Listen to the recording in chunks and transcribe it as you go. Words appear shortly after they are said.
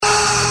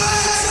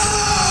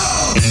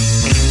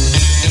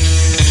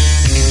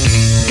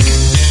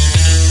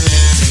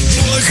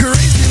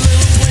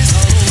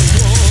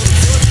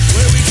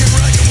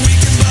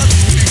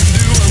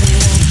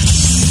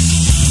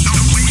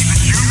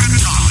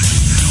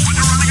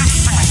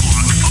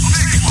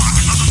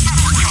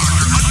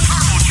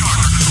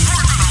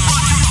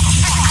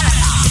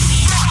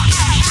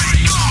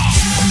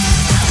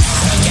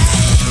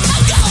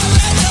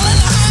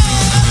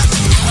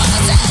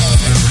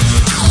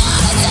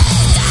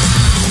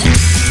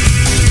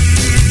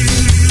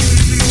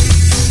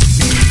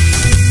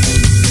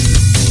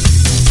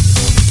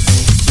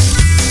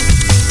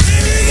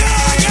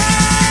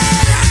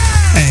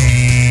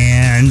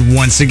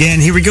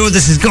again. Here we go.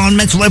 This is Gone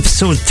Mental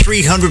episode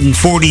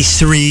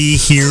 343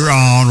 here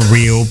on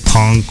Real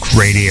Punk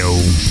Radio.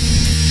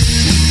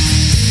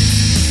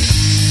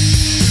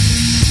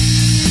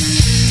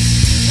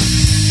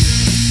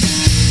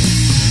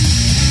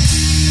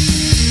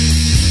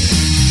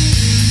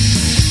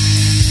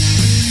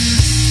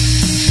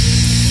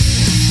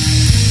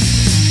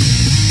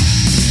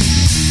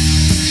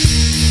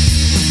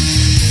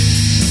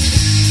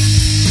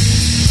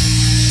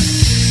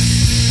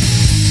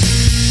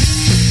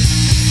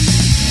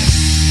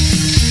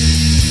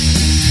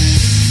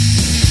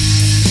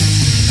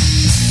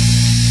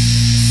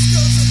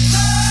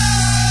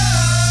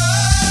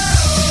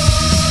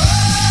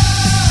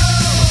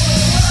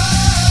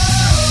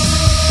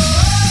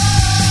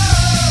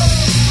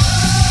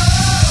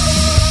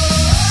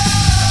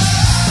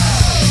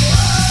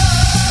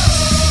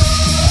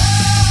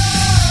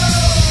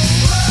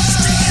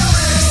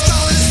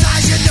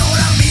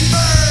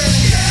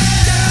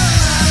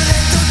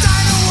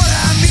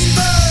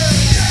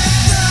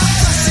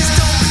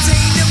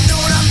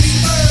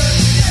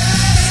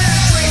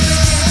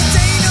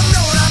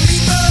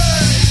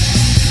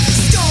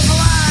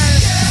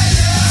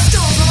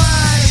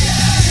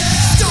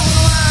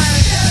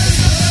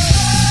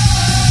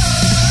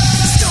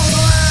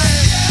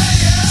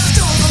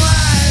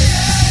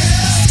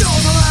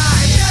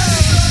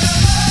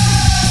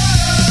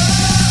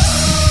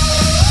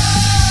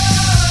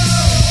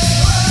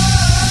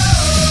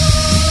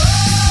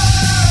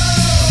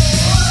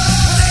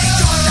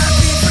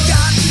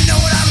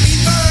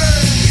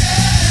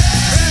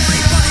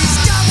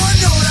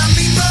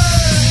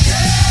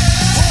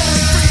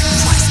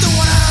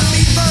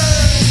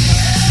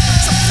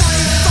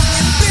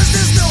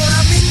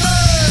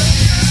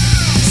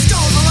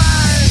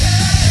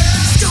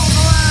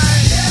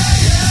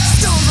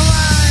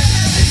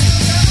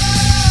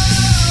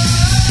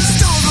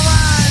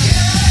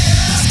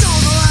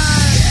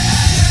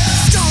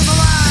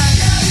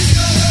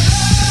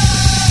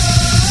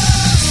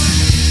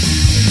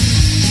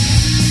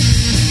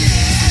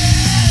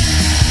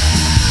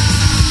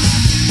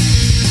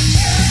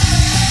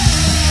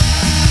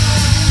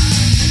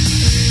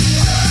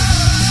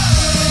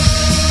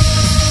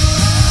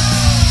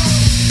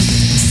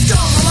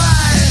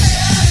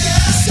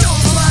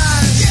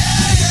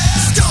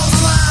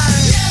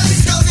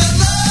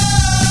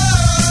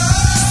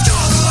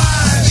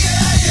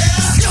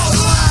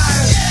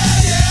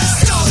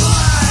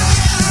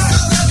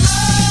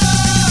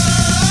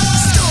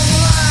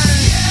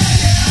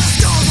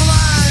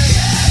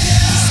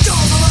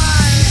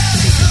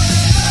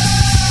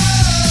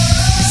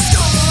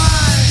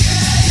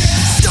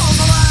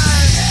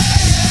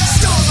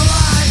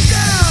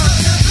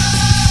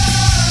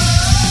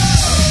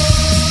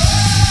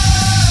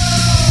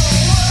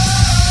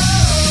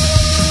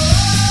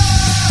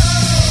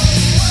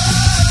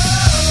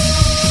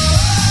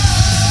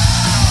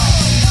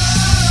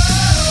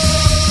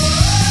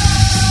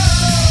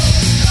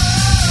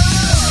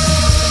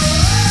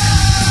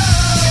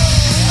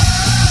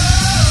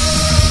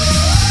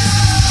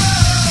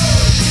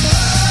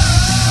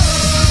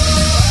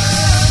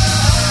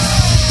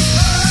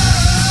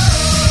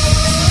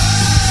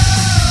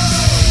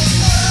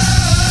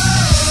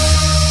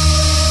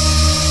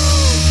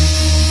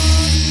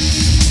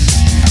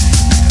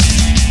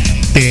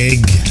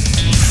 Big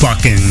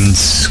fucking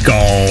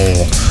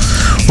Skull.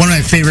 One of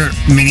my favorite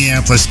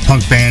Minneapolis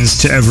punk bands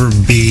to ever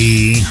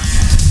be.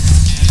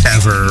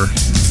 Ever.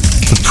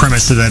 The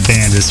premise of that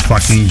band is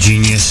fucking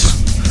genius.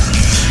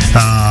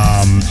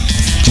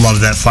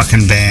 Love that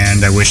fucking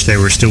band. I wish they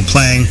were still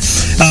playing.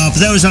 But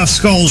that was off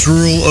Skulls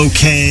Rule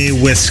OK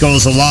with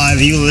Skulls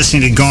Alive. You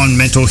listening to Gone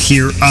Mental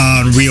here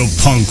on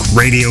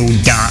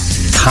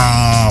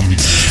RealPunkRadio.com.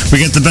 We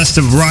got the best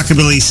of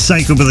rockabilly,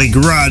 psychobilly,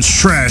 garage,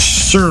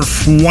 trash,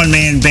 surf,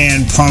 one-man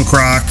band, punk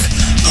rock,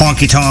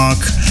 honky-tonk,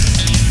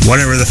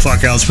 whatever the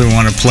fuck else we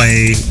want to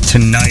play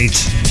tonight.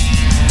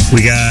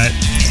 We got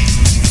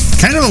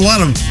kind of a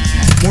lot of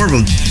more of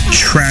a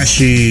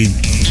trashy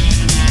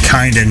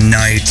kind of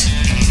night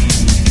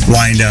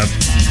lined up.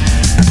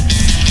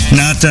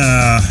 Not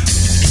a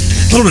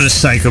little bit of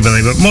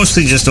psychobilly, but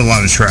mostly just a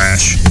lot of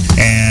trash.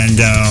 And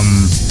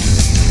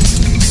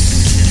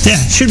yeah,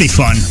 it should be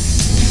fun.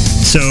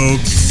 So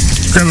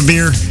grab a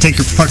beer, take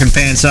your fucking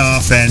pants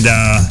off, and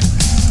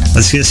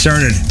let's get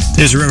started.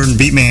 There's Reverend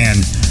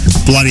Beatman,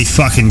 bloody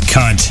fucking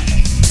cunt.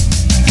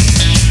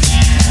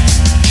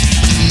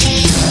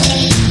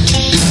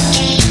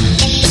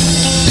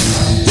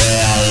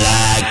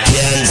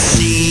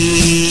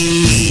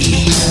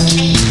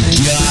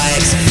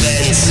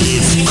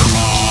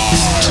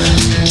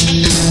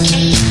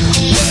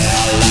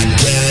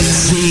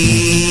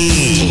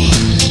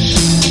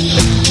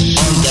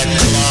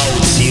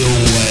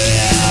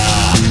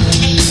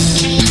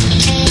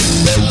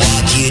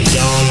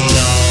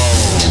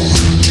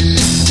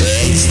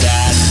 It's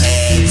that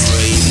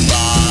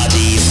everybody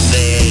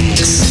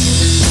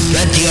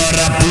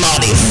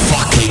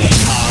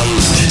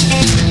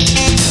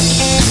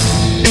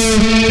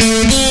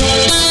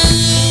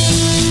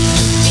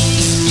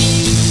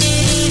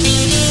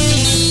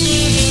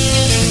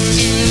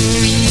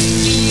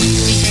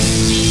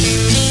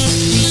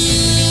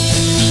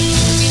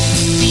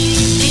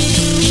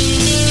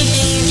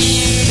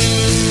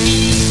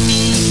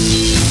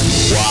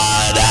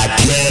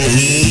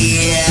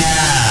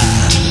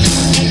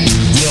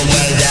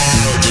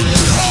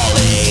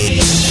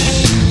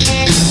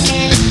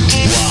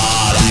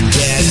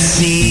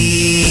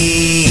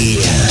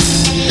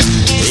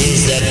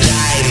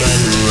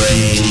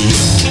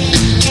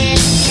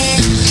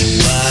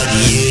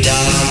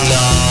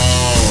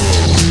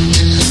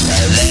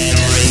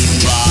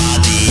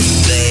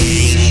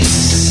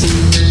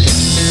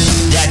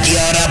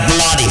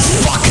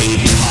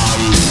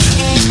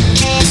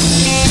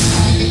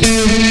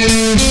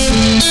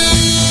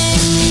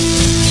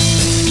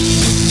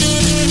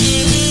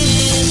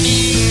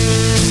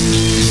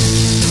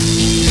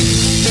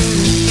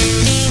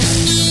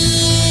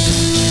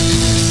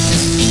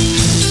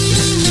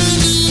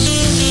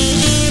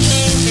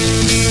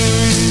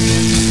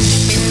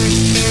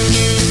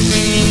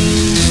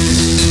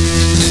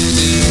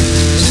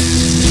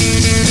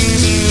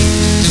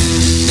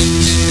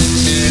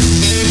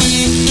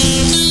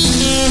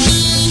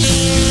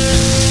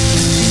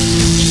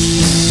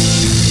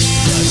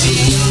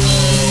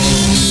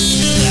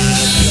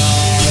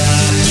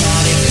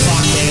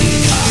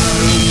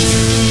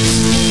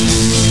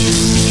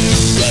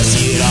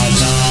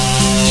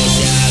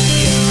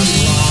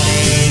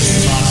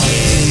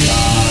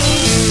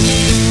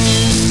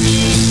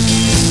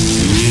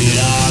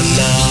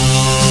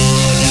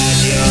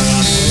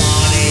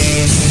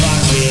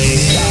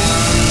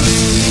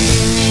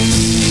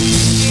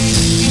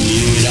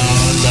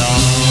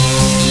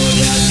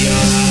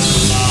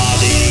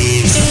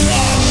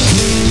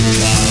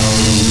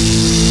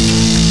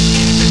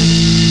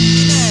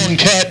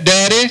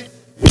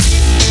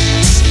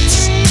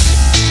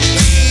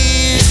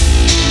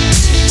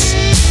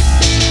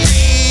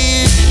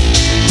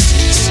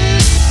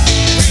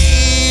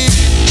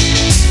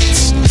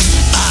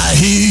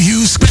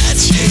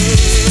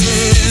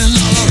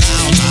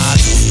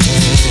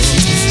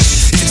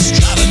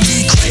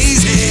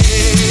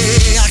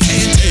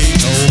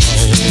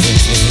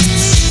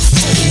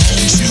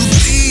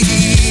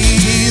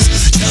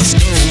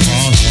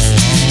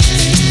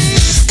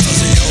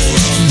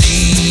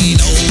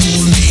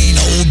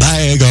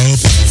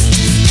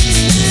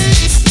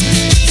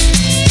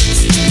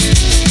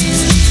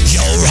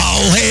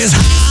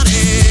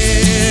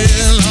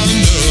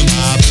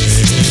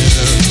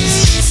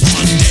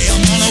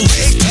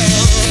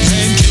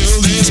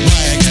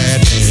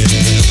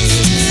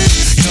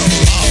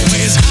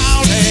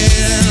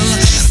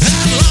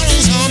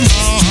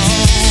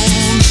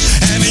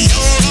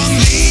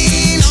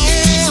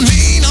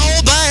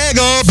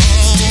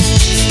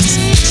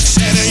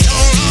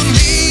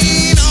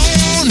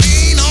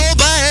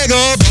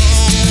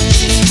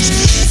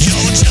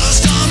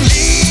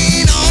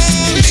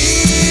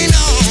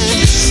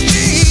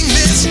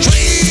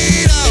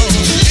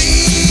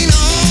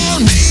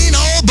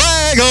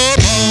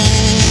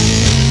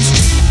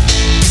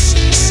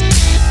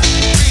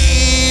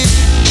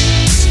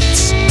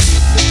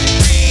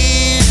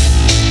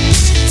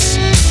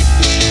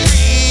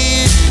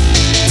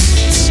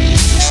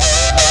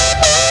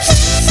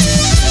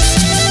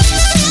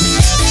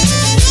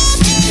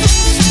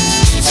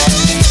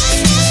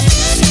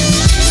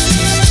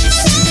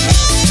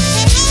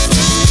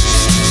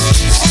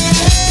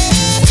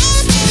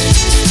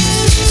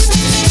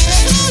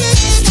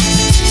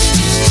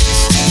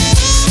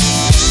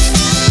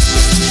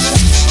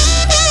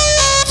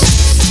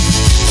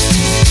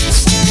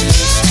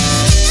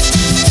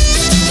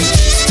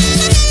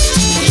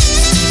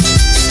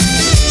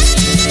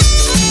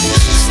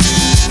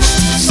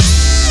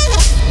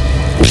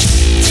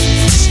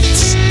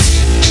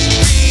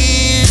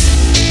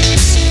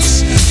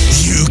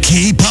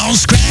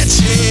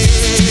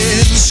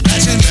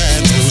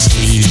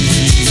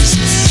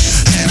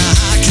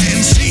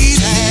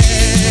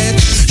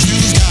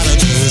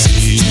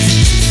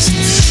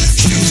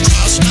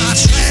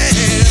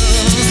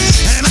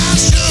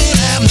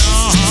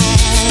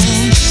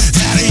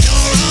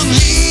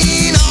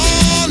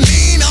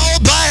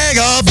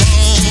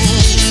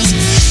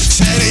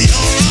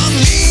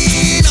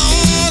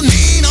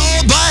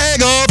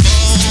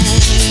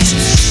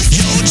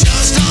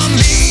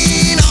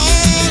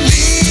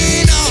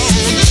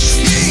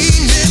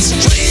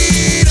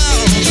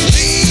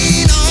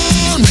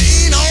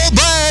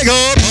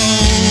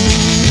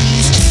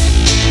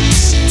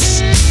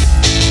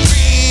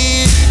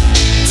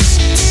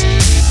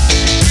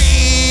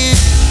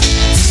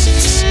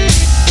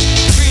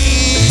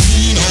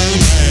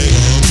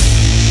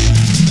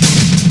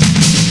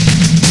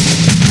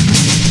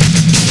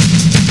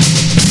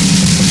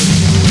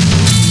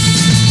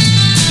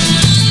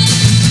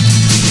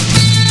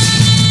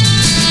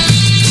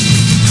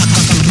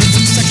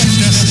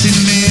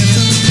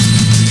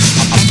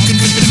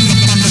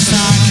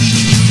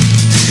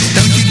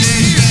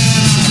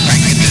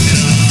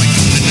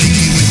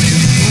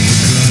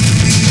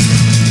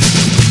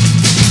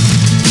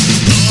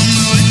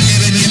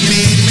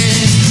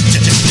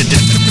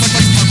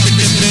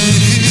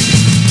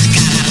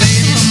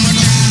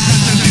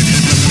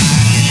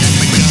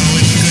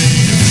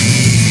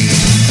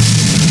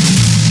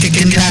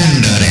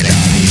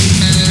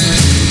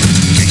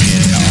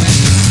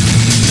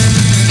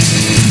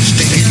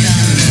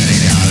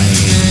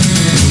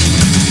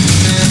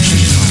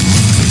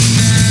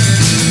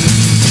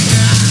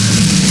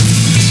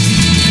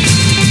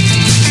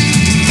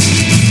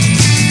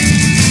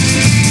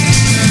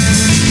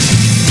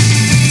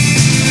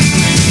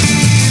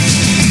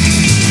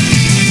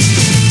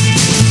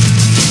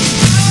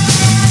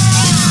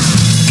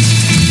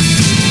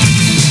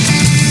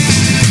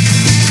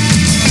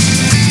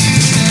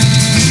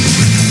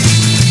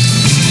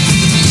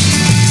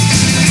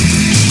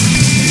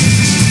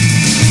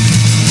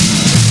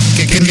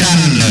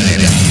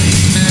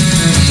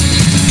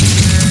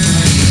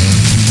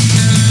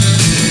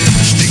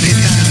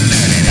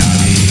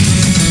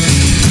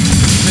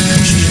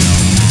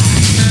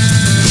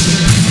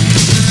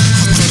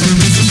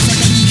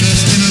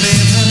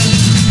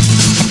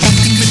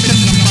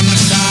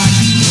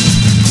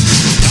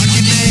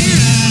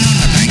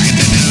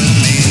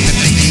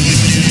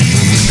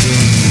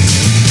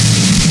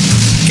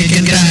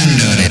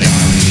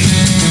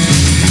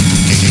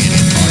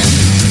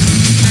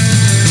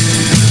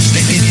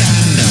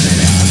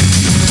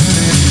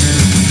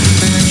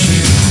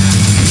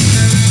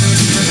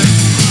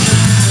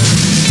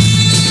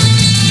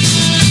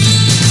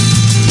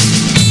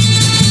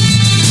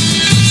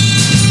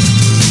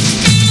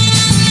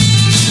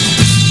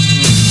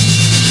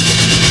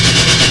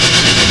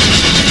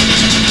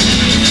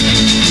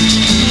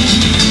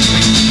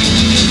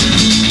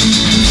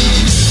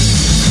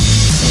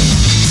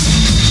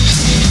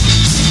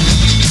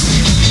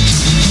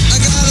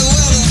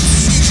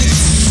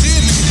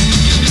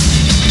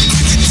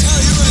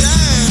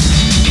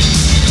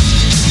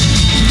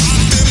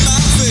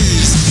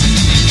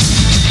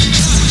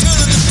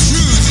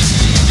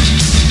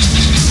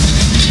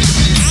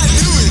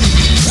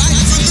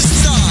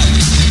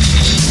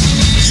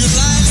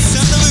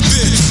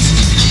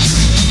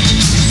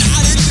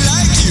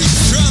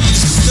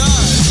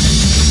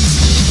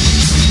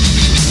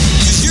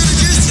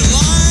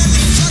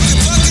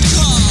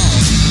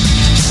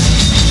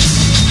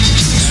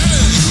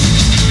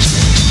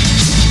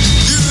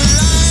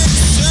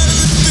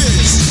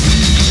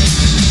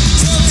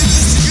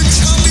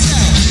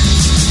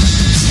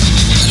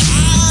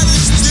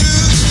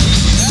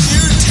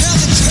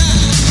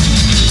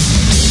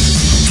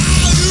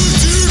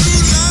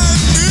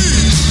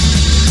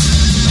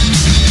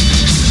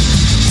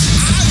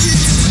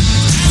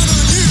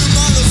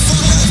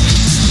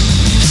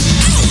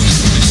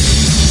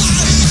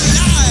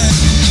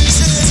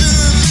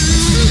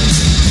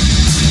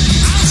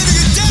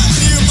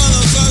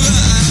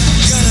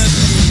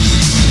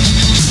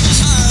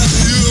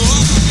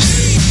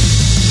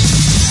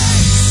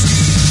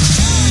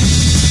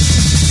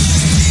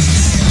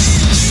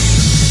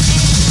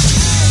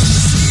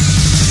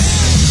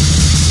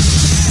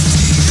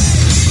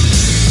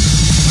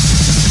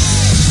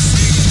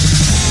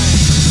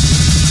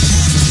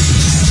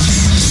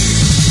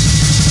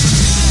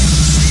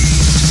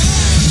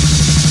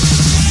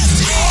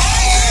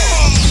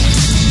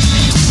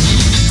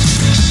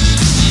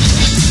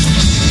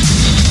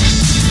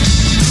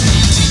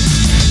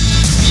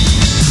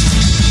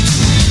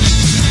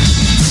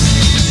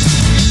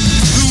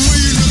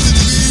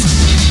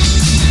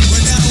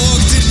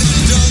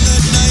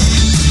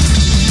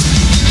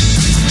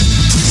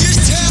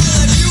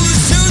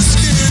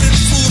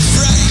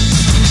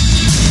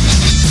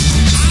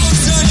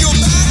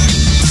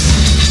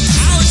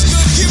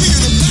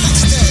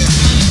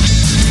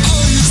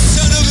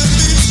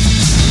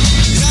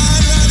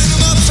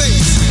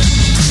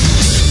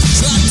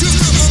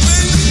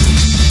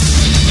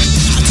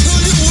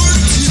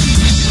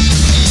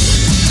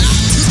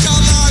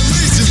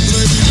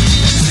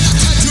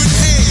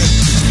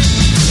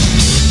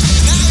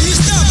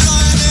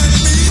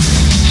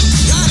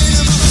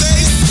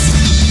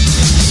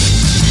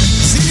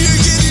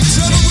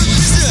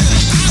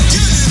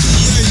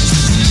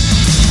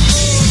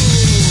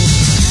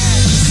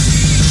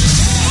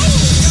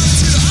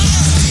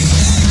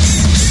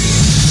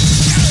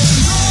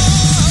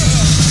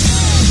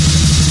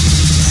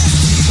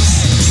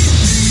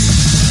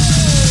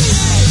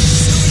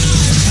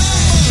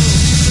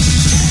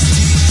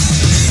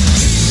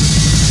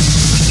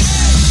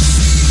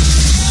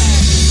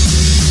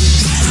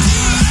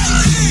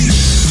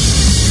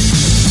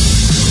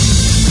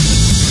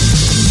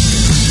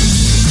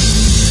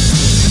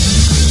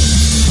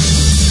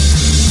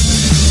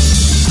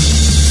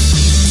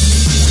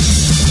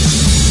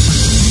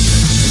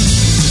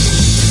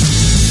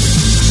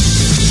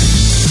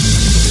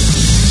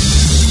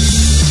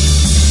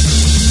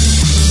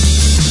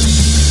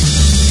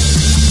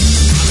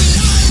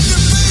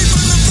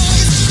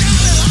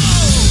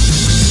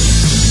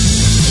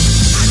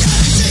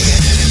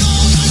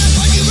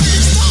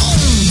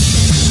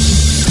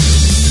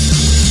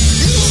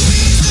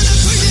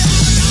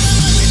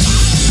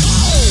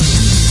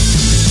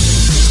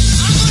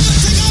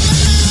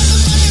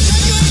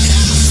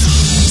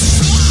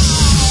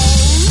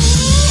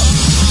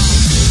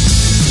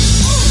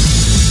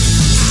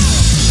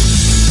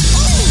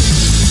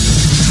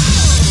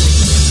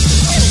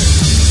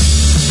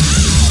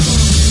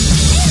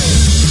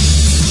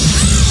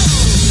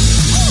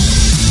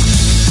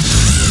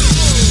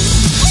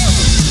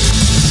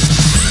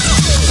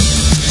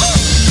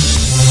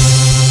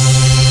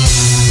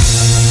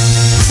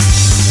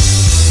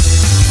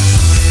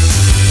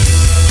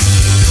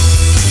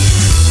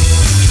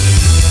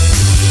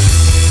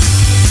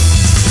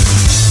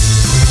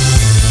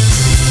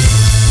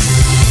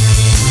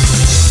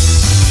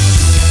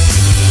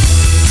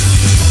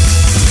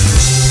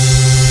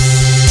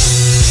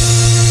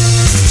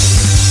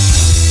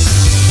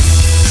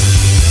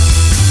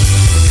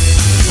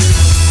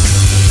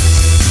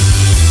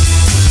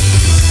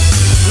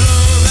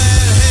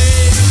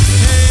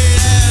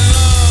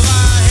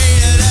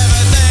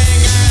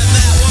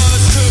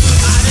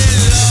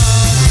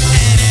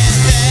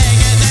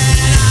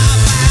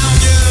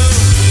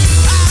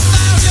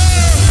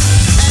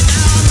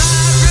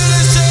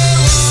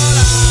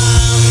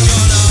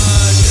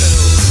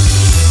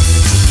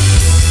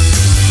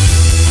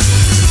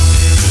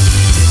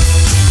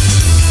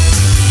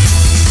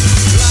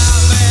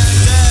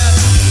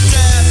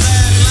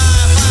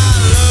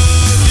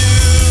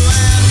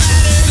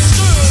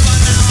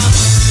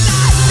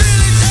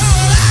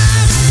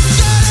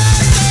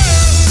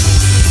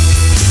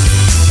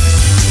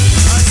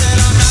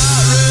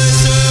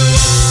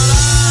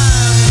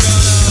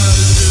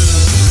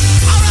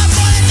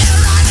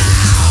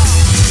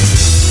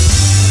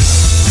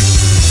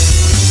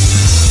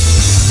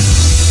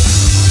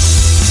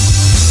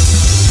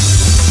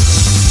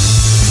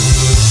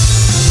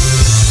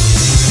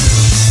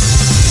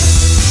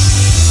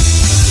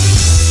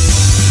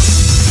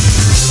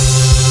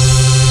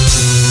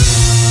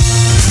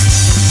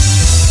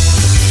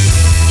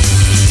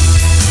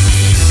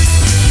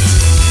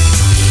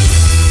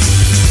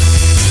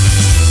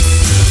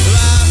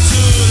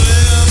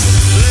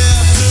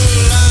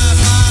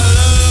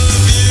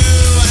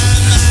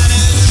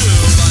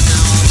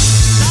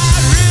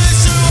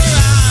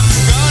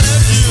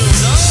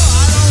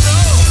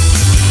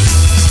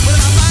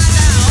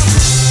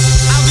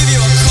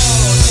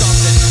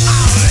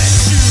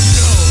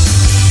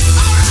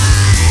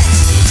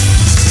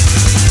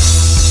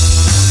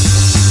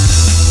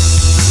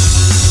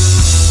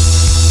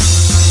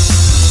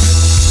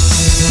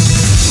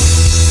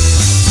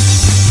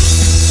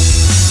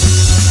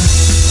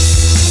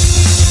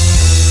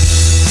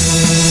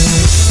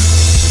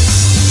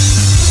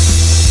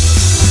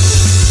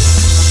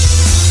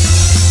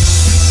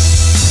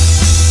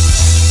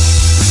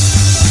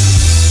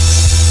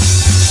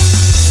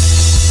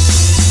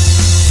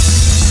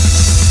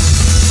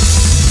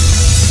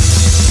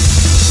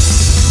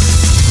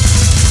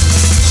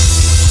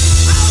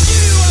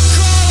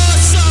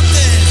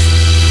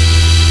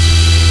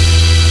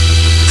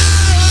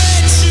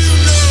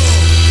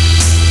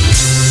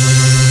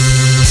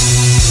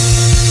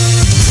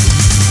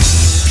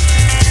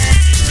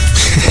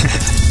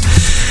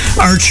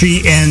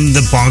Archie and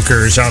the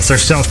Bunkers off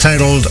their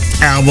self-titled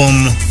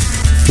album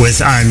with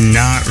I'm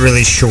Not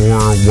Really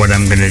Sure What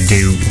I'm Gonna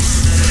Do.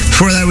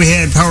 Before that, we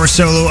had Power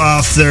Solo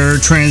off their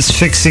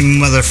Transfixing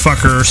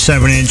Motherfucker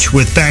 7-inch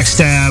with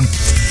Backstab.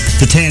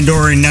 The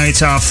Tandoori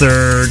Nights off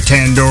their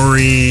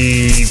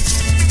Tandoori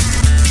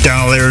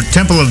Dolly, or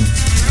Temple of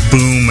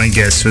Boom, I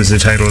guess was the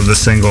title of the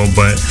single,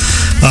 but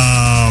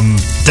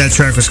that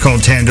track was called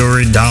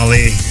Tandoori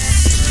Dolly.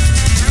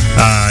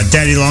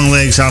 Daddy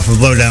Longlegs off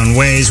of Low Down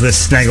Ways with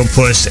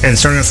Snagglepuss, and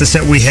starting off the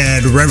set we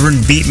had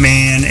Reverend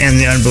Beatman and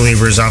the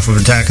Unbelievers off of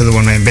Attack of the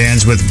One Man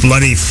Bands with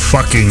Bloody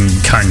Fucking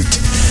Cunt.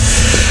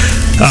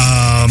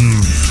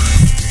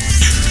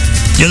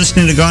 You're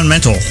listening to Gone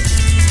Mental.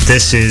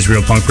 This is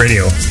Real Punk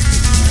Radio.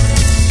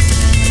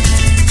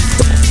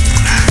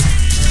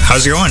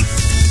 How's it going?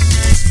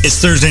 It's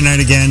Thursday night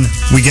again.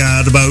 We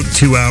got about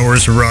 2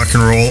 hours of rock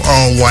and roll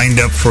all lined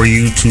up for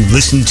you to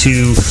listen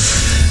to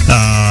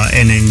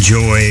and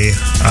enjoy.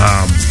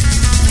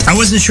 I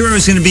wasn't sure I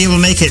was going to be able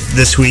to make it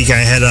this week. I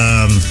had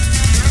a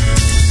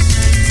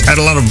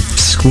lot of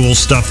school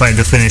stuff I had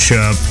to finish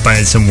up. I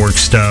had some work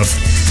stuff.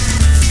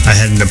 I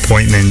had an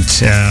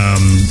appointment.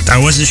 I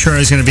wasn't sure I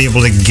was going to be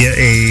able to get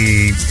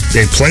a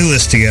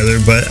playlist together,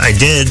 but I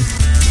did.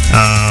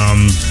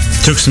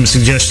 Took some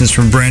suggestions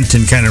from Brent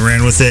and kind of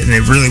ran with it, and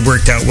it really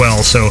worked out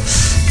well. So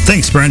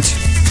thanks, Brent.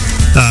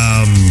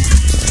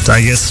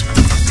 I guess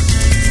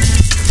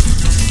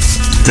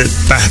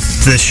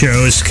the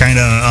show is kind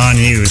of on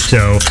you.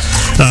 So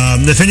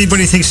if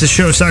anybody thinks the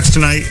show sucks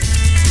tonight,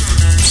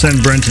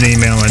 send Brent an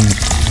email and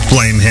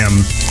blame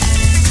him.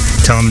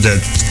 Tell him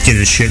to get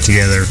his shit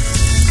together.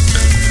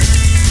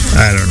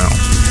 I don't know.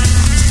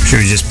 Should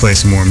we just play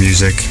some more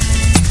music?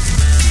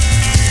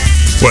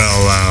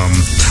 Well,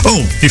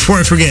 before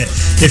I forget,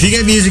 if you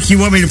got music you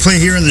want me to play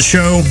here on the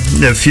show,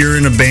 if you're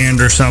in a band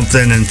or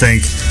something and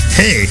think,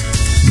 hey,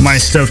 my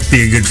stuff would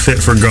be a good fit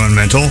for Gone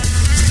Mental,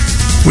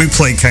 we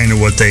play kind of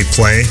what they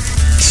play.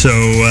 So,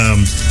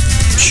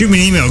 shoot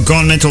me an email,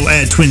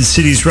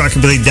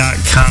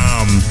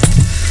 gonemental@twincitiesrockabilly.com.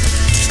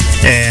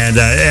 And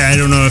I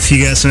don't know if you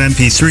got some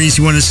MP3s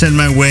you want to send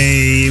my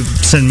way.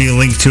 Send me a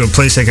link to a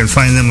place I can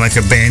find them, like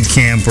a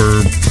Bandcamp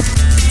or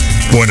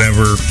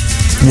whatever,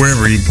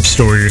 wherever you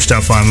store your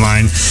stuff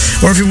online.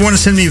 Or if you want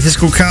to send me a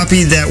physical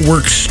copy, that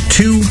works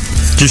too.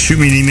 Just shoot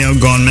me an email,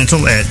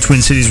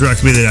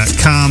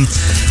 gonemental@twincitiesrockabilly.com.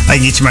 I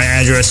can get you my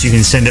address. You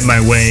can send it my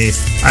way.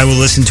 I will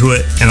listen to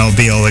it, and I'll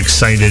be all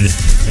excited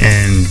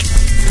and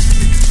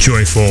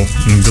joyful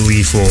and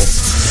gleeful,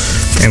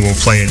 and we'll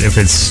play it if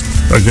it's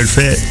a good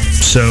fit.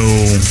 So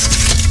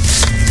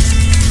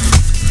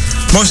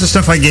most of the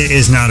stuff I get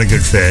is not a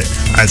good fit.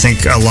 I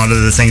think a lot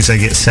of the things I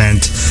get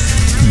sent,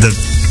 the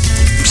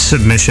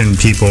submission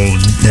people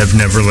have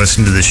never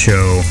listened to the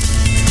show,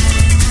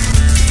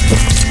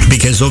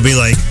 because they'll be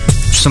like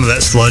some of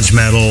that sludge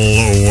metal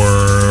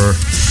or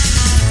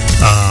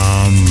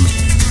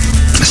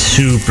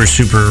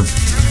super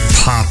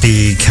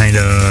poppy kind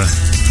of,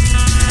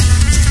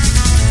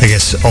 I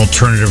guess,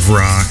 alternative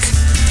rock.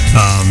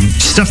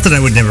 Stuff that I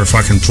would never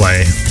fucking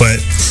play.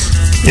 But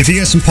if you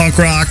got some punk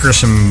rock or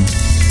some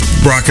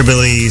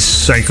rockabilly,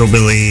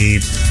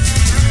 psychobilly,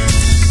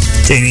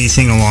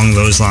 anything along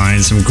those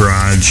lines, some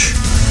garage,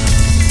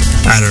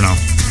 I don't know,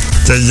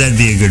 that'd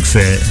be a good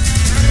fit.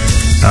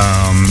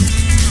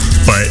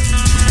 But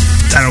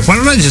I don't know, why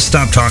don't I just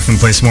stop talking and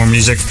play some more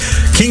music?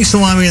 King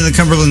Salami and the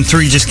Cumberland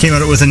 3 just came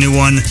out with a new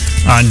one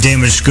on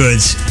Damaged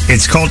Goods.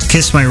 It's called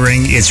Kiss My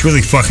Ring. It's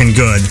really fucking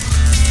good.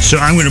 So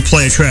I'm going to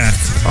play a track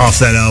off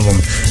that album.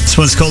 This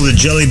one's called The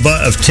Jelly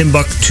Butt of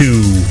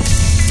Timbuktu.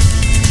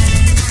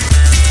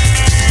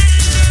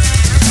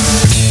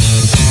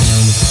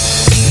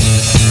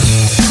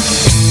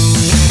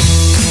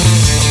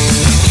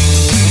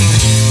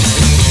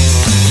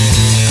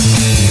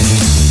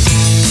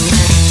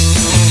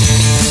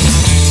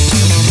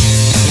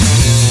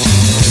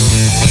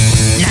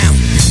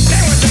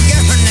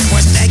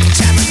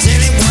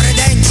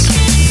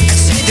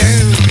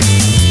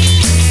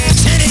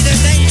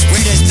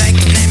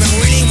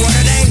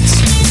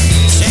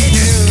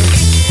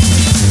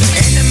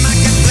 In the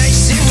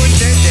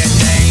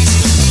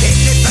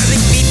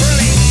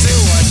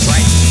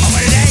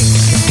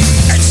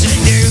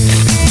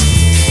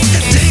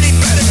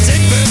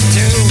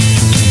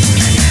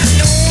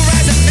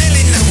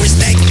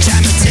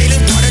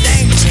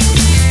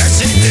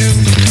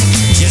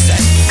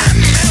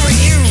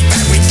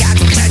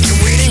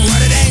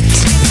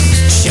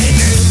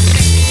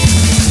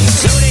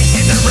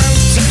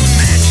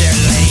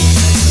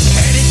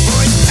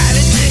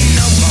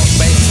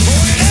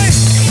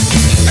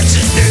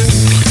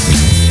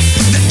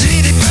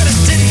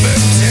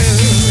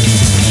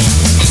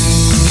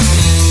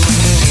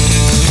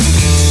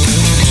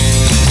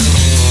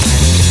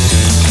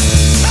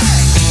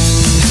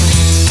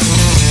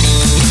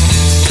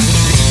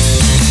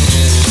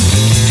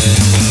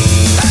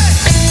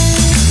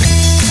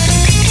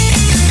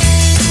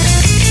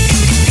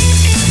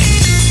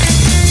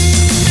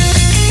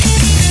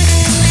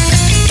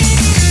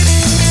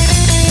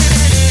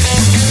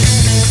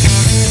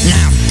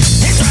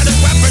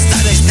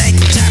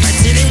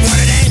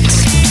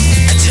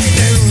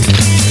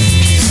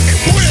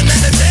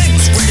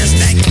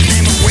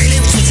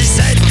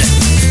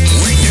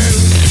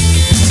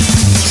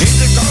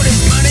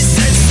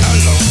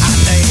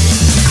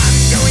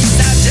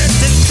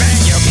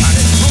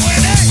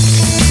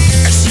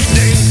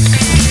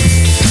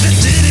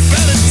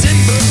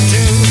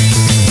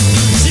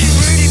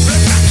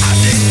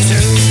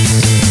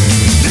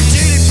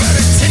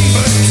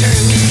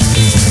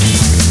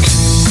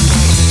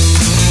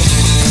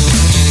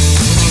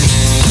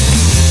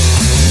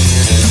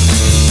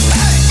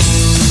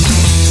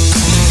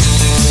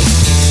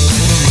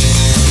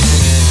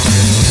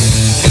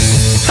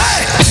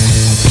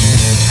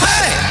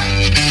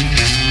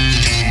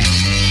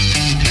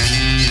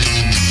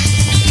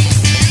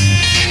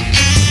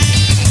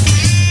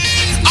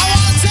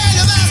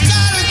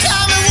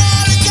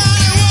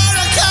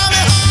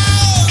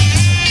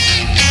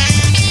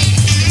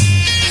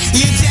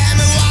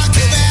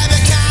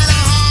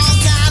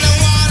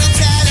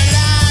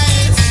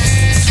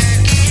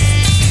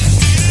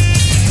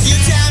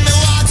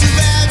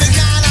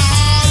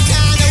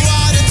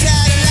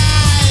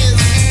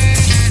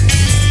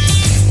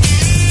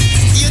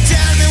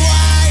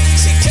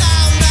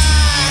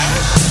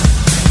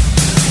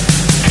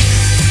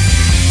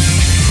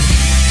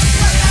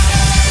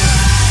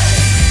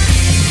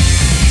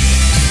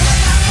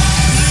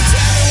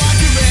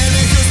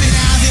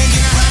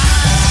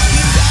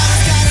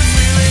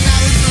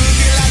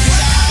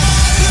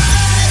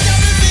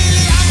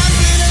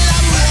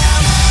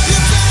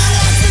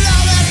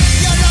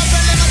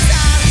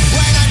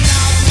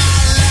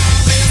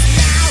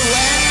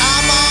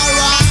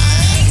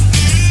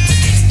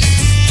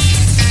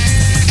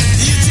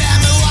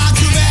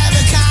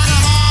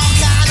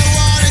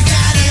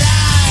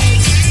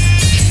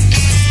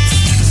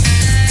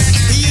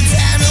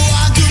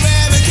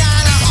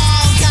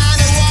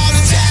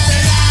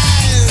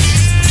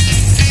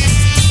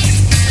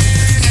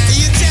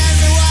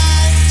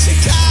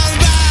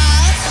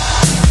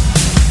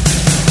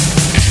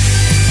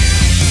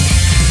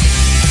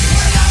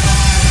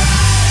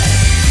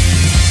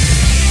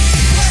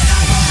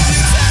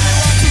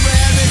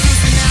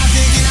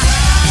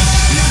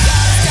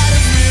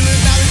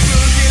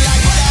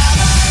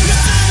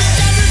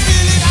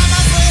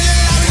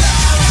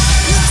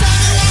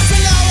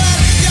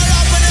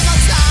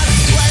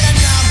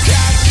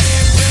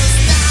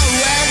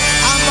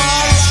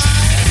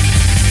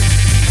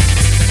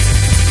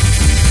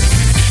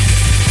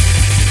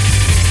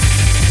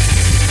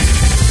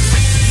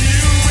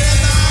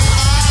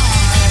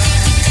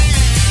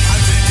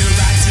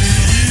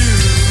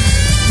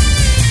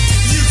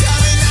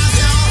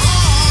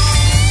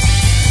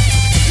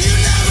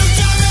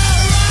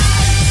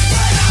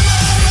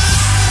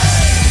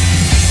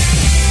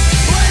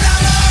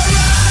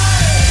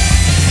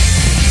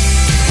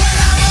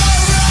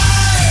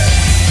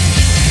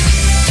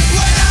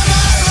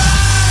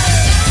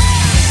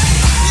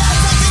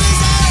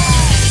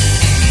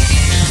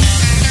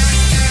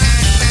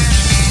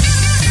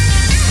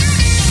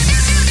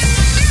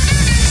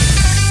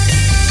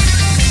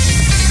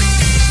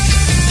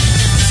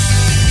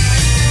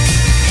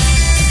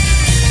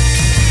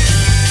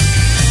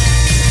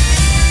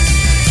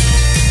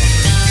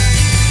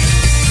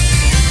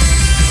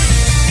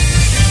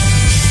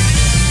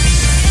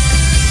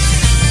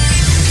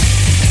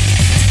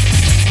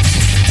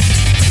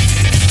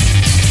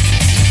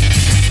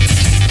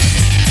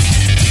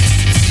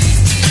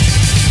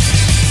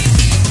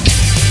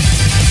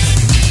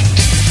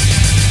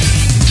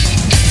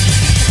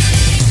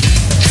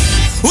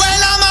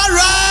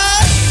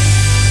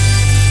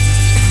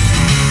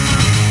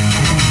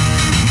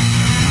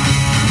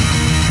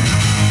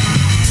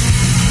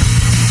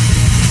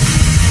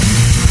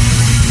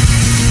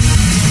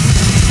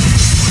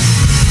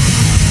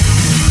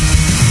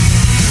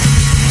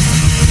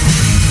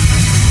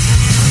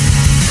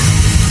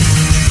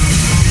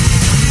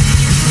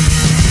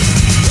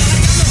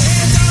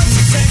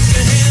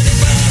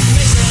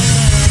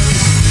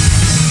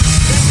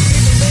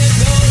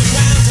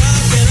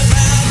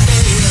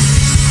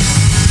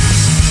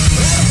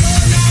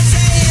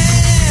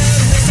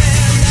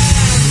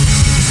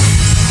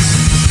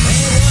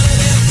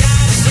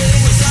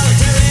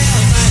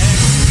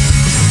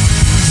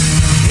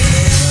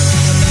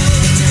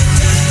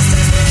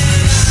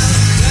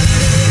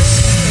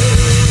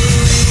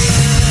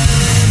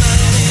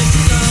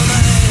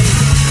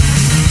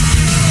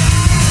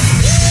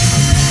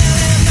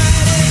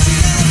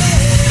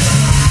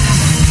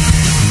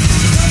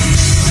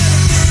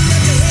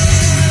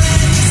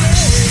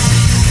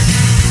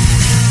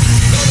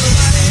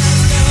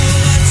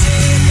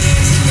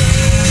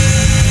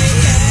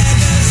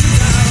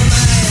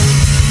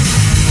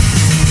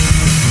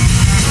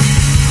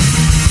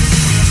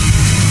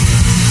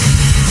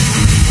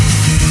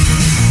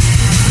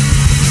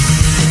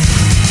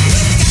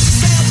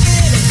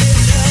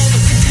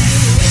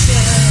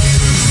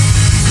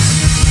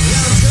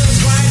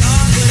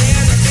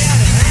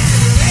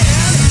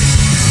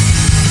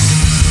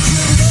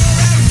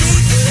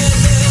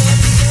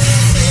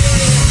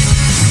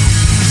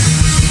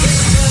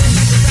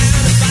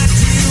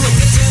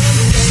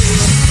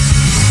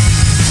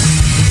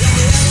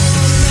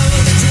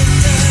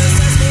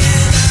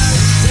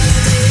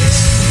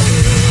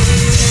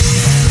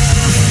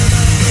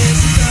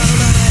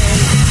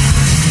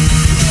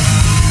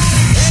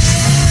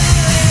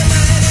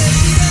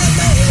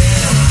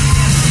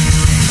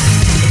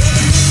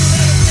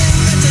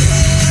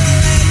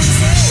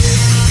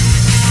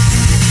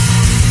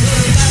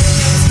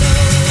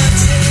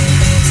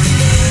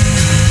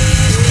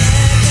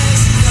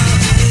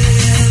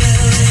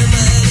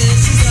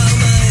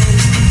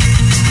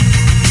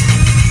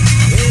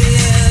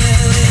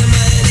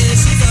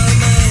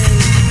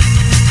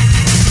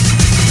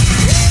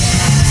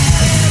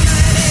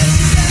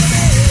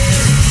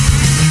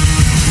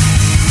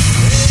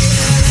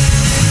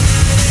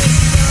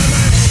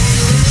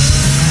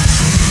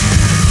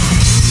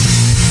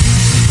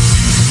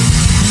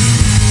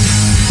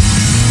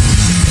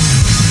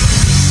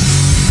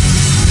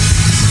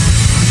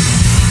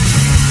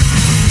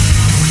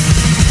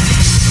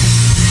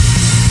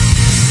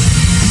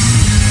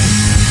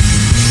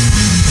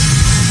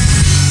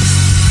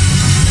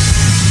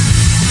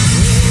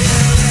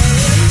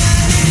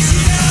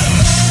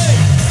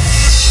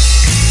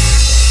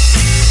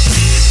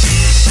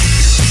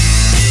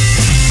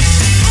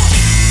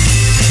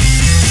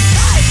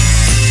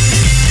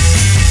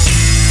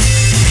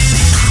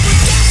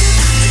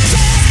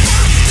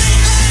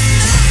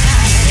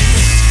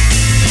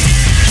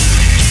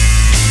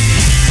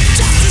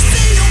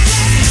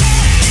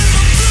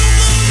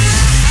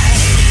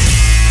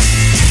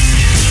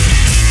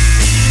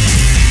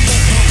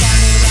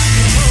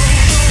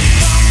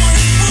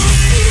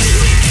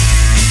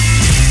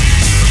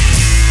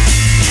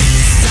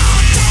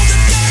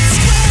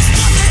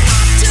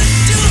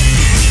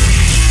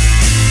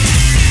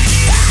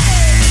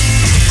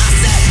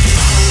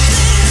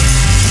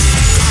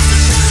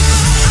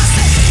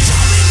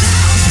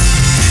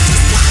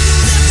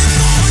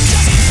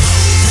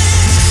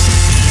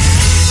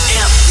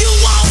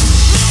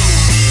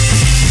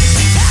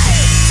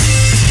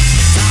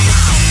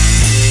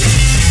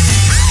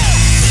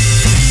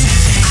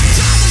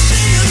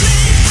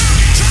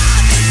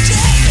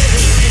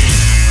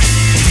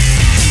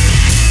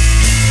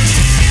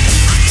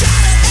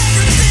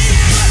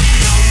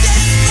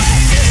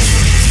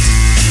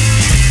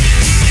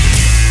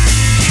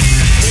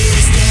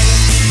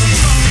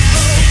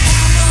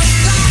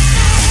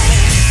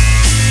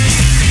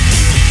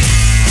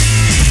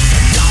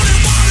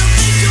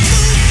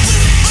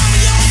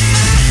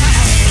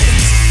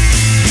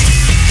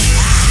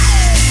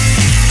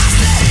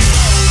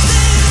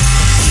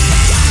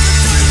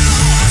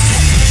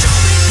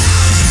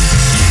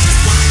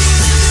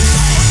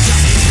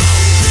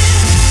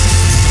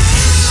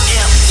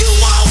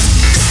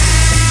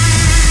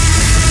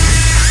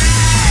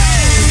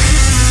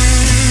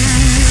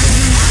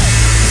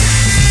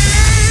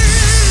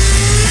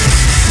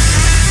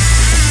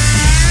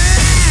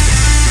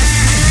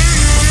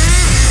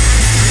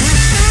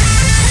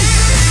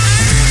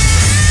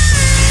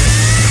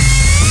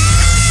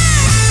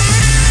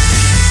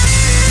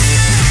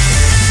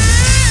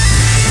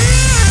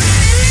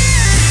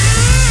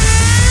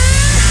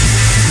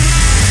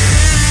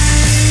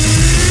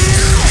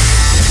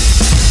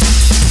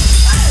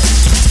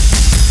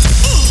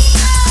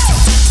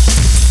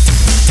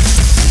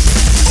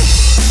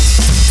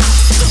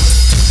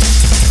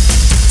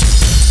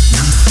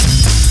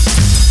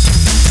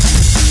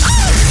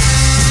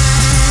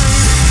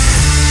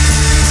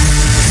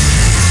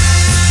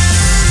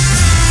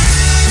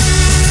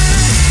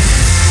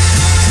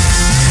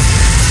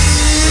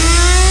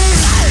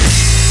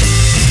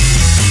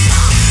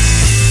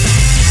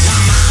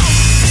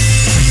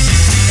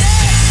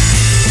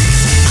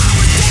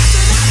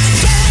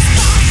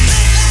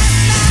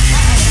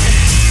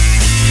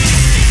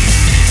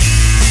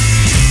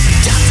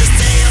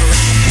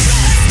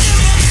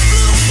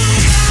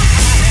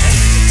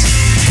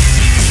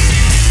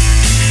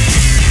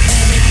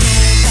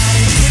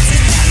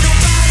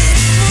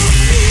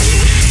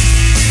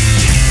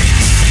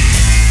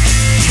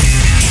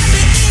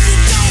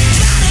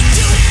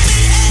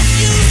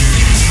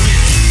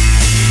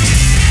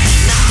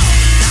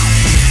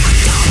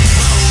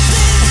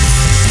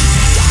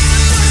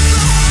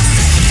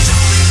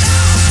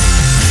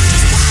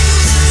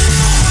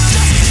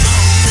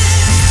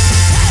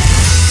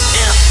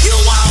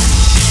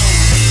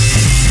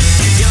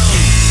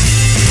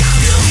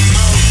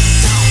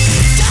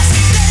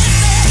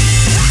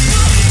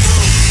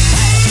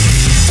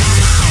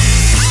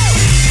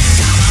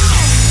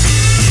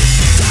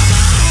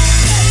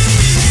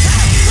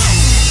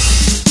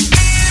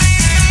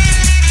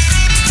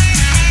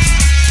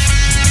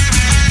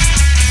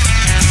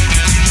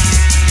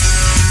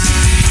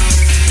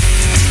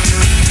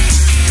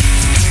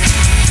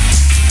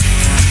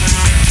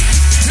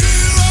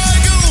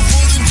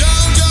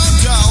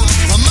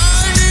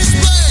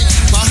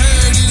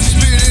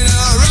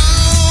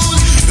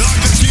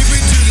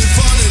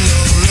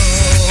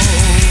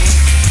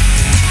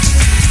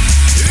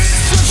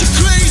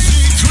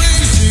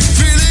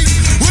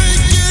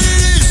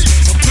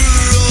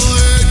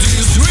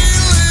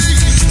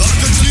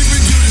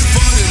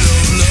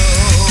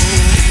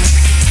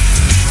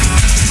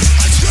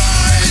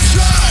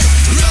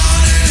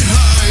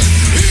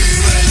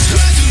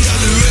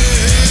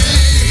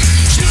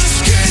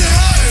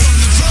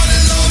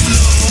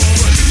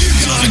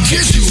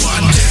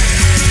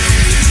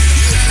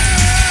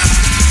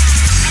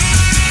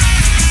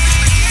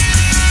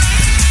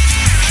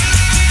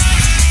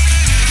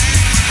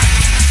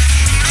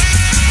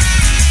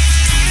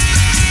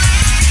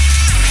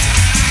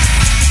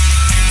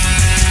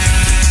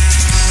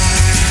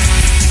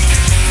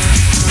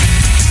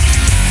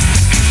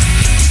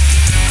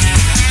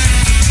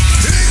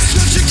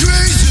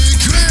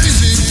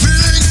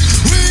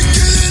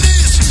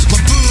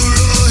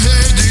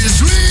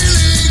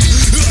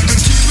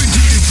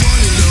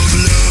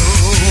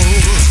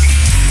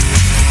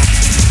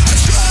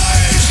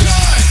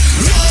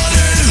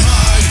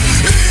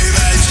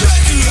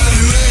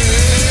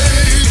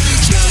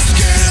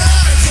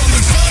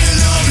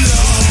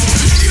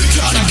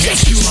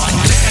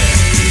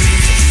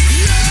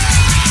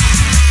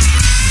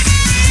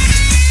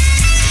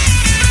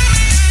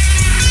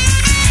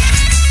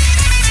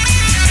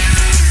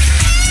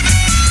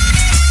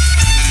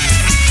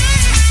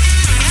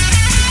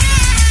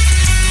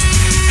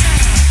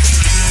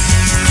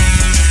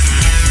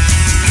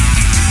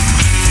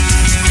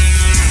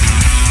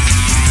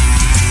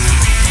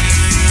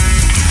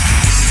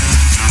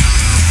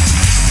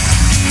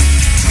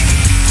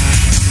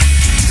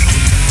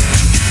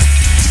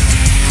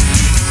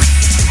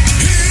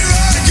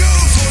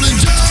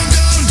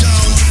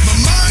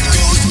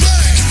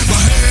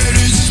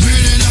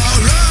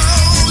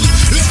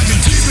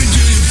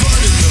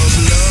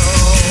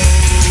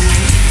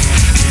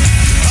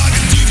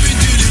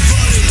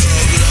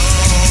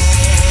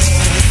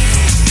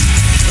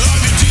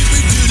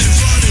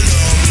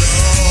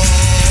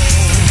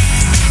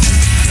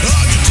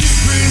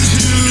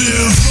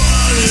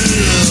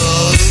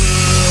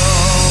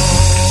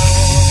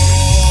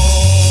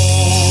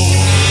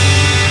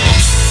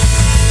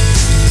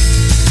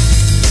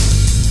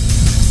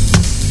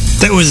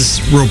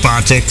was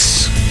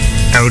Robotics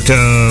out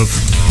of,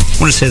 I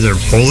want to say they're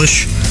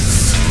Polish,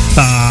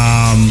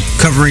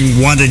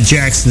 covering Wanda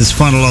Jackson's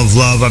Funnel of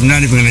Love. I'm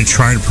not even going to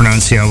try to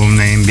pronounce the album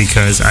name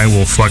because I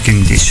will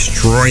fucking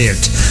destroy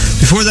it.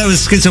 Before that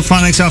was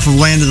Schizophonics off of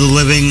Land of the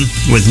Living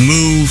with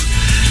Move.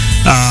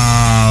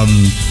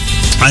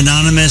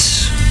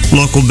 Anonymous,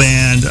 local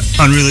band,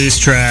 unreleased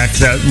track.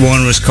 That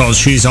one was called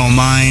She's All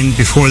Mine.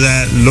 Before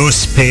that,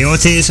 Los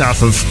Peyotes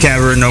off of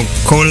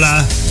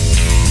Cavernocola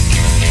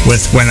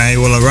with When I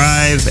Will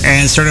Arrive.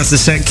 And start off the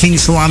set, King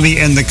Salami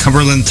and the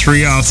Cumberland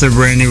 3 off their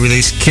brand new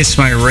release, Kiss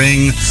My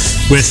Ring,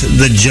 with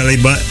the Jelly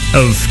Butt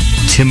of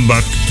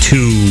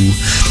Timbuktu.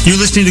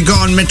 You're listening to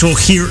Gone Mental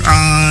here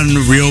on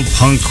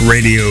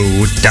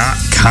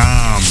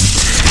RealPunkRadio.com.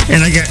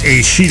 And I got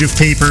a sheet of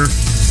paper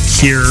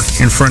here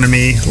in front of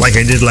me, like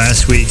I did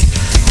last week,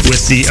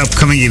 with the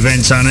upcoming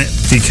events on it,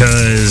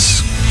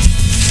 because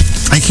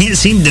I can't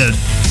seem to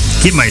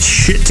get my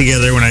shit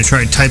together when I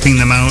try typing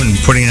them out and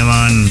putting them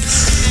on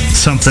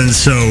something.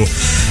 So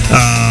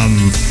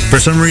for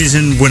some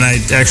reason, when I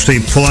actually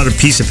pull out a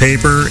piece of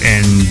paper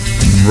and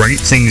write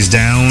things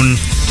down,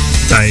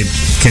 I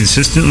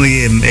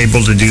consistently am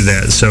able to do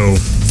that. So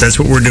that's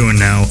what we're doing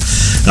now.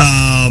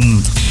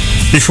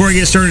 Before I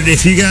get started,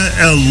 if you got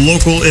a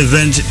local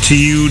event to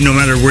you, no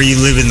matter where you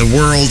live in the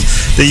world,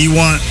 that you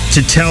want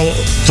to tell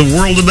the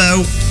world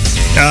about,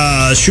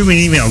 shoot me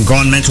an email,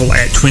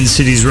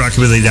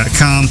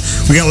 gonemental@twincitiesrockabilly.com.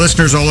 We got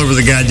listeners all over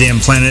the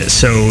goddamn planet,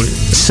 so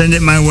send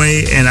it my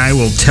way, and I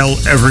will tell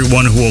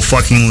everyone who will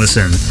fucking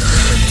listen,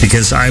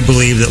 because I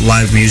believe that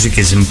live music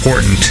is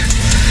important.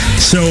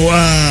 So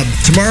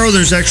tomorrow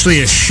there's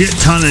actually a shit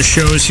ton of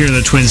shows here in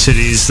the Twin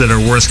Cities that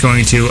are worth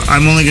going to.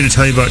 I'm only going to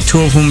tell you about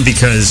 2 of them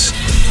because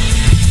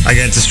I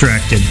got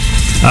distracted.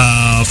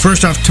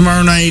 First off,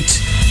 tomorrow night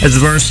at the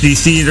Varsity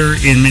Theater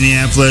in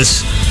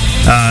Minneapolis,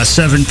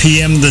 7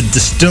 p.m., the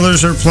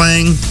Distillers are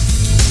playing.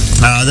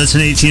 That's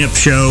an 18-up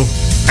show.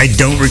 I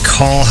don't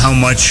recall how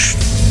much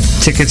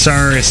tickets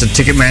are. It's a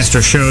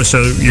Ticketmaster show,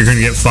 so you're going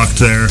to get fucked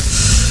there,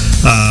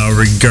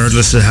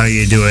 regardless of how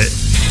you do it.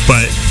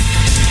 But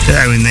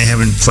I mean, they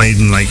haven't played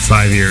in like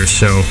 5 years,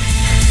 so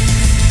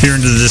if you're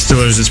into the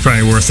Distillers, it's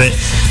probably worth it.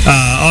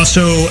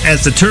 Also,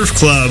 at the Turf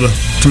Club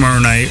tomorrow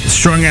night,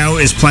 Strung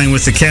Out is playing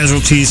with the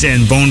Casualties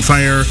and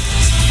Bonefire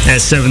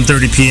at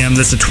 7:30 p.m.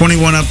 That's a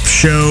 21-up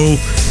show.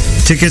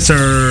 Tickets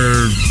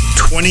are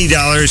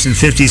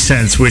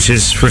 $20.50, which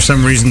is, for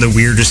some reason, the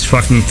weirdest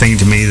fucking thing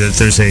to me, that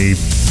there's a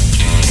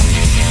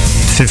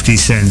 50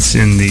 cents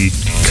in the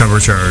cover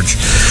charge.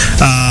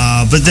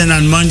 But then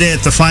on Monday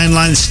at the Fine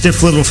Line,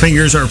 Stiff Little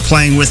Fingers are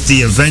playing with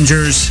the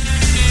Avengers.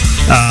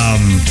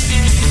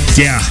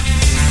 Yeah,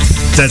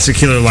 that's a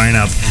killer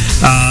lineup.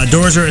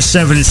 Doors are at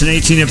 7. It's an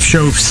 18-up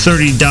show,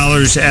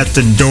 $30 at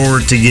the door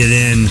to get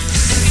in.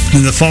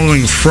 And the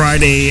following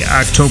Friday,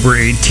 October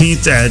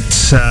 18th,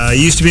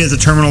 used to be at the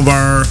Terminal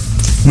Bar,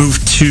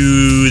 moved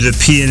to the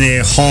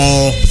P&A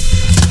Hall,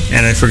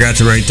 and I forgot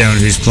to write down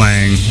who's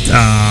playing.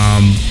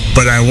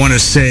 But I want to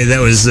say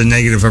that was the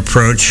Negative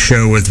Approach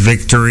show with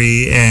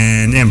Victory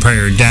and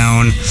Empire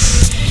Down.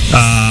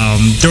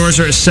 Doors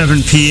are at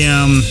 7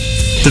 p.m.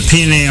 The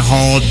P&A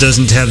Hall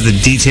doesn't have the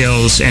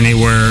details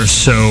anywhere,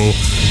 so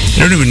I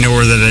don't even know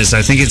where that is.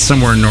 I think it's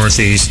somewhere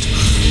northeast.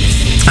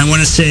 I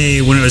want to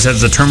say when it was at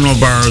the Terminal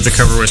Bar, the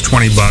cover was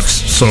 $20,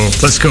 so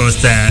let's go with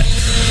that.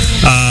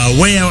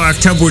 Way Out,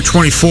 October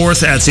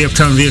 24th at the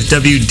Uptown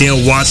VFW,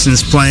 Dale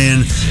Watson's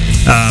playing.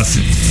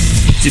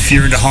 If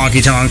you're into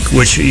honky tonk,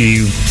 which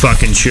you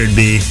fucking should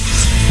be.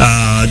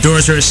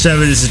 Doors are at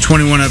 7. It's a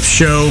 21-up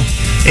show.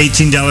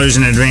 $18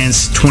 in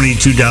advance,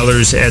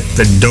 $22 at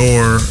the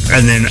door.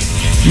 And then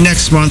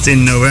next month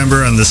in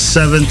November on the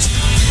 7th,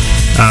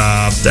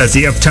 at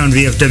the Uptown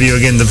VFW,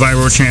 again, the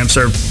Vibro Champs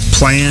are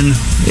playing.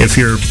 If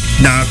you're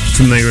not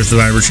familiar with the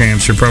Vibro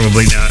Champs, you're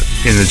probably not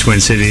in the Twin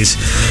Cities.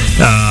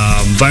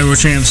 Vibro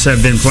Champs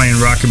have been playing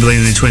rockabilly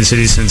in the Twin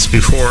Cities since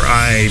before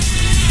I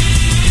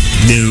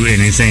knew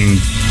anything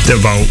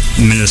about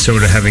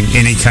Minnesota having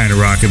any kind of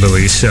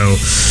rockabilly. So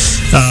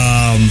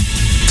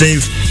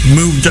they've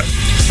moved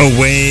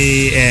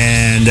away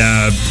and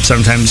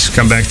sometimes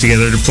come back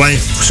together to play.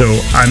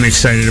 So I'm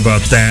excited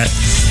about that.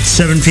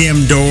 7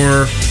 p.m.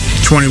 door,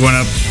 21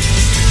 up,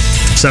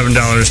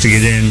 $7 to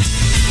get in.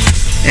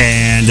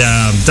 And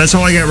that's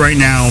all I got right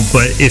now.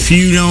 But if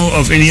you know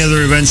of any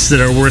other events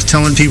that are worth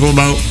telling people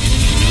about,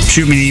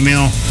 shoot me an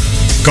email,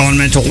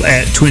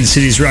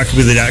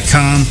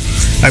 gonemental@twincitiesrockabilly.com.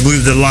 I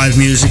believe that live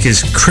music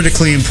is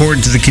critically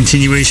important to the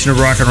continuation of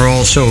rock and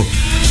roll, so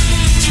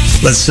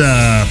let's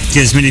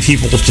get as many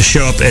people to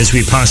show up as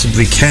we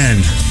possibly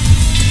can.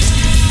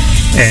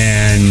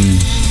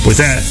 And with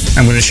that,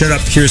 I'm going to shut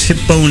up. Here's Hip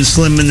Bone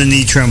Slim and the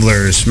Knee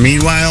Tremblers.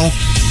 Meanwhile,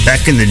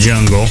 back in the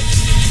jungle.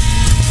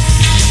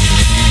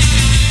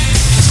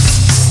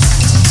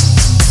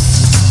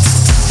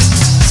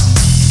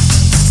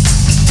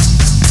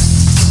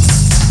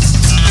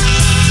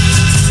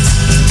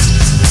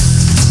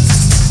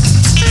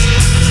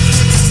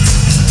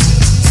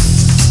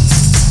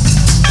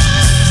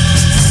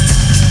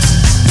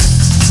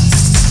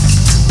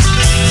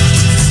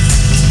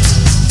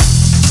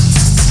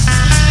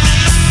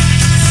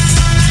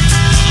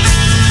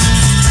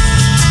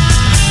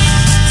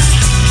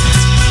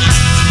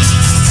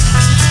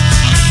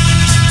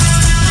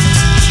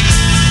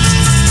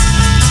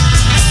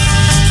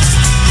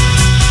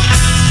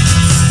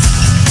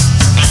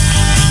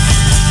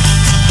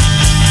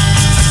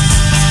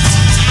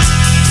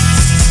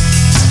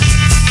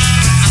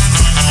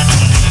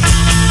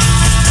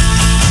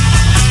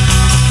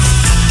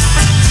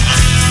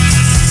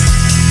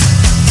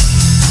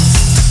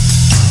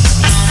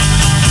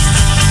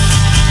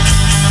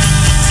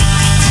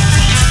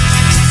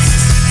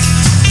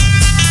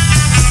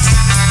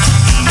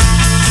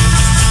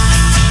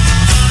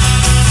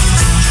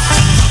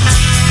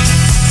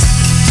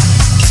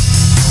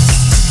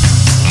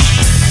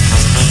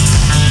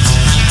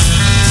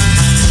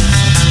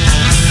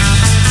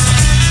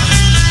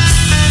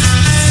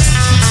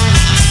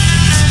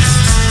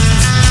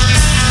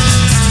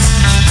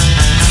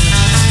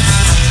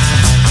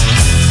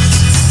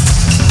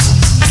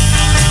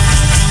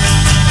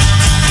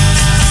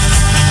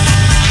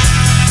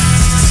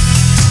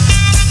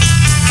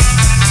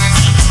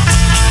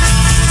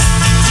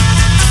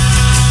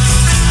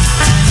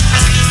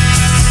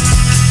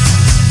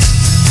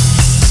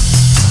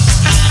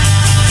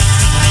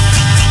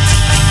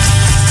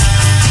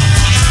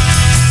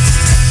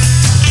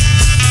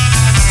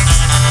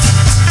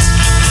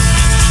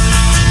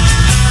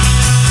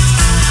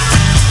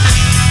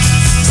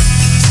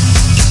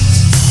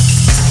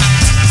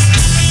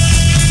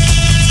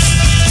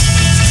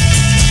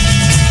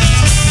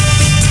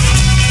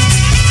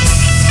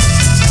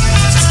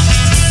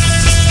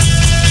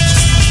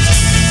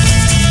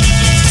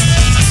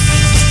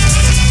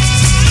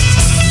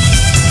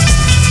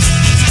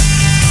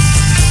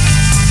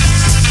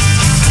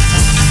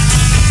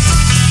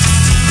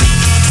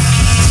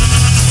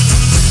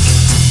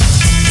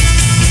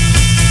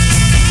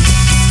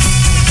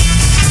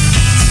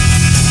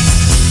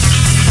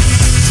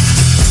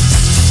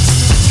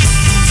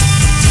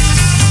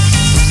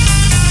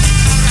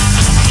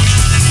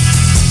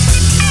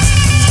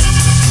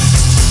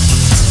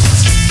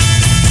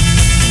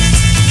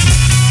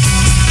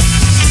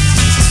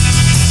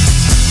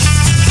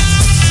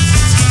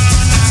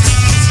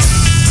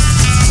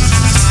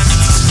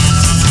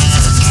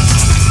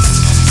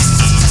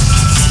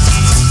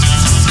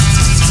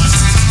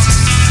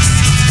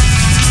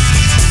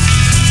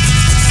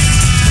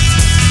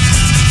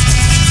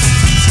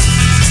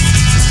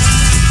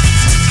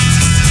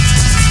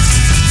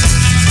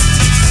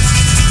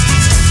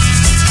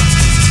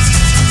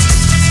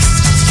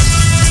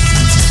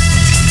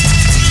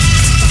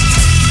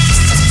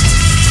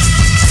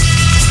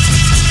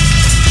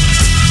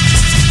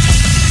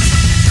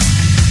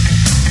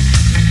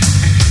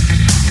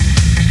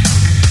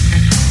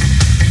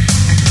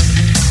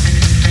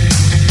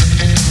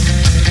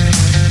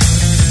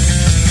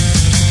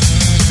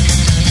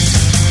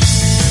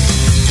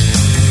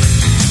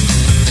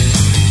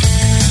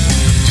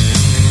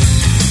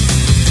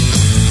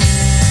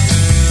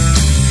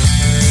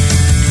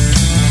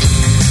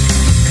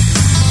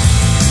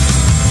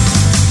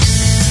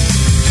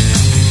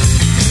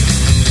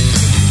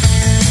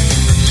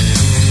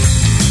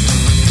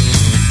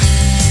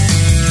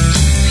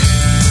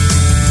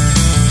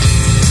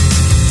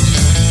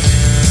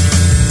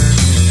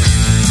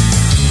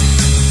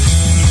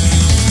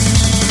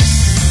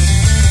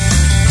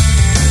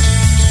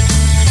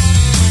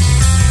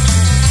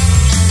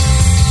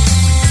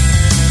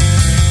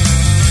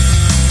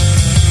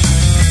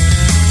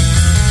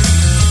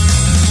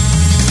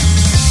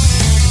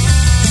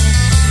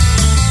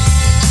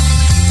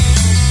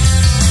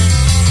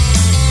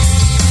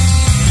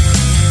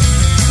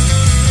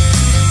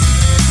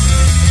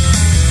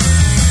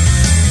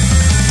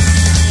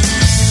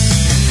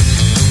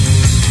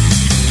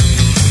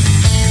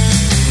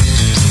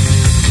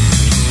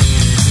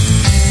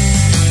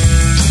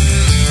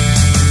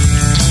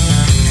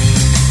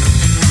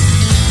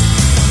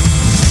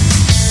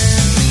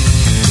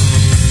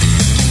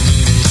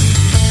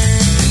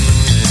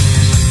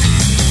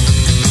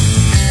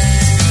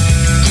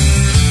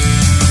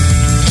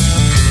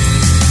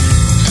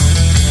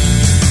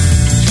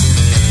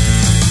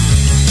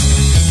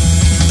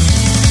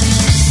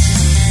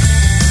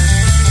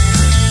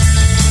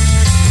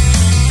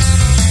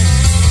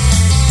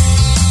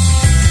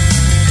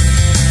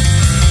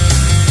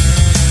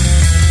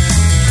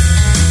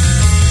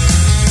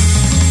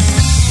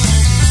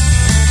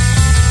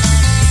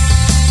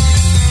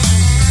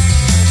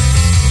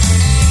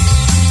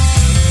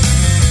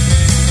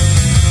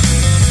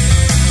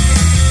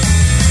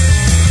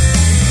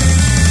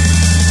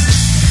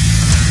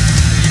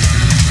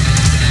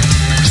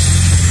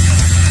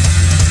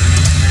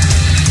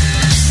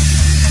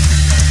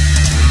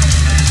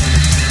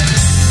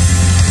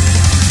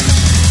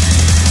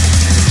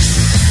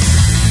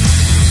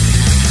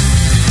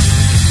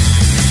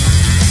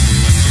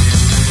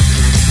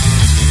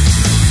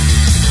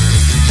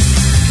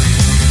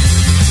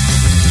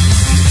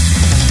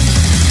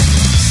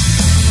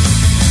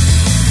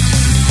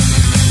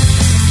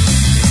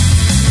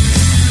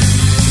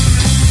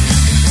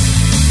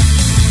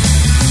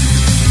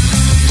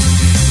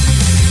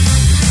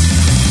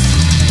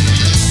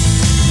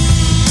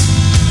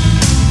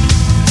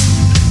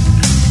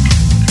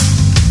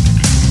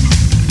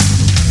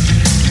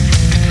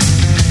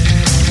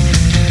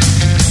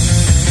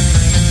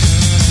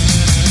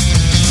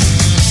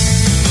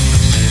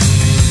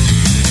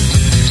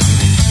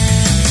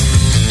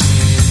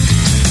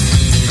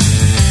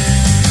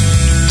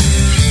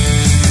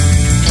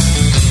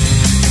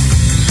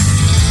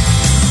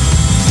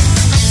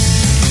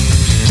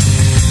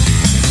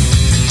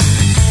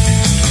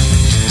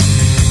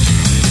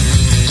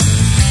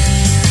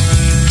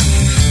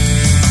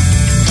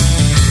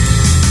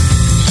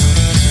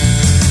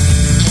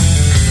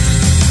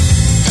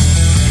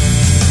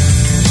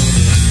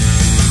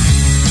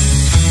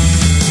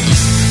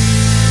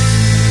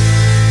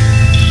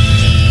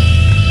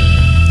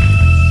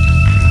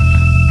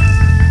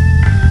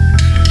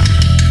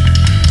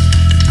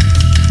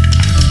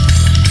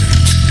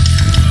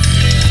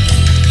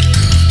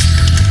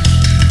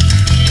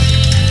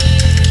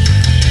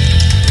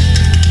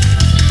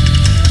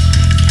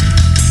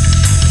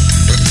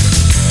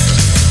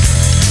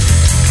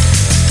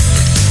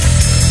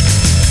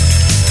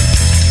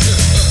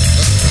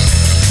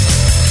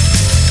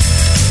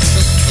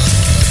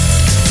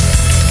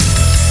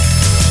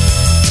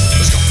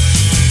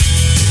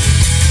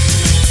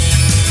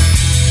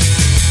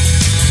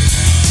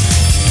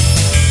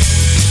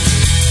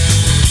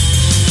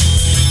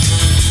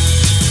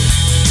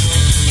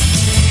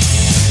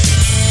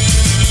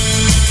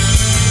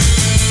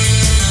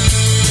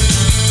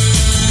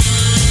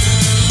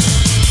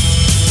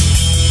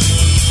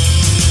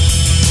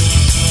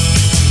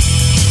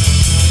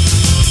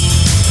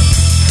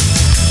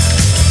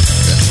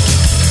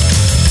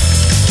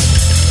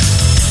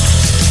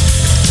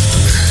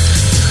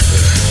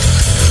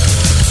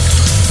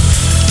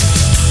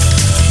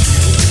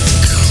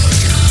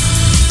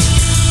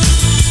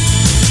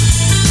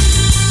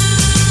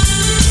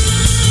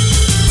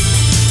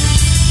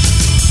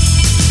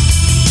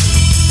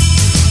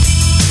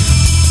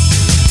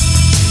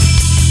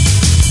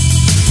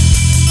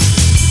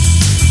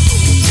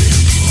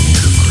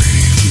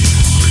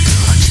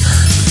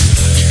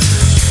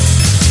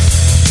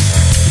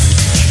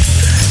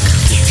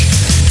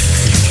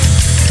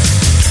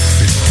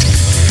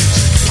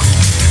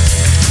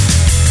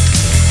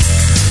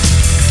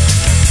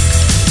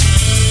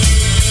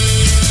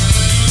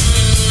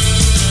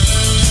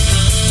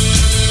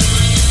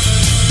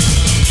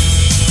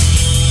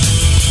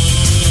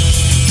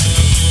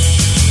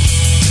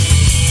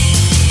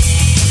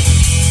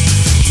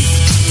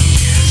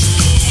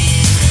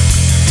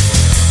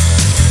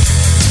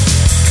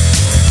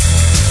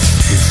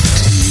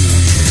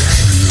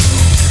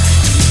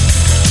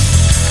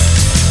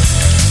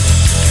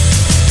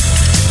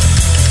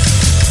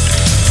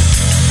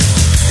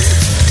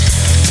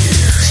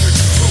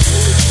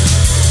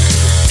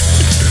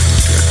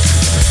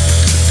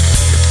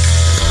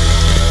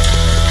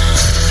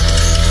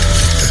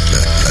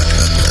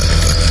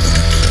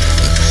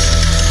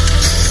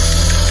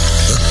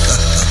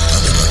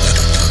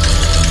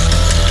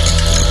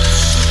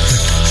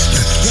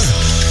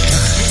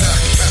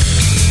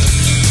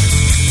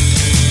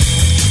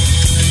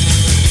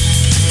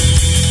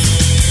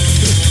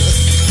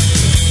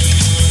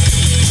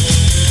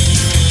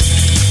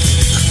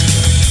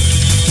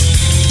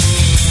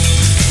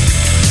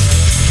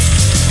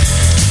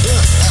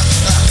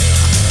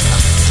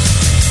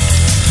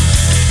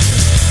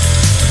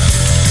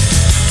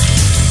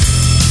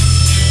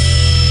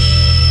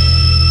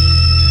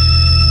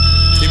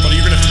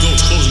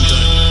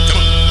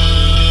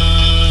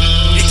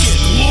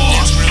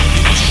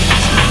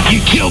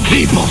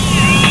 people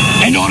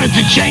in order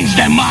to change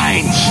their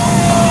minds.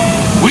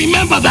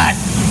 Remember that.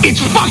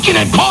 It's fucking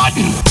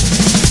important.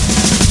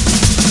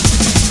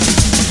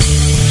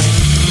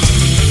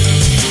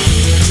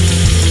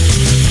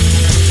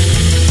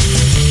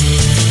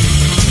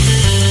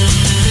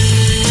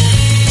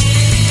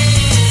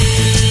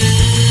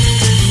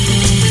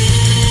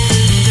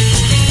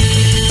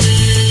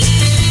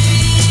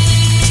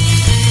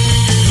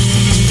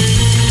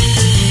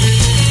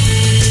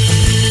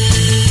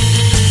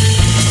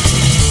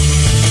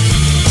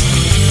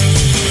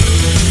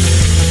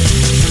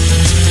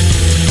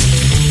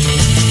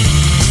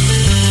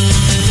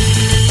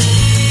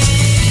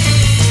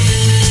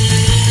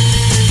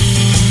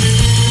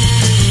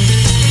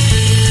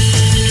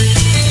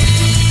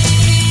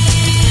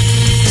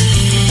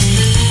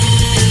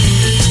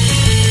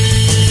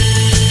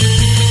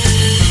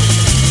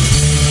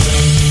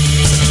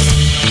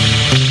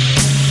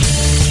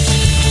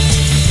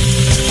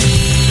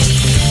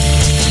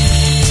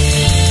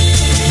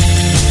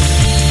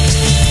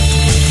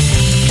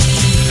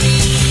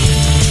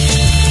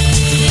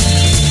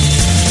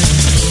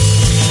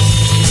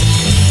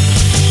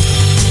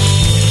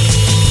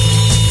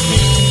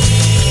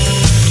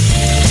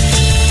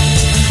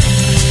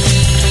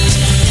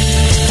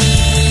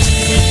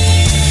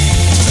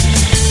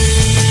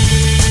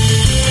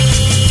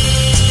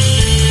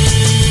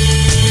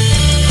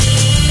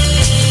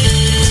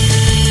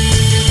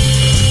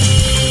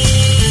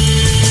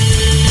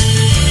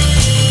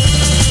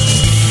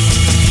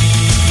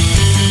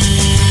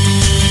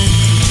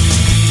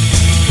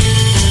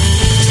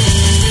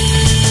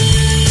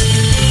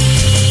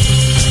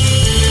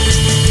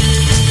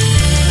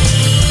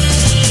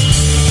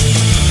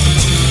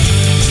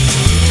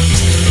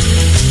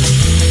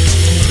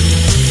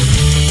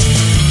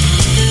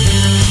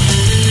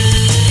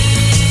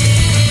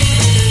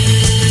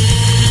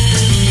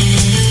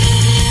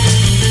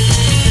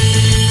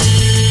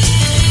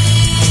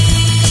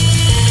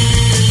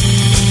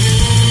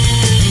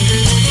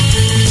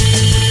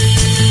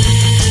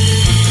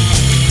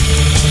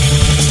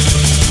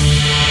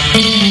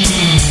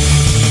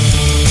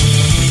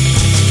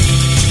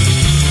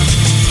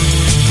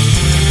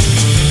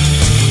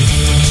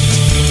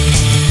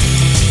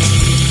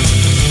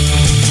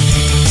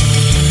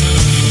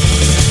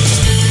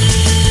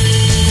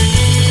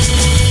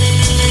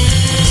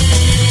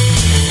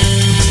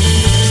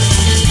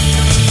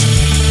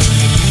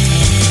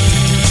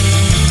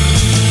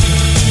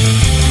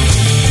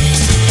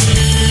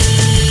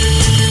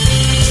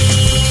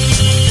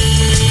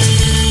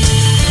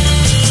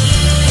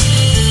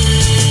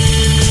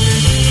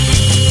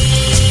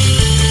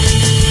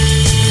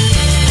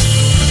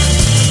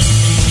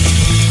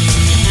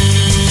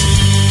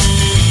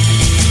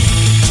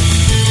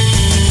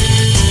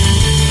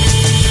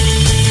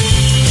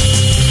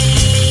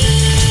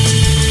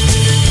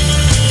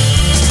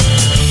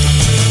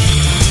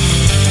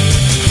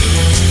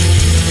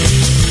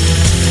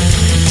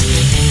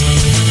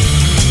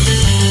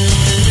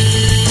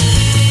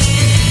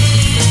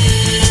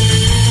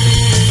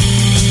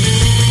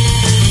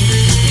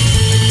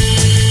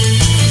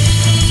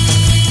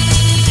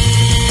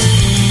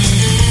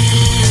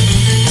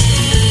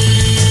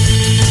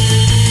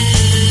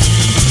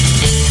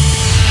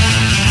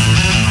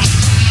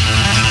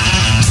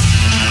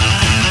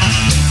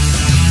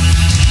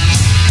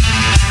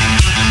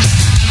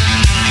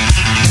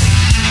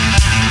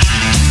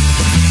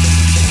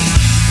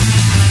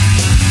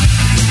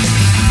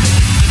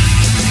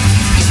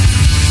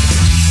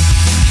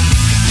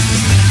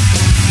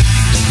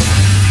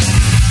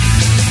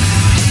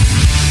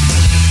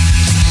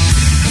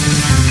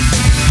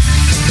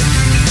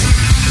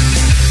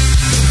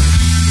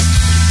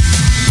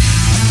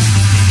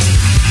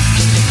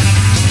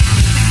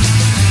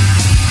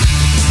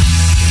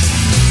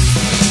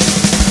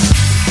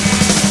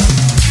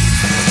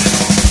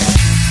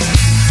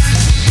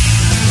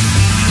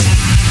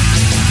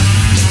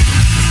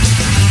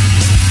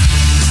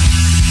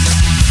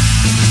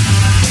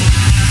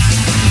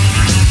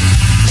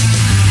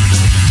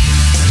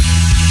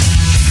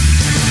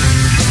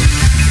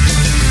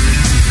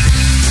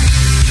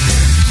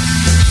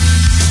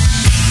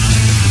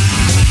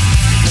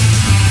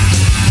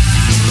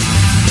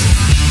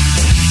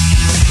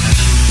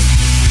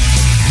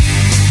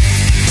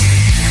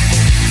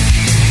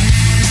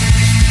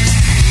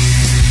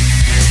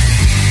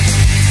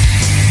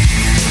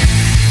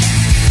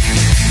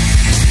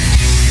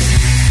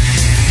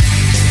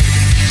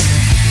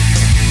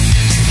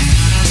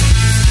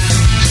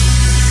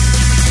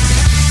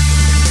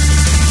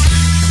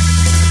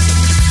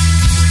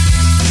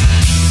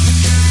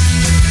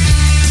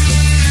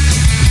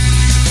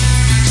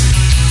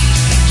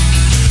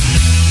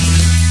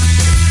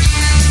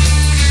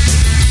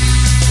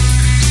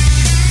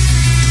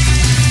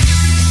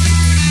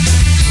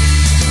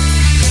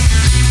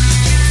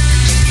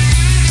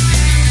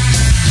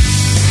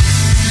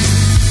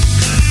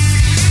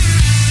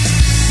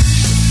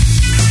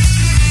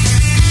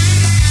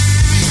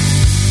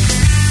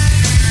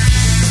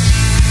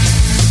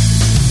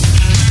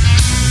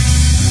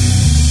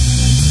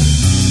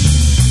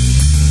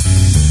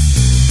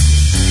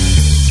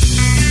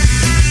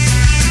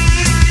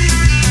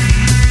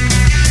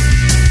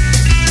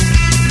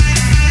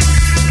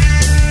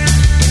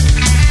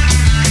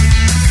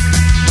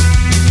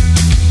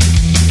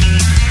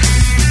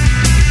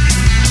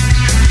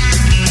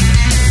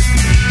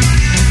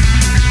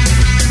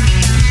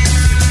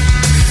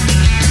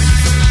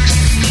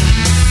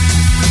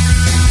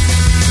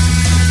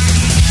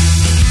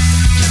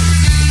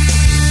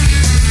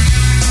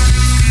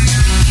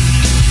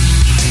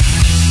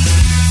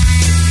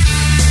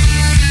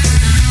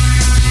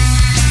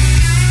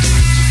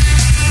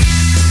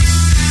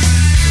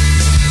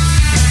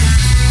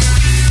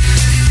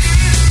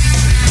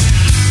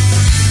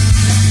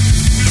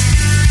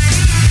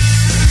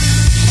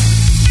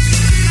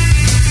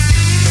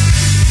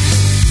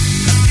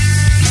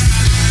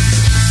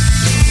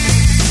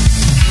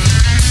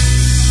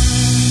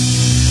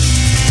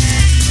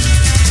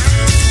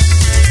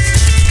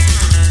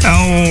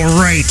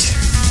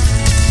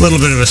 little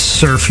bit of a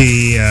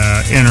surfy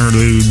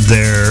interlude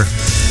there.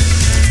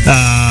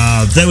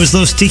 That was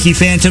Los Sticky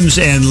Phantoms,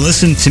 and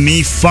listen to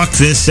me fuck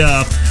this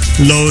up.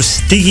 Los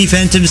Sticky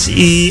Phantoms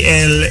y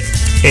el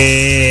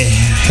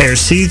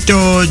Ejército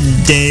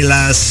de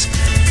las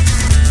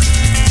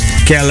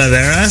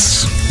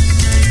Calaveras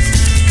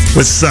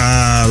with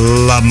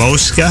La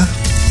Mosca,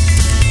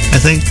 I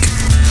think.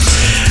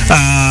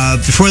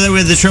 Before that, we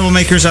had the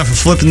Troublemakers off of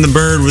Flippin' the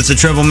Bird with the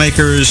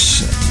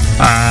Troublemakers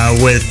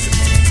with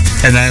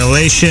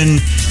Annihilation.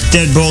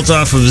 Deadbolt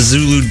off of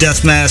Zulu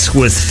Death Mask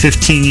with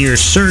 15 Year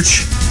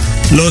Search.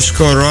 Los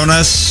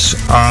Coronas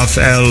off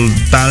El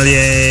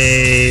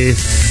Baile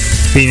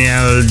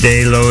Final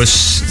de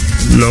los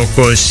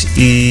Locos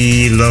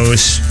y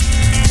los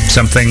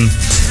something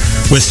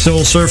with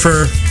Soul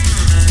Surfer.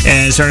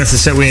 And starting off the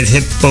set, we had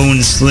Hip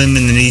Bone Slim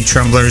and the Knee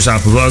Trumblers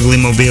off of Ugly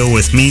Mobile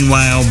with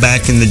Meanwhile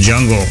Back in the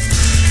Jungle.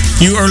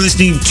 You are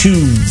listening to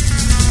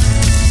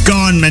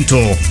Gone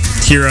Mental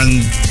here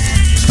on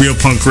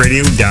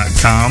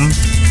RealPunkRadio.com.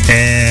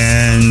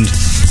 And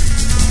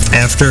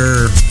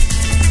after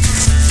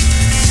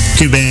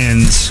two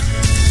bands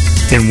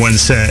in one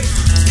set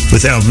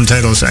with album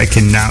titles I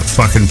cannot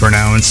fucking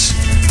pronounce,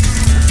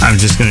 I'm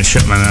just going to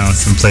shut my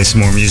mouth and play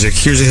some more music.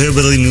 Here's a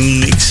Hillbilly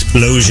Moon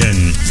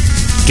Explosion.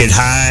 Get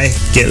high,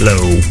 get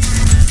low.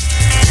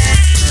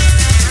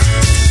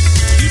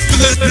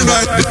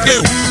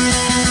 Get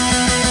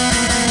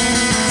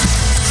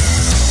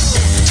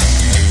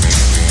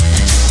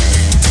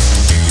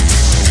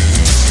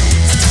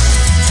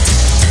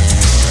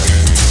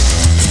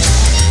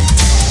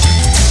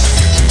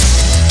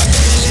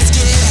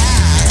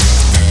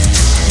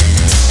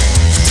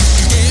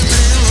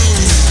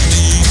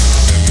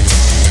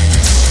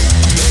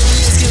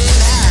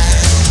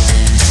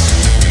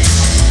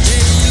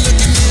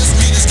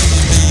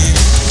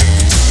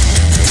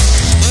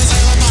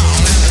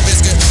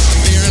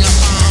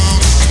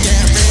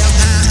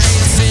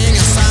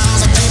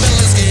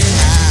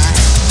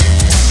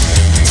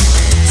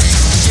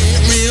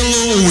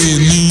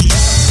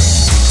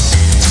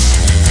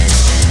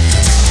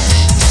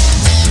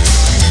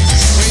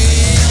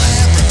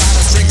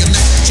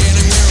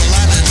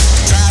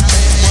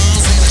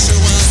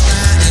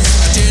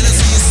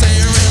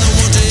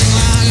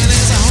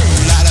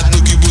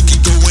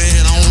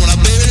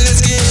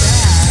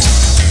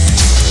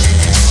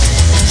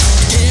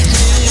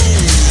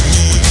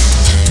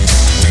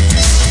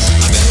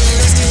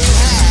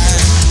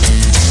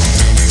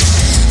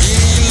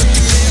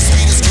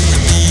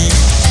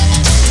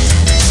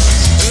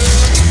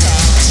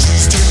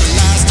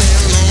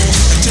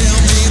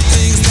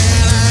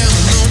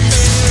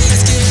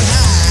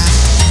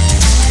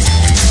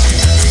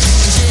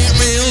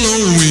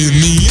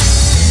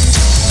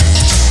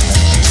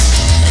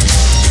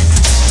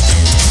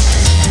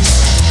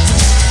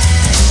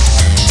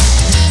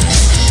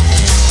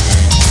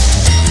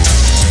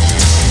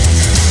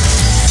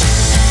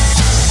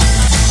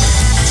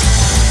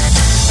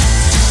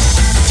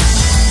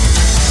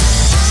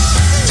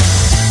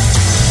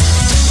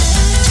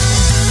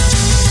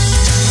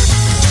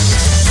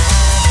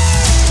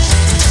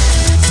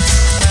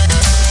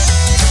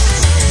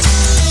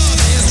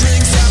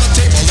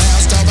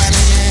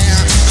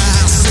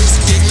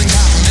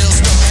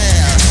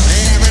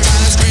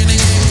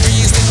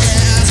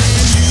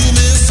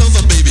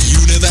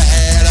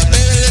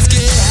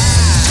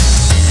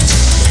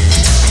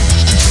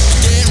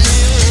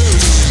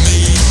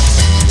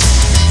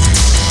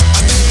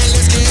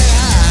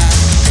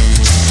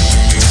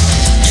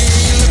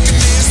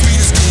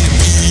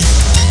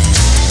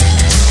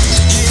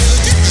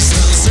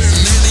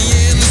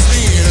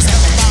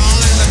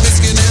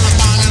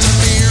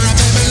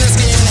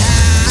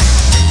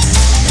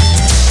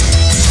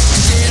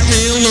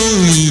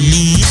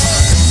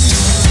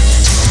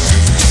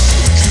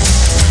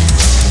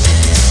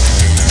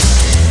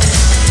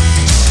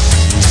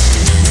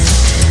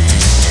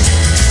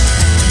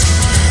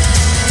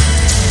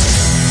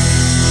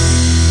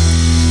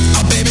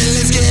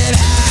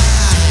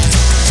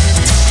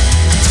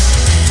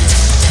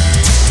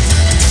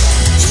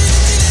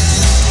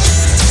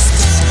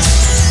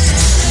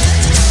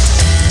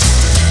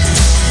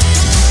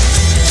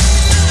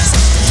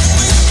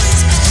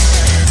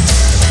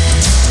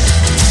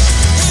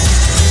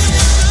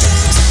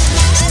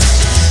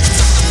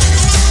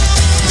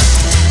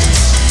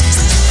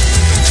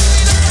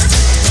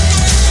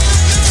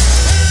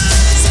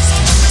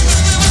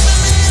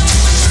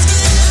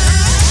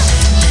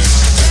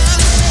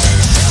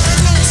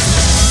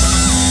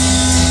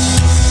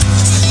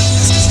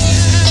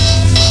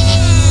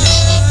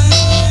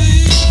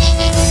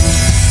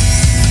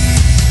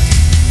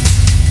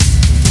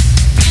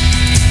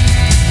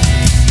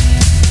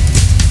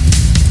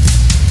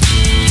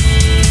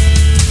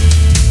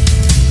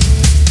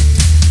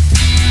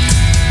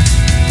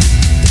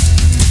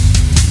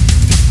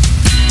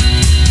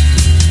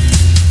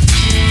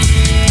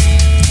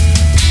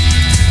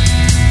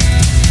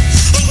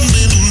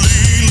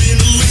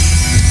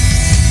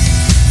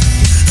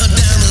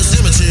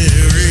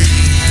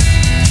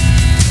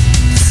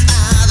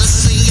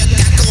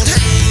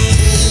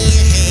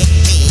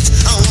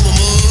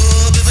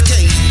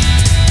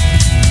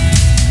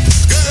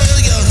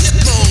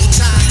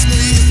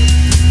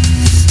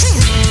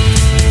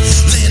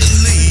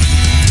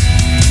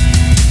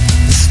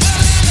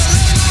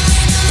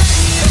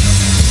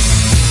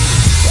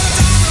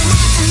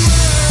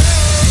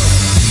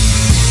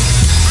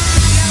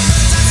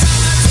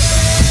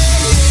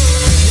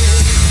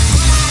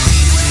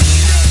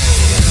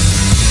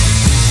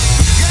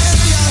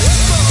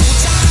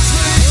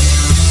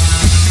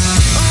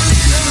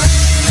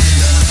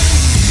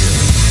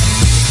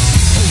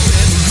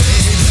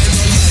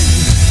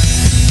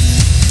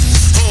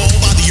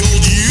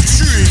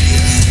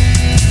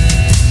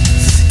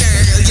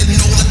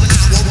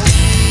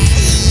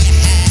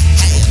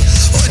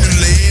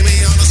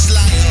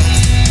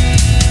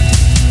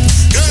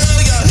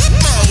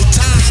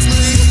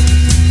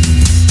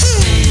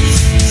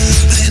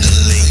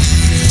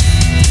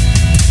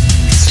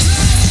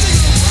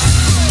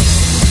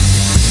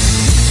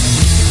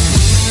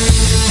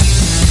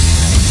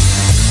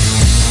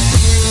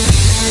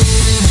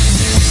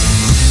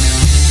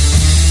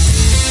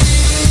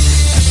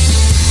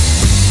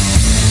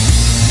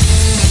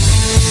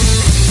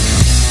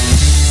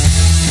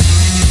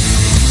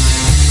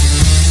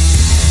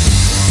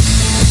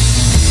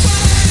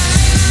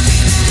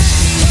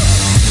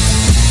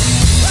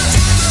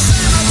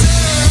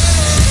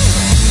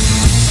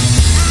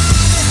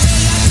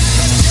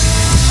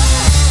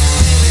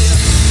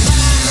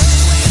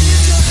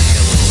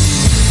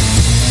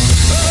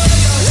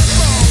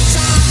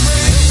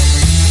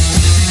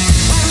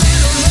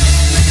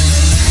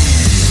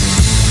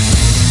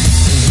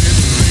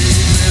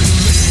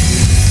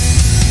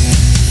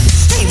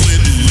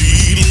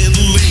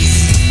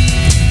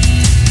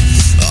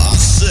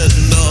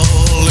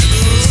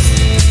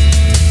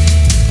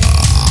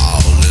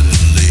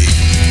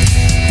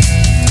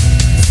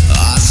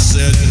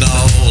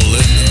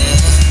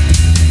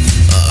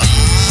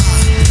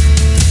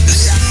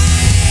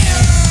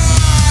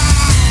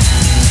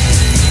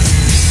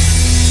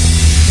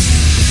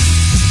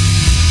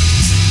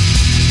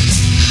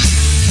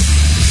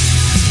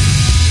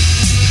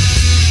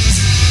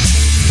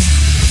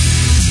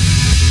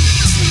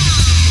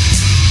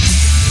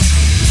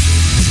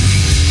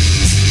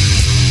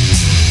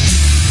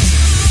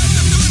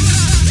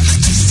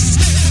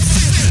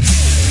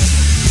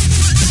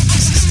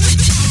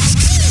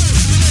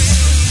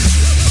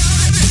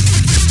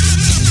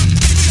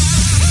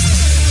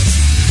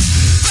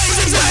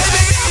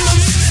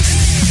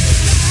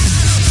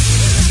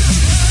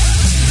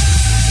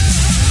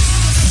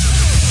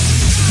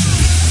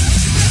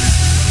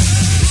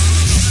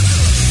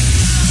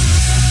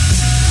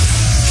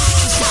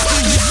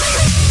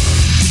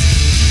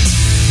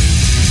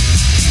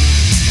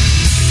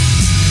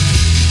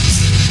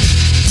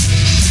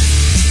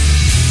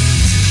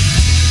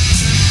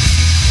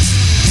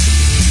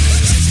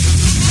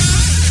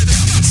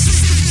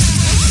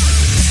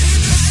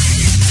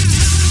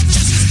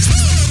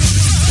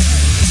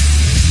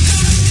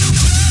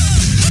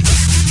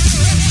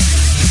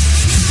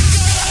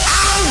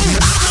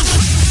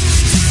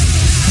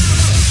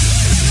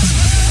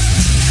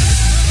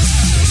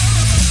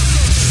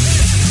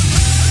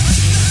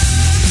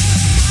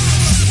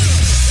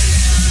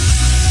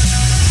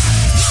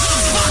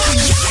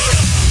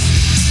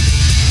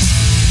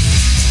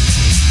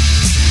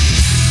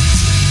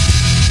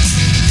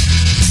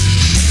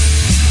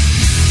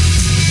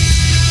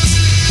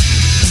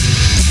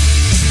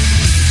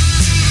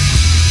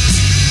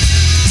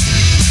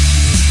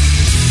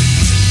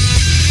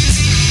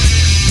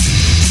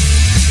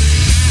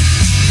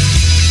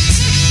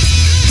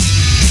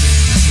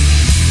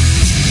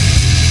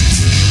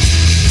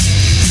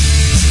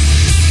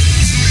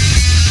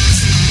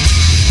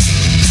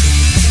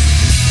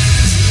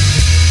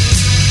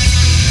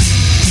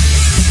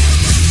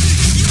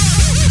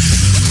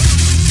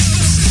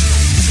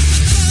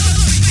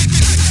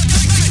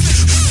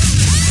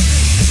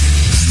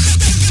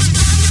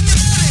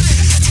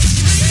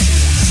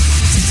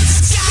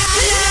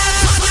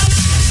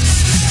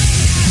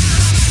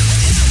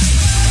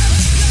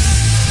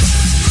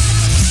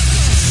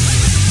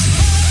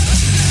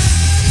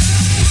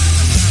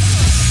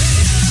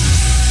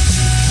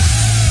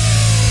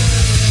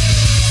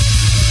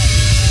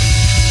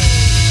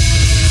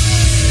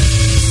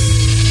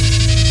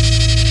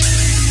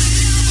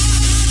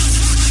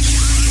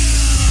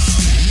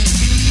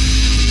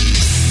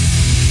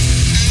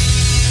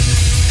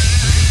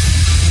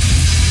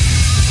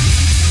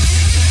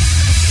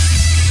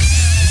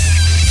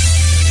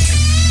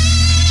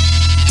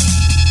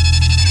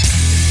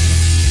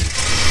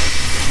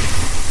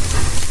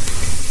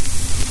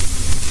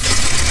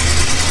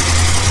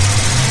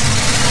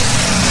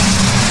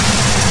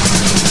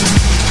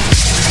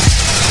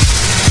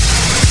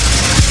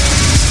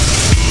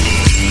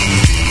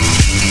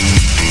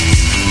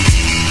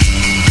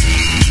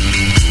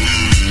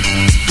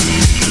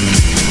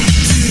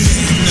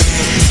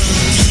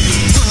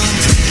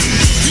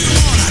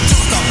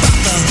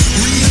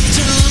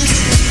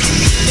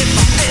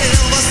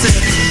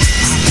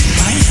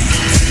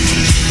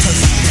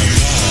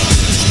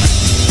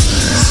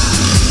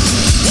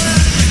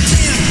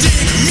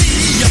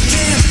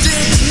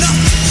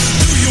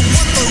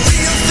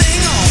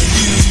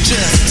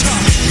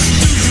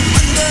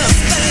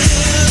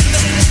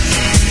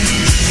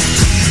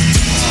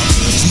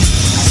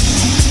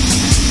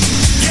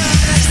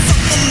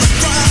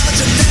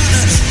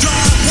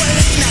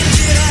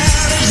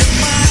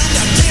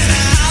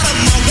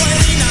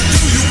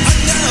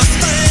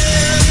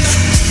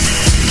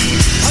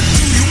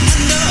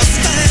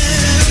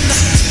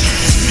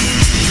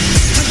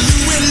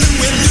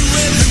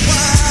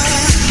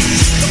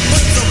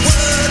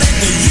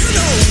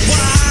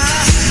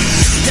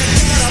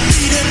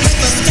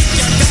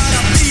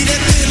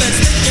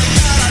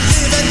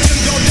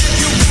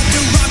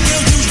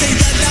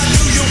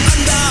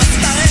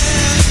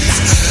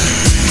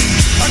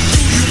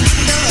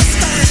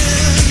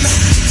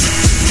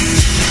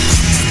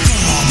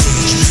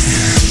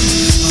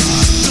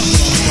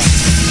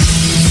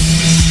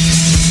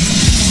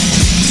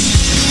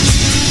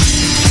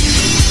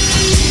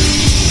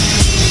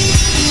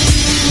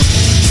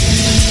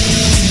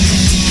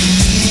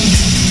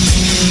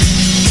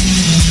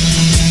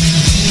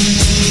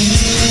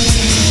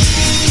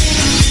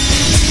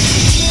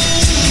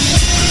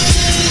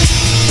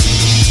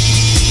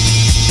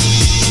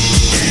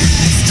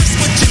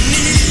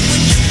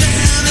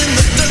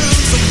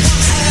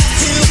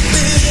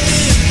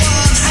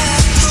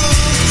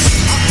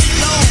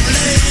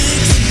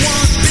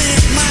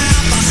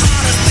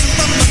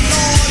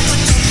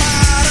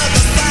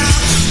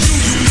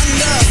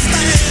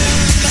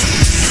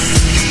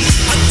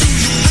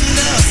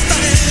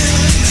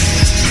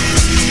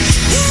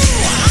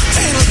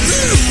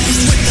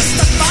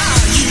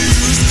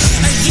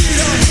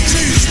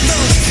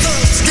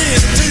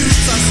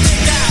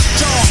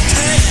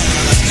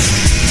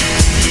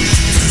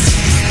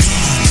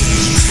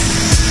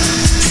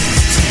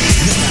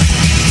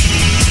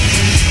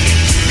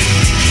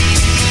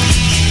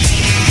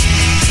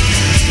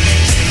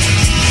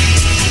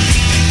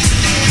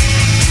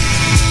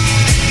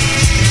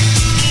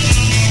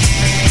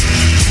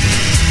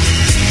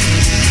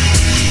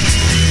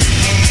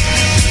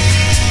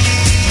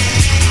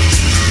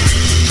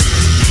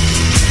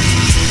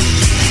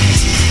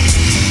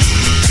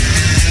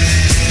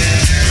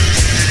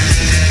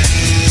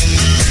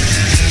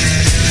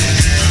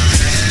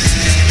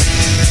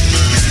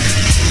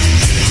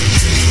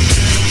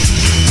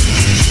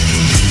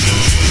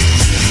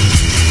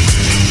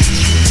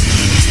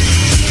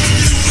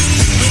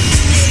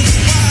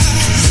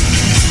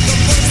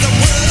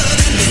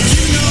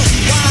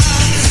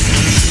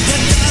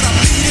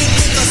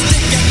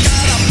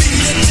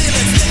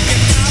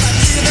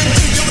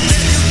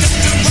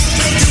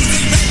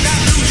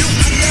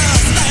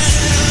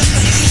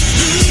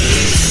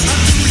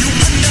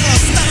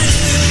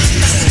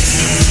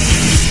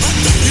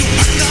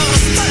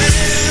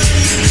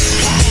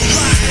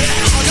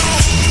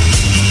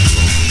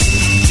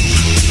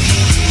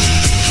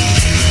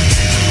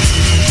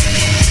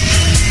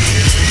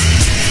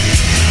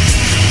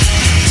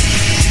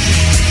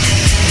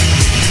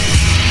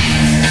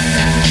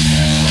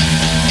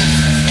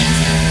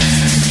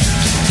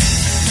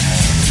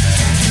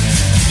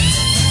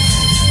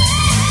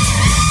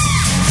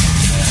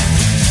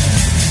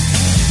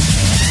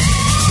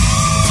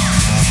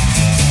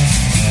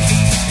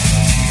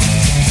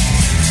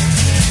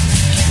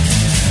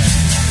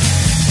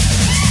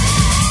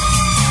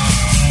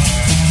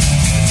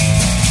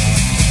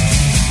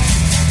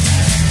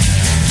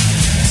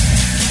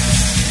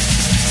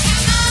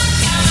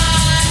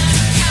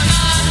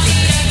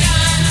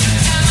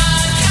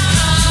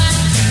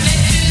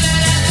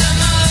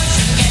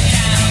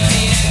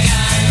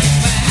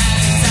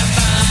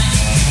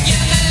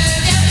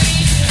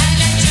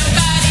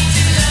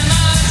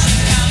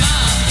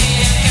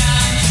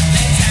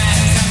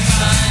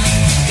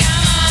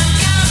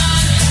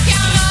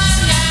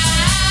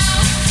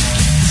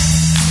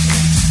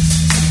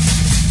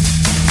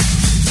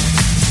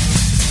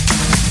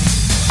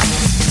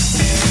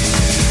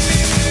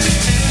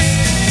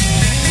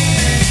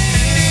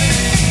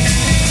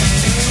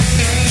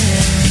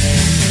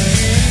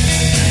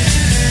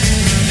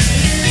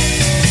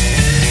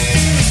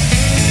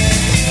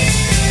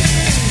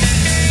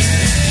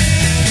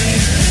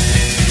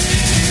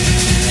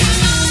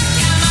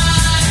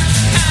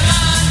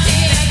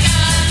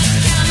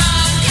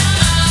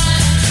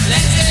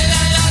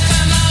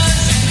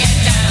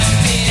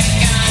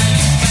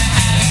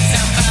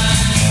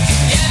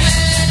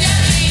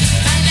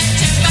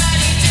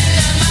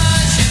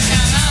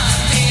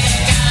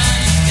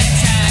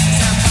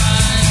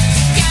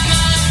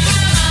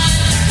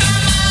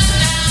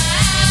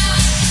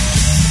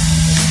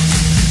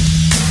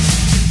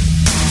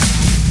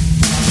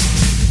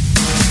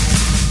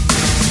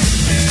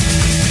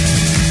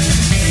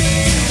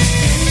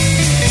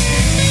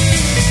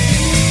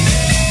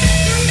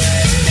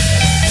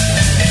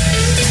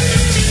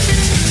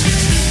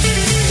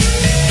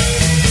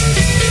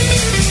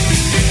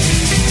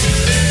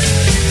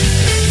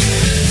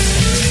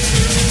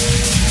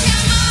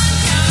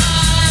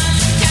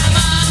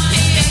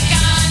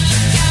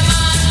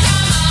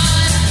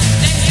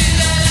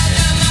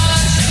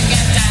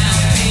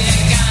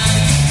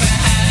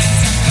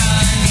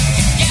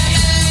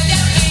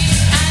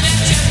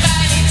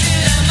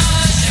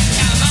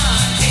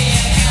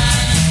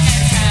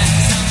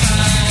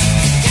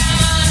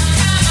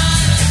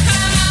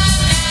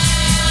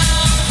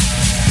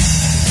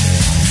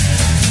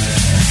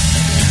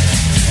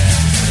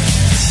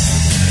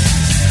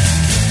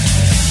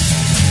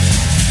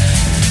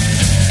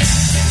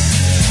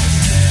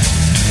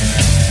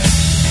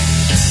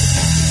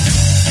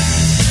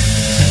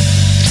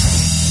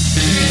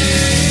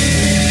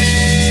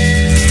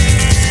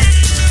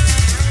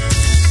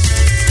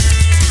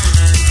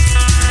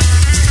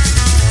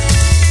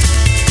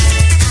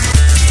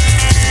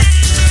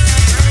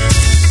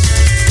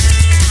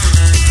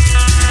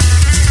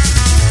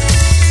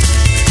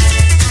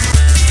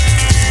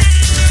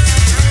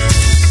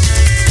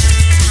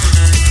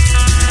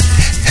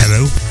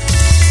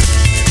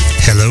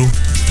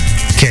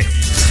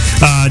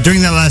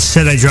during that last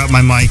set, I dropped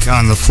my mic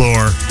on the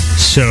floor,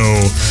 so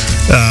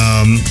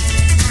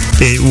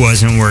it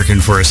wasn't working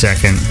for a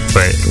second,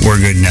 but we're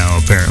good now,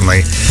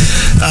 apparently.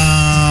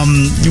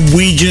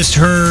 We just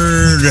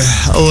heard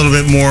a little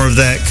bit more of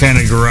that kind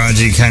of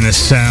garagey kind of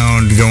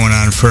sound going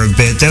on for a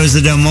bit. That was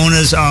the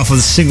Delmonas off of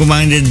Single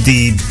Minded,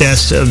 the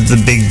best of the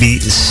Big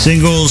Beat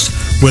singles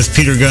with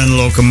Peter Gunn,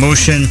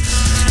 Locomotion.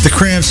 The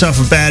Cramps off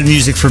of Bad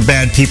Music for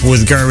Bad People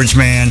with Garbage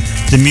Man.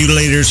 The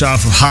Mutilators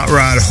off of Hot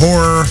Rod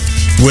Horror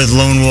with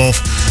Lone Wolf.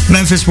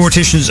 Memphis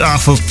Morticians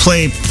off of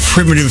Play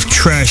Primitive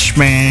Trash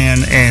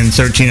Man and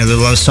 13 Other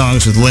Love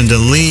Songs with Linda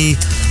Lee.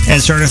 And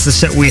starting off the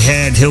set, we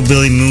had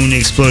Hillbilly Moon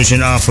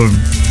Explosion off of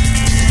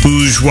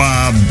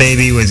Bourgeois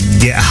Baby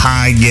with Get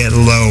High, Get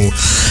Low.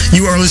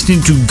 You are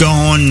listening to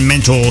Gone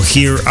Mental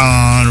here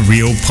on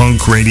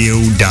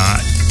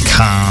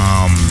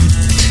RealPunkRadio.com.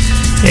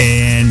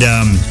 And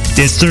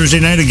it's Thursday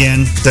night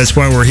again. That's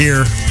why we're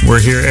here. We're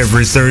here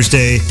every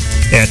Thursday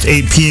at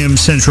 8 p.m.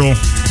 Central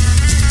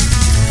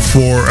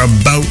for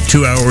about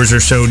 2 hours or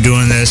so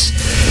doing this.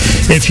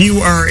 If you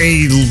are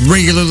a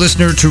regular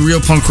listener to Real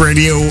Punk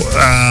Radio,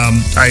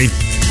 I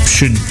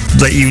should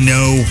let you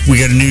know we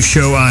got a new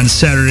show on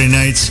Saturday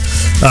nights.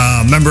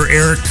 Remember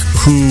Eric,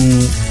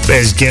 who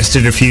has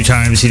guested a few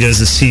times, he does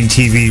the Scene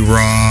TV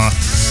Raw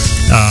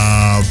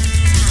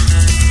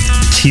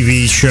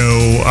TV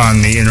show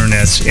on the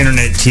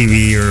internet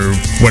TV or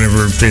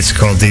whatever it's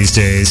called these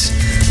days,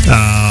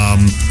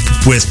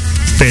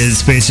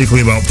 it's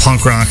basically about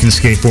punk rock and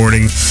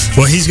skateboarding.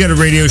 Well, he's got a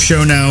radio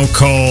show now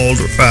called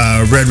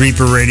Red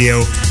Reaper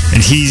Radio,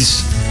 and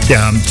he's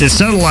it's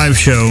not a live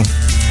show.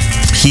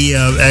 He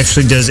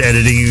actually does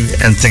editing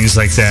and things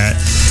like that.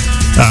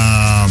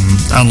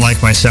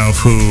 Unlike myself,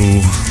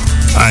 who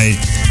I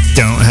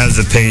don't have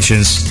the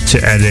patience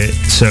to edit,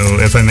 so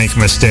if I make a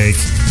mistake,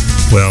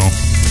 well,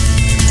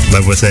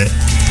 live with it.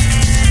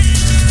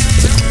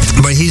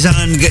 But he's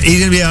gonna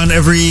be on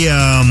every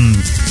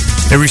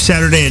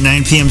Saturday at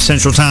 9 p.m.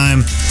 Central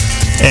Time,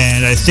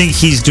 and I think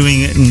he's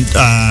doing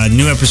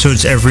new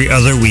episodes every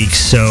other week.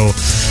 So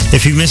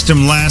if you missed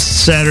him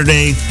last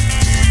Saturday,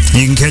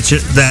 you can catch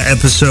that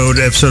episode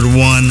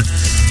 1,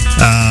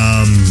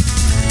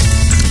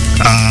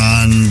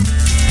 on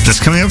that's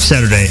coming up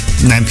Saturday,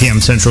 9 p.m.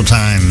 Central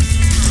Time.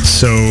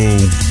 So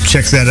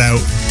check that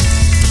out.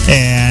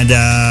 And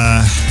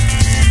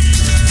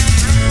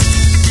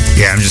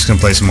yeah, I'm just gonna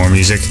play some more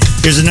music.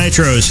 Here's the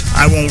Nitros.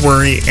 I Won't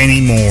Worry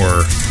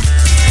Anymore.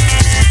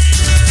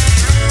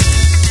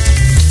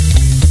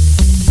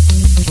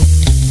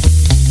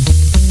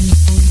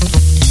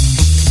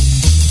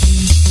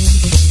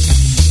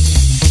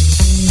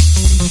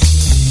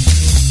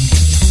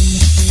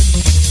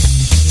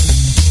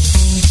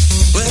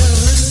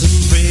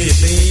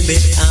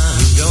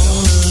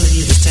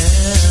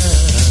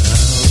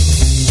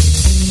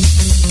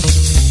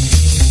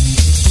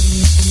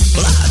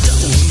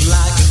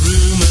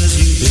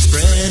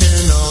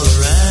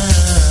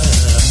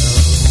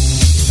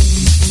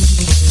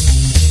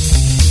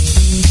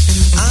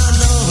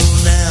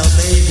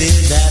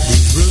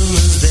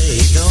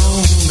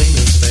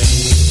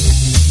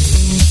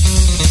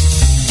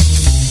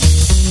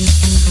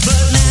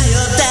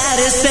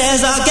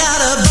 I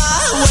gotta buy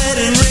a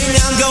wedding ring.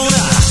 I'm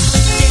gonna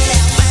get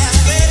out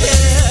fast.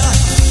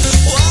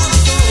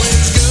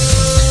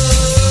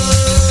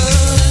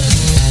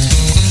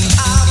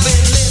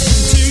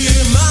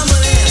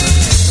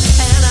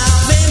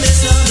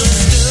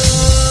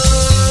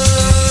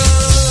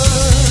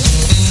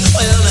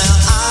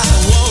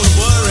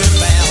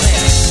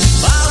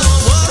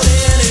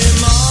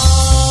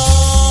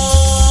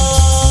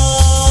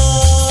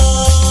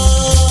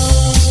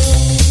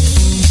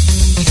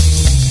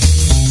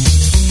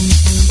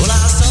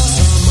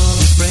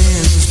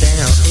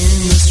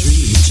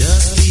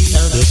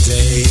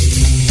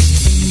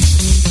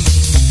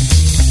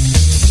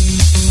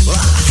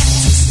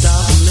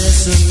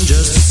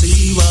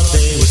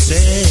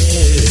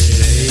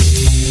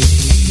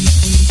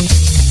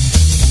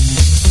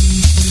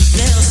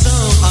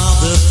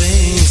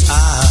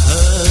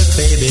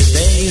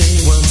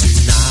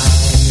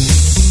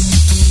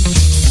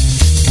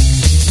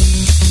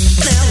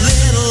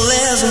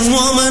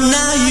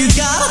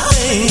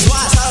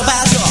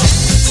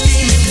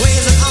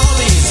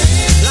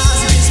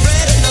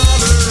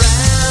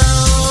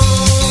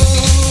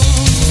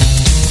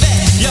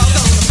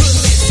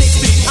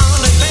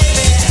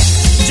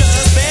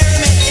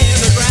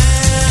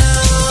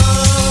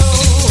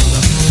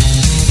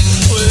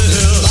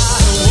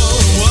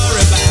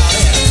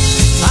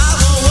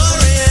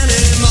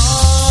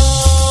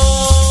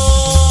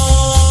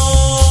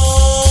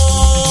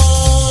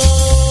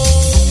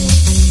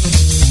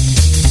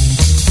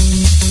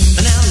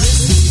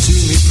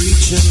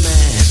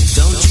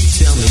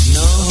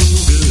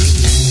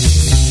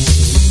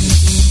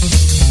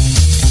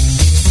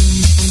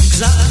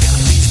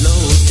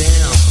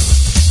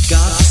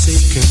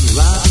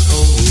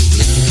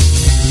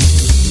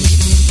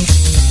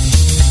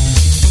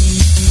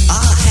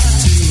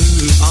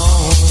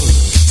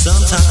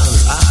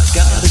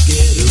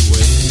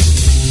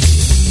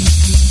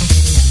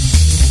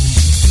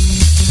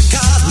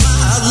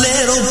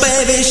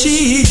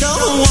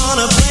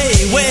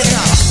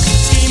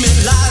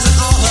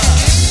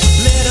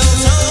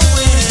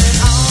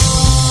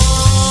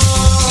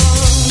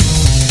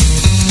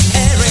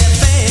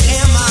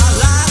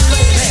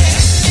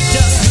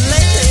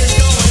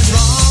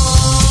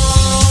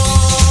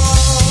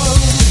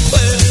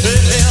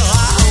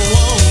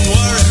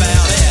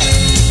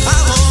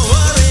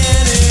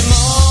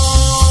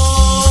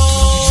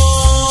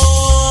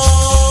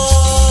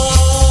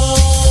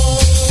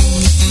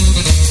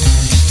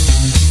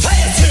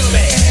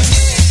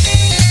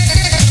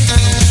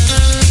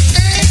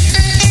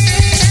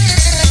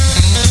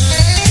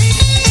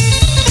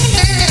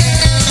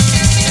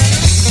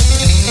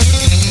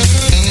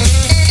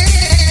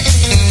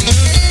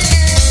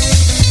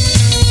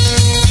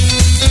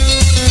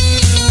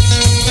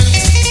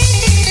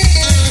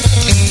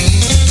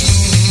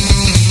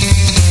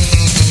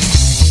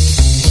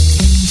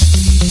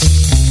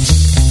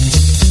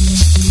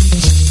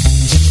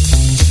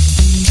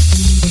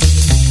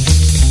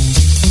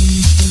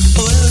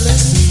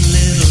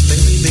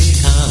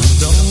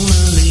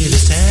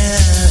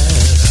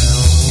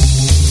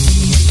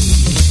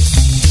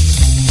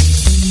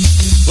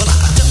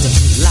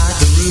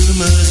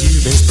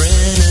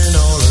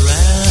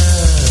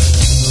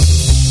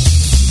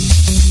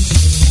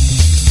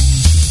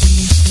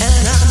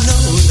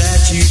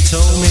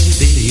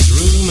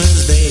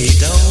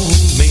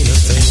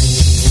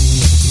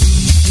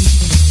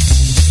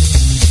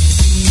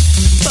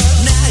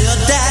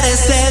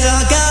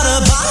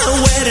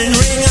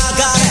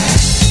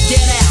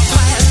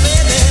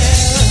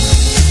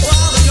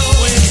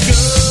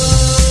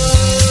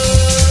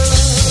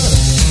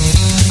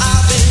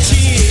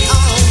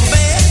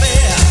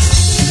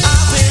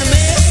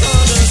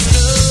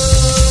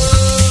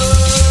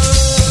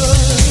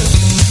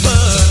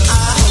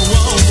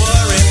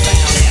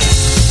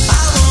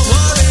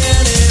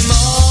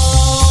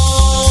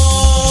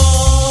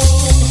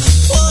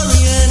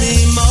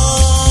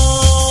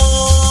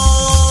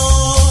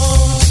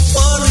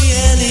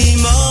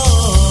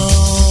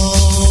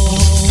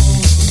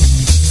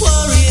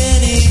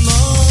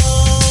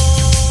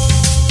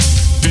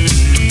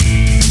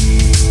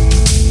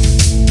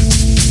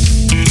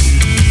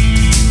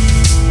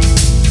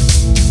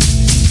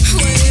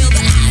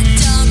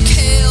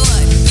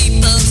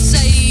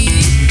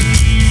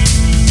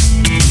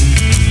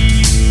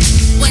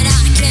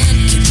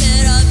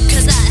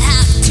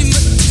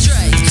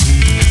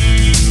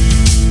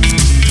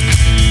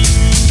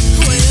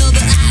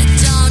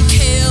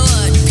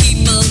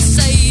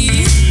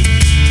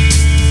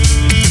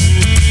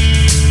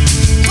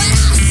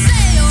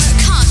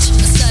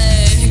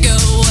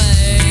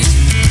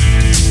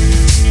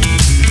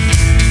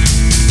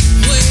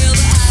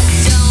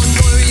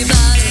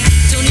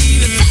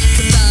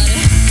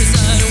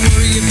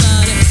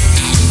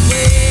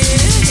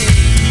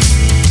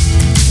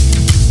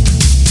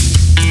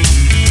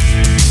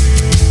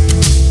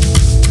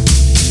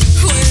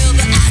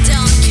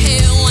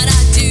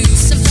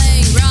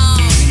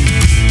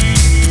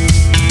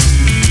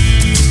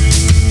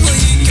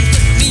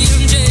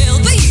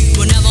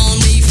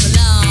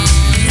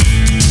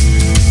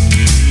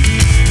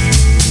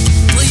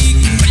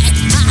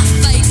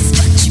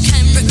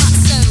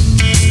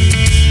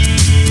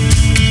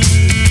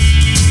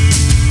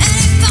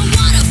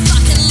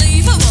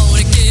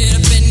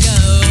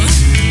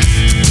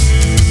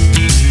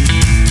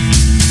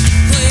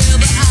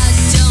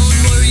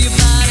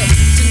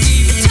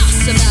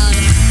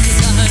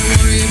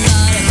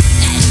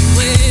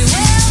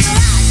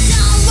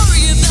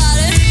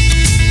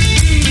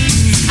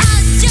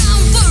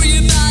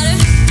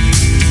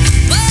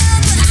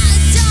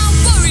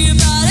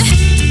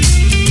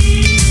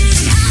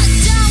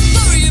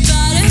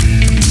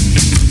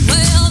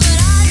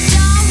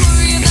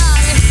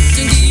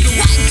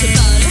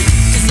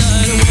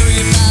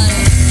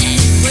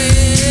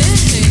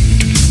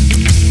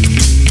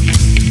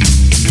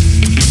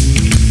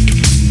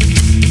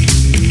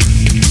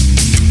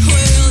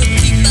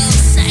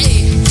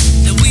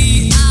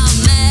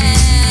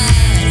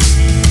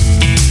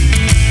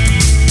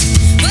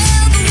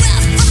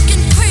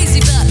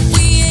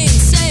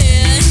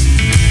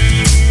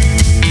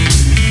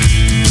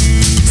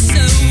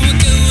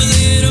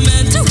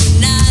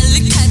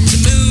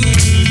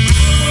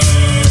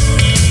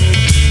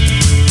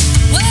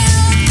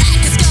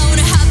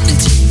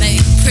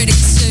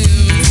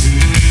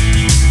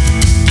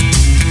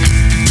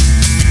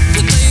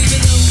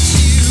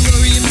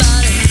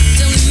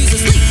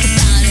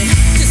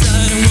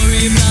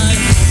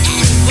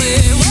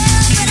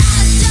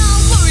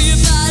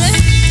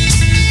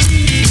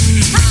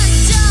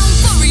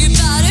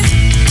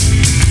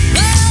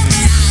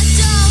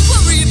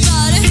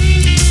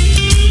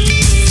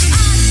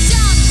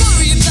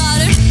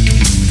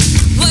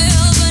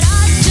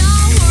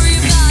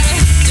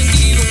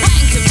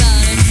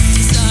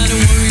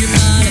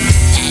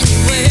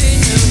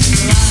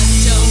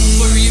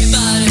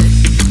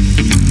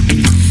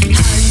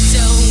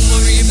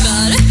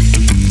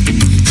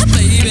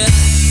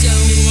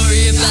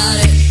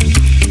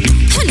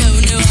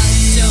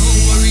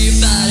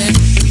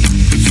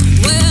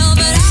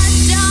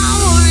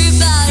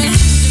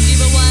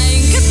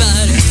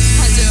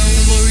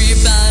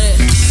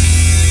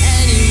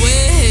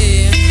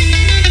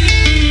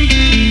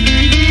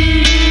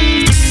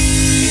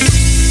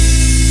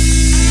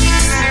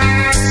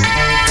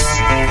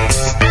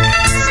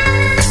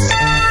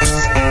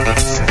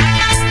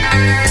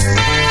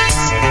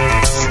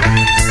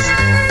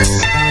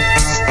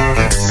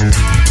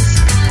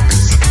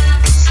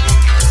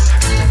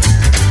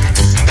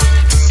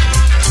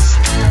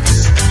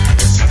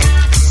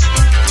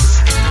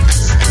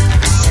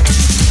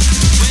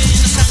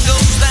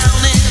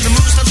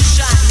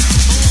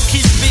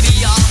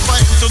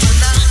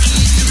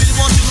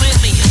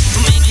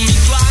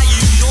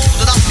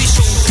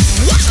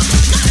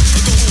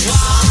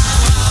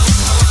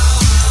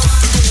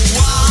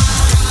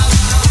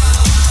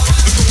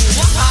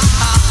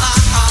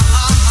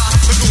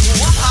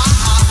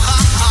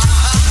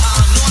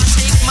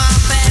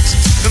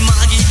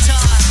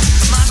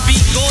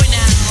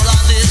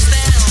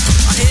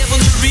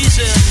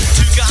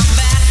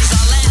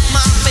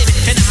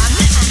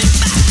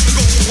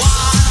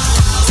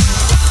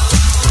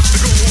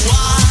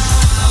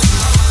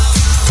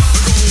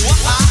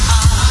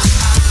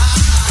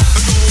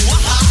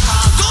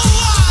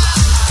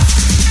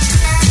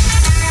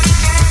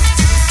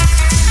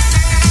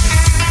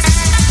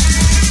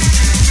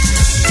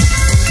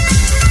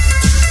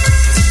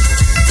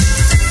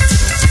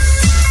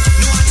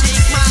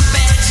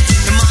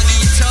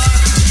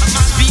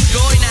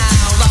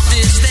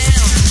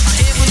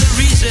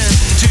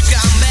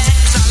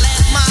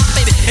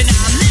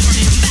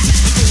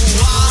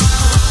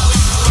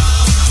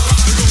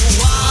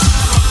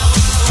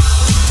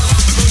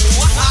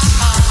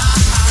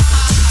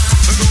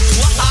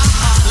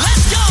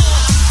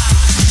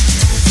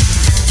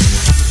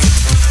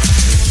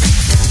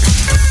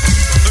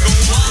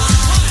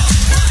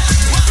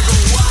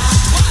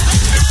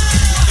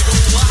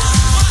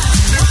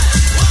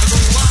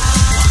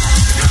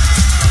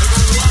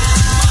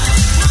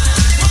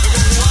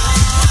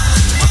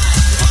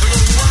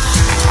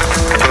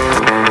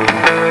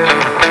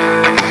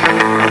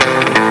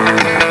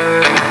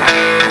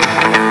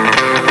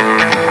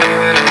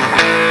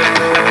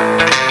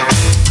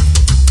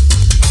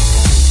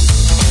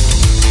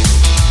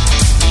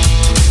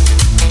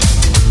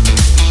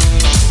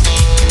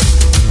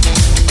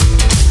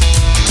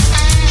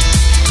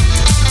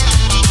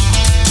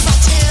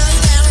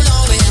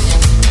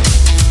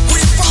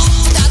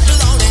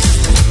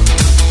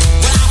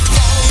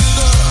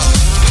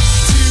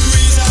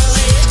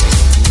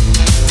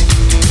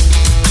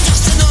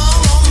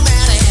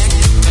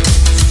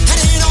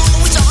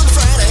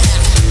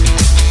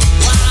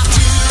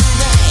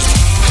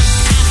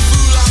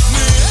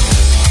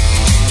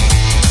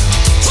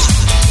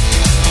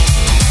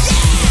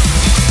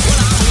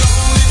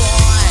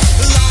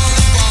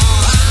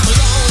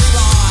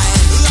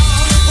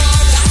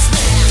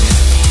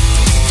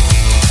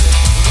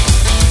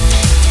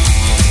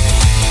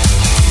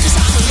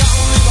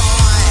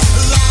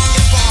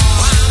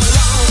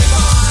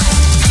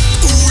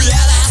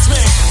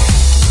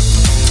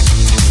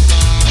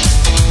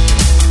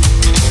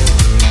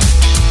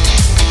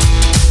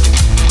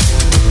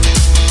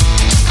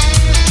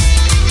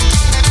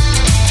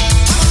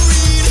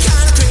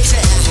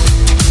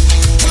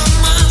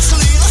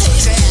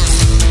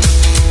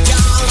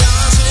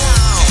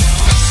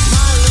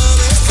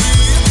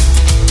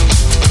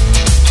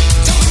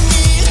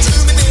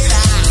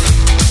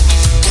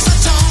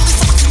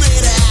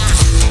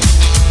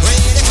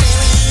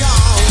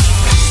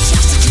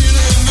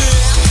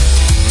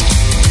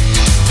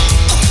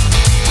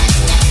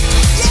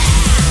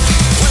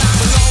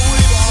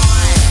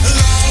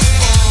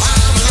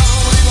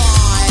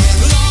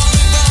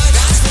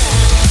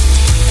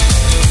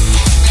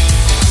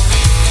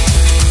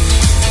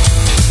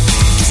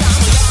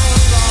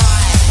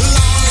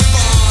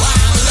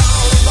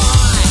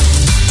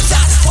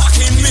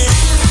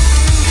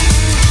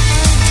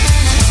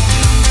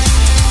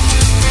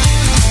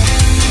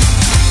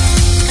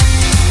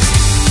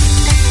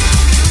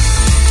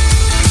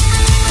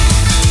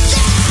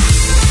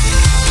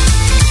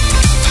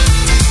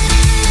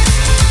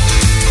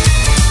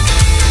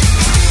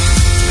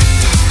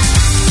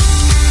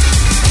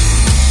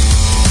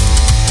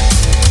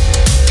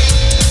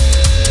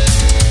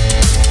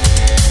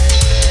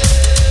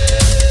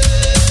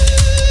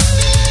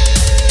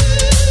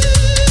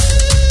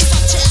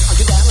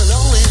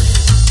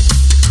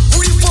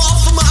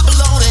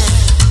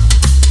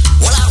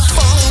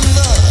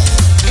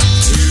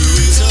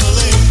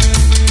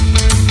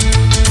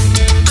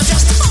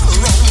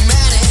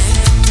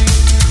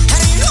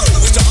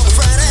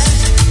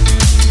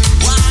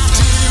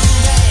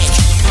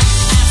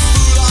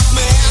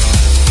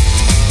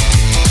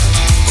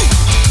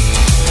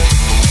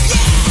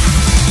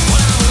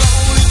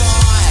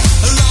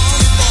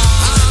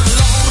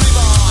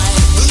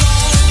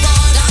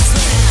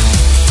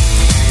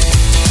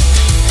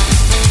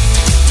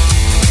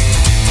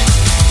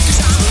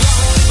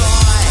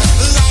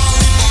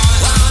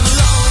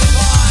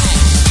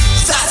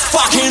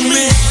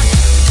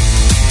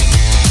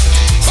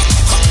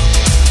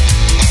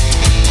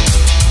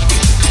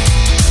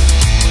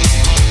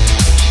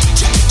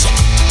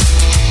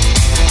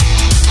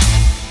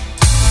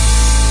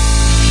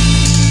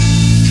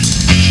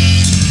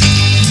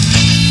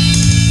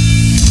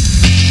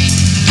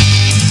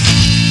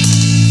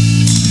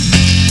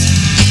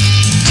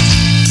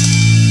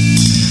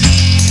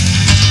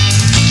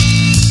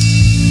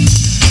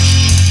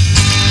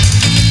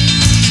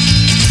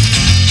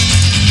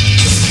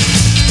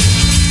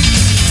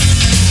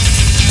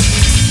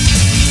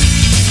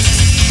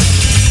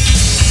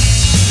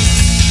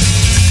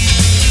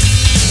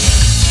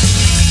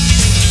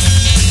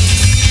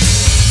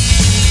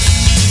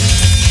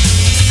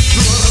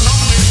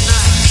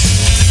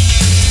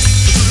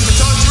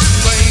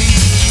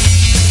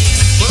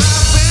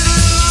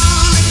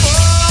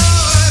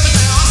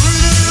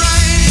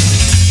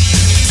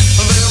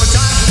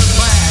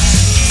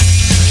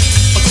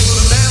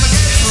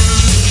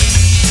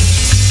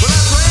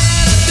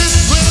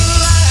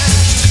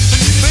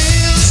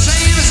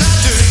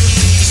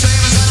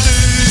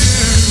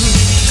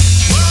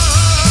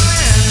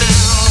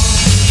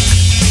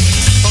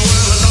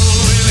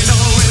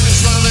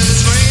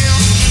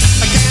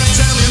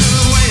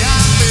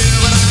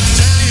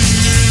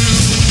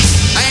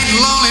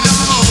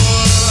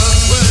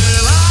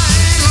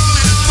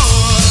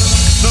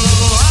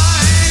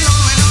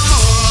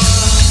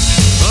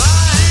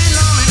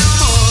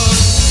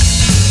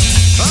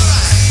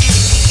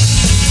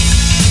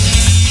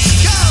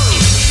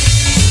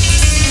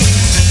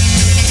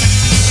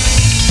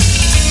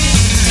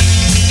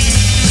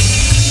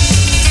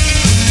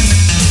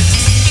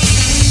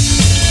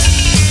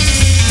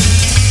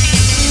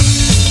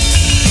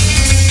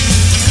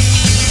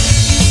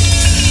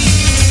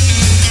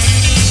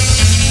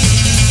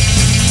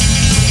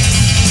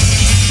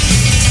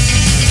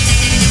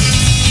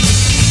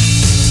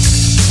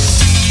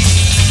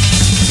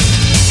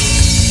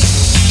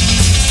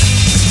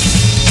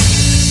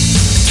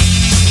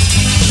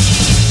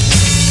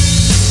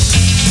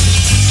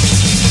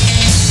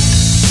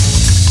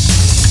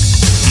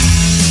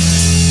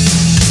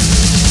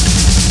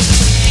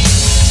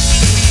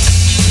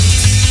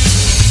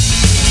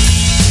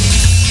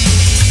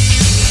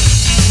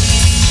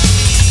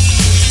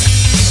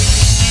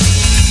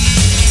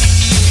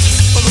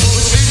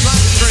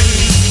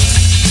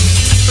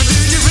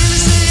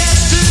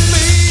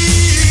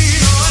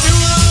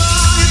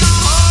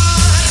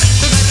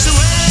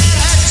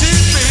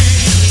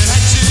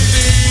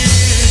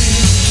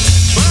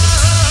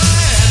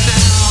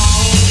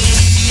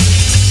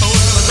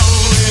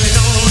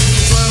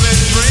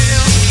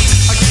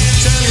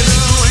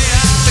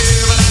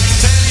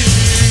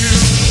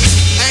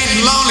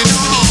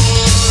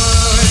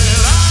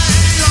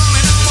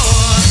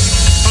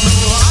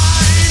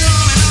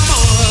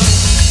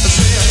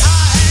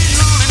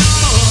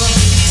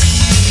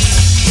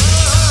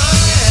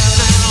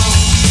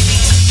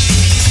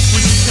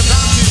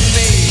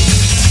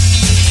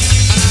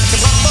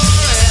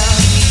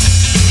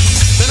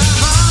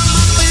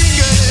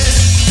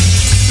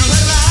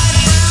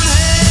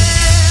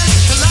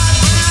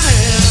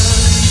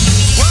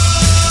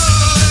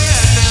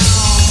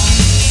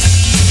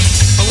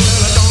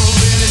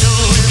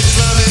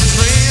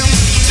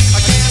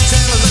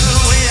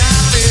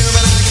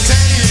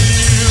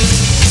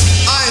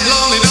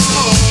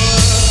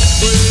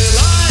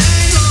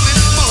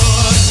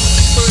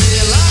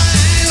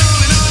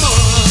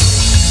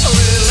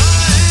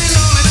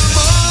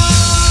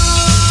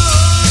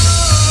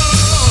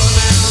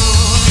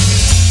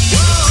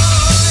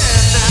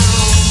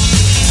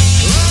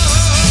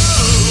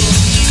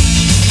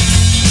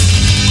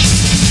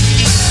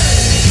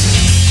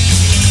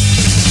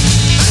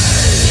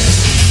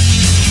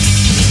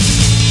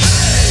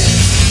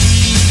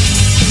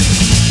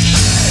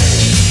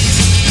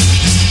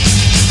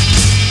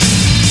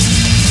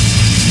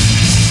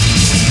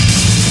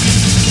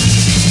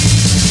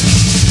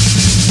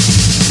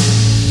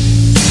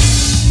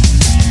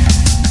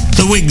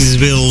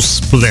 Wigsville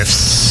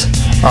Spliffs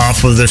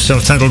off of their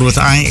self-titled with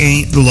I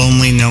Ain't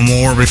Lonely No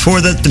More.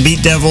 Before that, the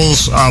Beat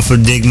Devils off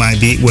of Dig My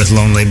Beat with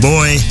Lonely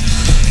Boy.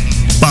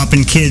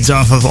 Boppin' Kids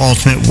off of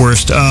Ultimate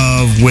Worst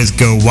Of with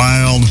Go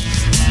Wild.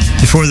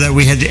 Before that,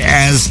 we had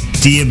As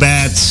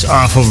Diabats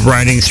off of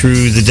Riding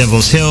Through the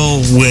Devil's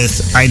Hill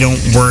with I Don't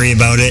Worry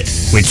About It,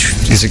 which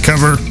is a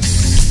cover.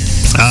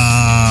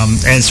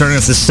 And starting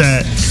off the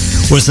set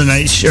was the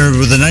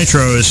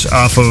Nitros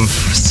off of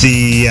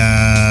the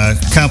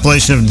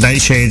compilation of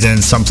Nightshades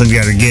and Something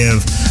Gotta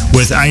Give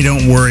with I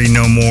Don't Worry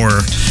No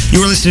More.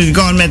 You are listening to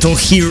Gone Mental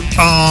here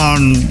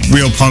on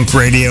Real Punk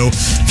Radio.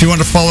 If you want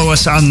to follow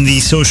us on the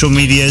social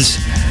medias,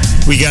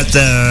 we got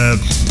a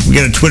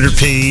Twitter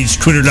page,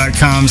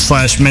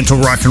 twitter.com/mental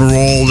rock and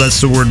roll. That's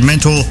the word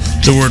mental,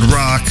 the word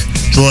rock,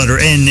 the letter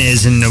N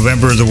is in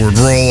November, the word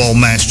roll, all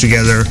mashed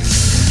together.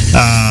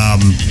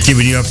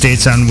 Giving you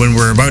updates on when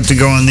we're about to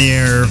go on the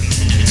air,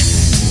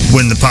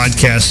 when the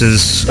podcast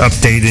is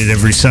updated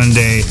every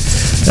Sunday,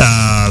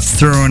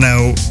 throwing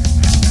out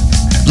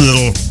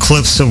little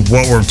clips of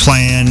what we're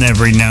playing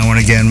every now and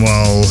again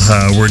while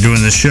we're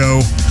doing the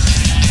show,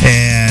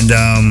 and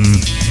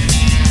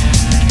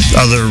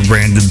other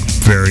random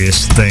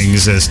various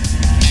things as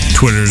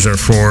Twitters are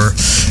for.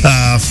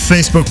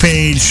 Facebook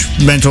page,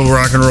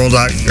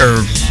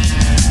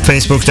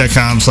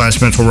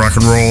 Facebook.com/mental rock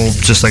and roll,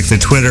 just like the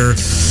Twitter.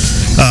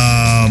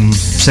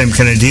 Same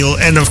kind of deal.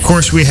 And of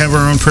course, we have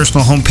our own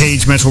personal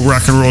homepage,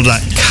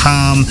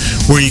 mentalrockandroll.com,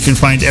 where you can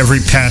find every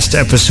past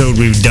episode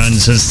we've done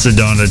since the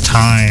dawn of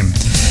time.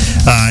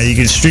 You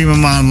can stream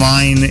them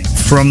online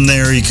from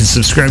there. You can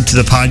subscribe to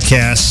the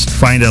podcast,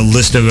 find a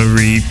list of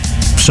every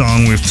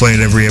song we've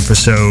played every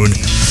episode.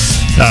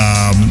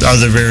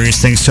 Other various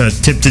things to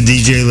tip the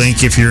DJ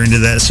link if you're into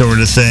that sort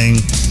of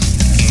thing.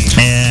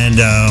 And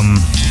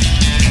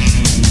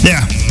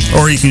yeah,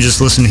 or you can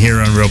just listen here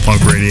on Real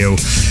Punk Radio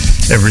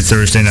every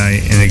Thursday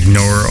night and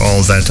ignore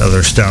all that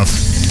other stuff.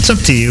 It's up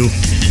to you.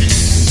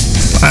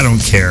 I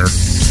don't care.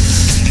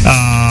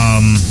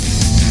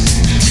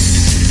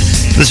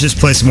 Let's just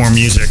play some more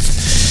music.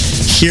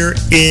 Here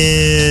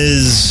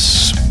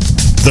is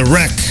The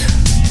Wreck,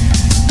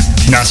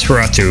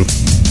 Nosferatu.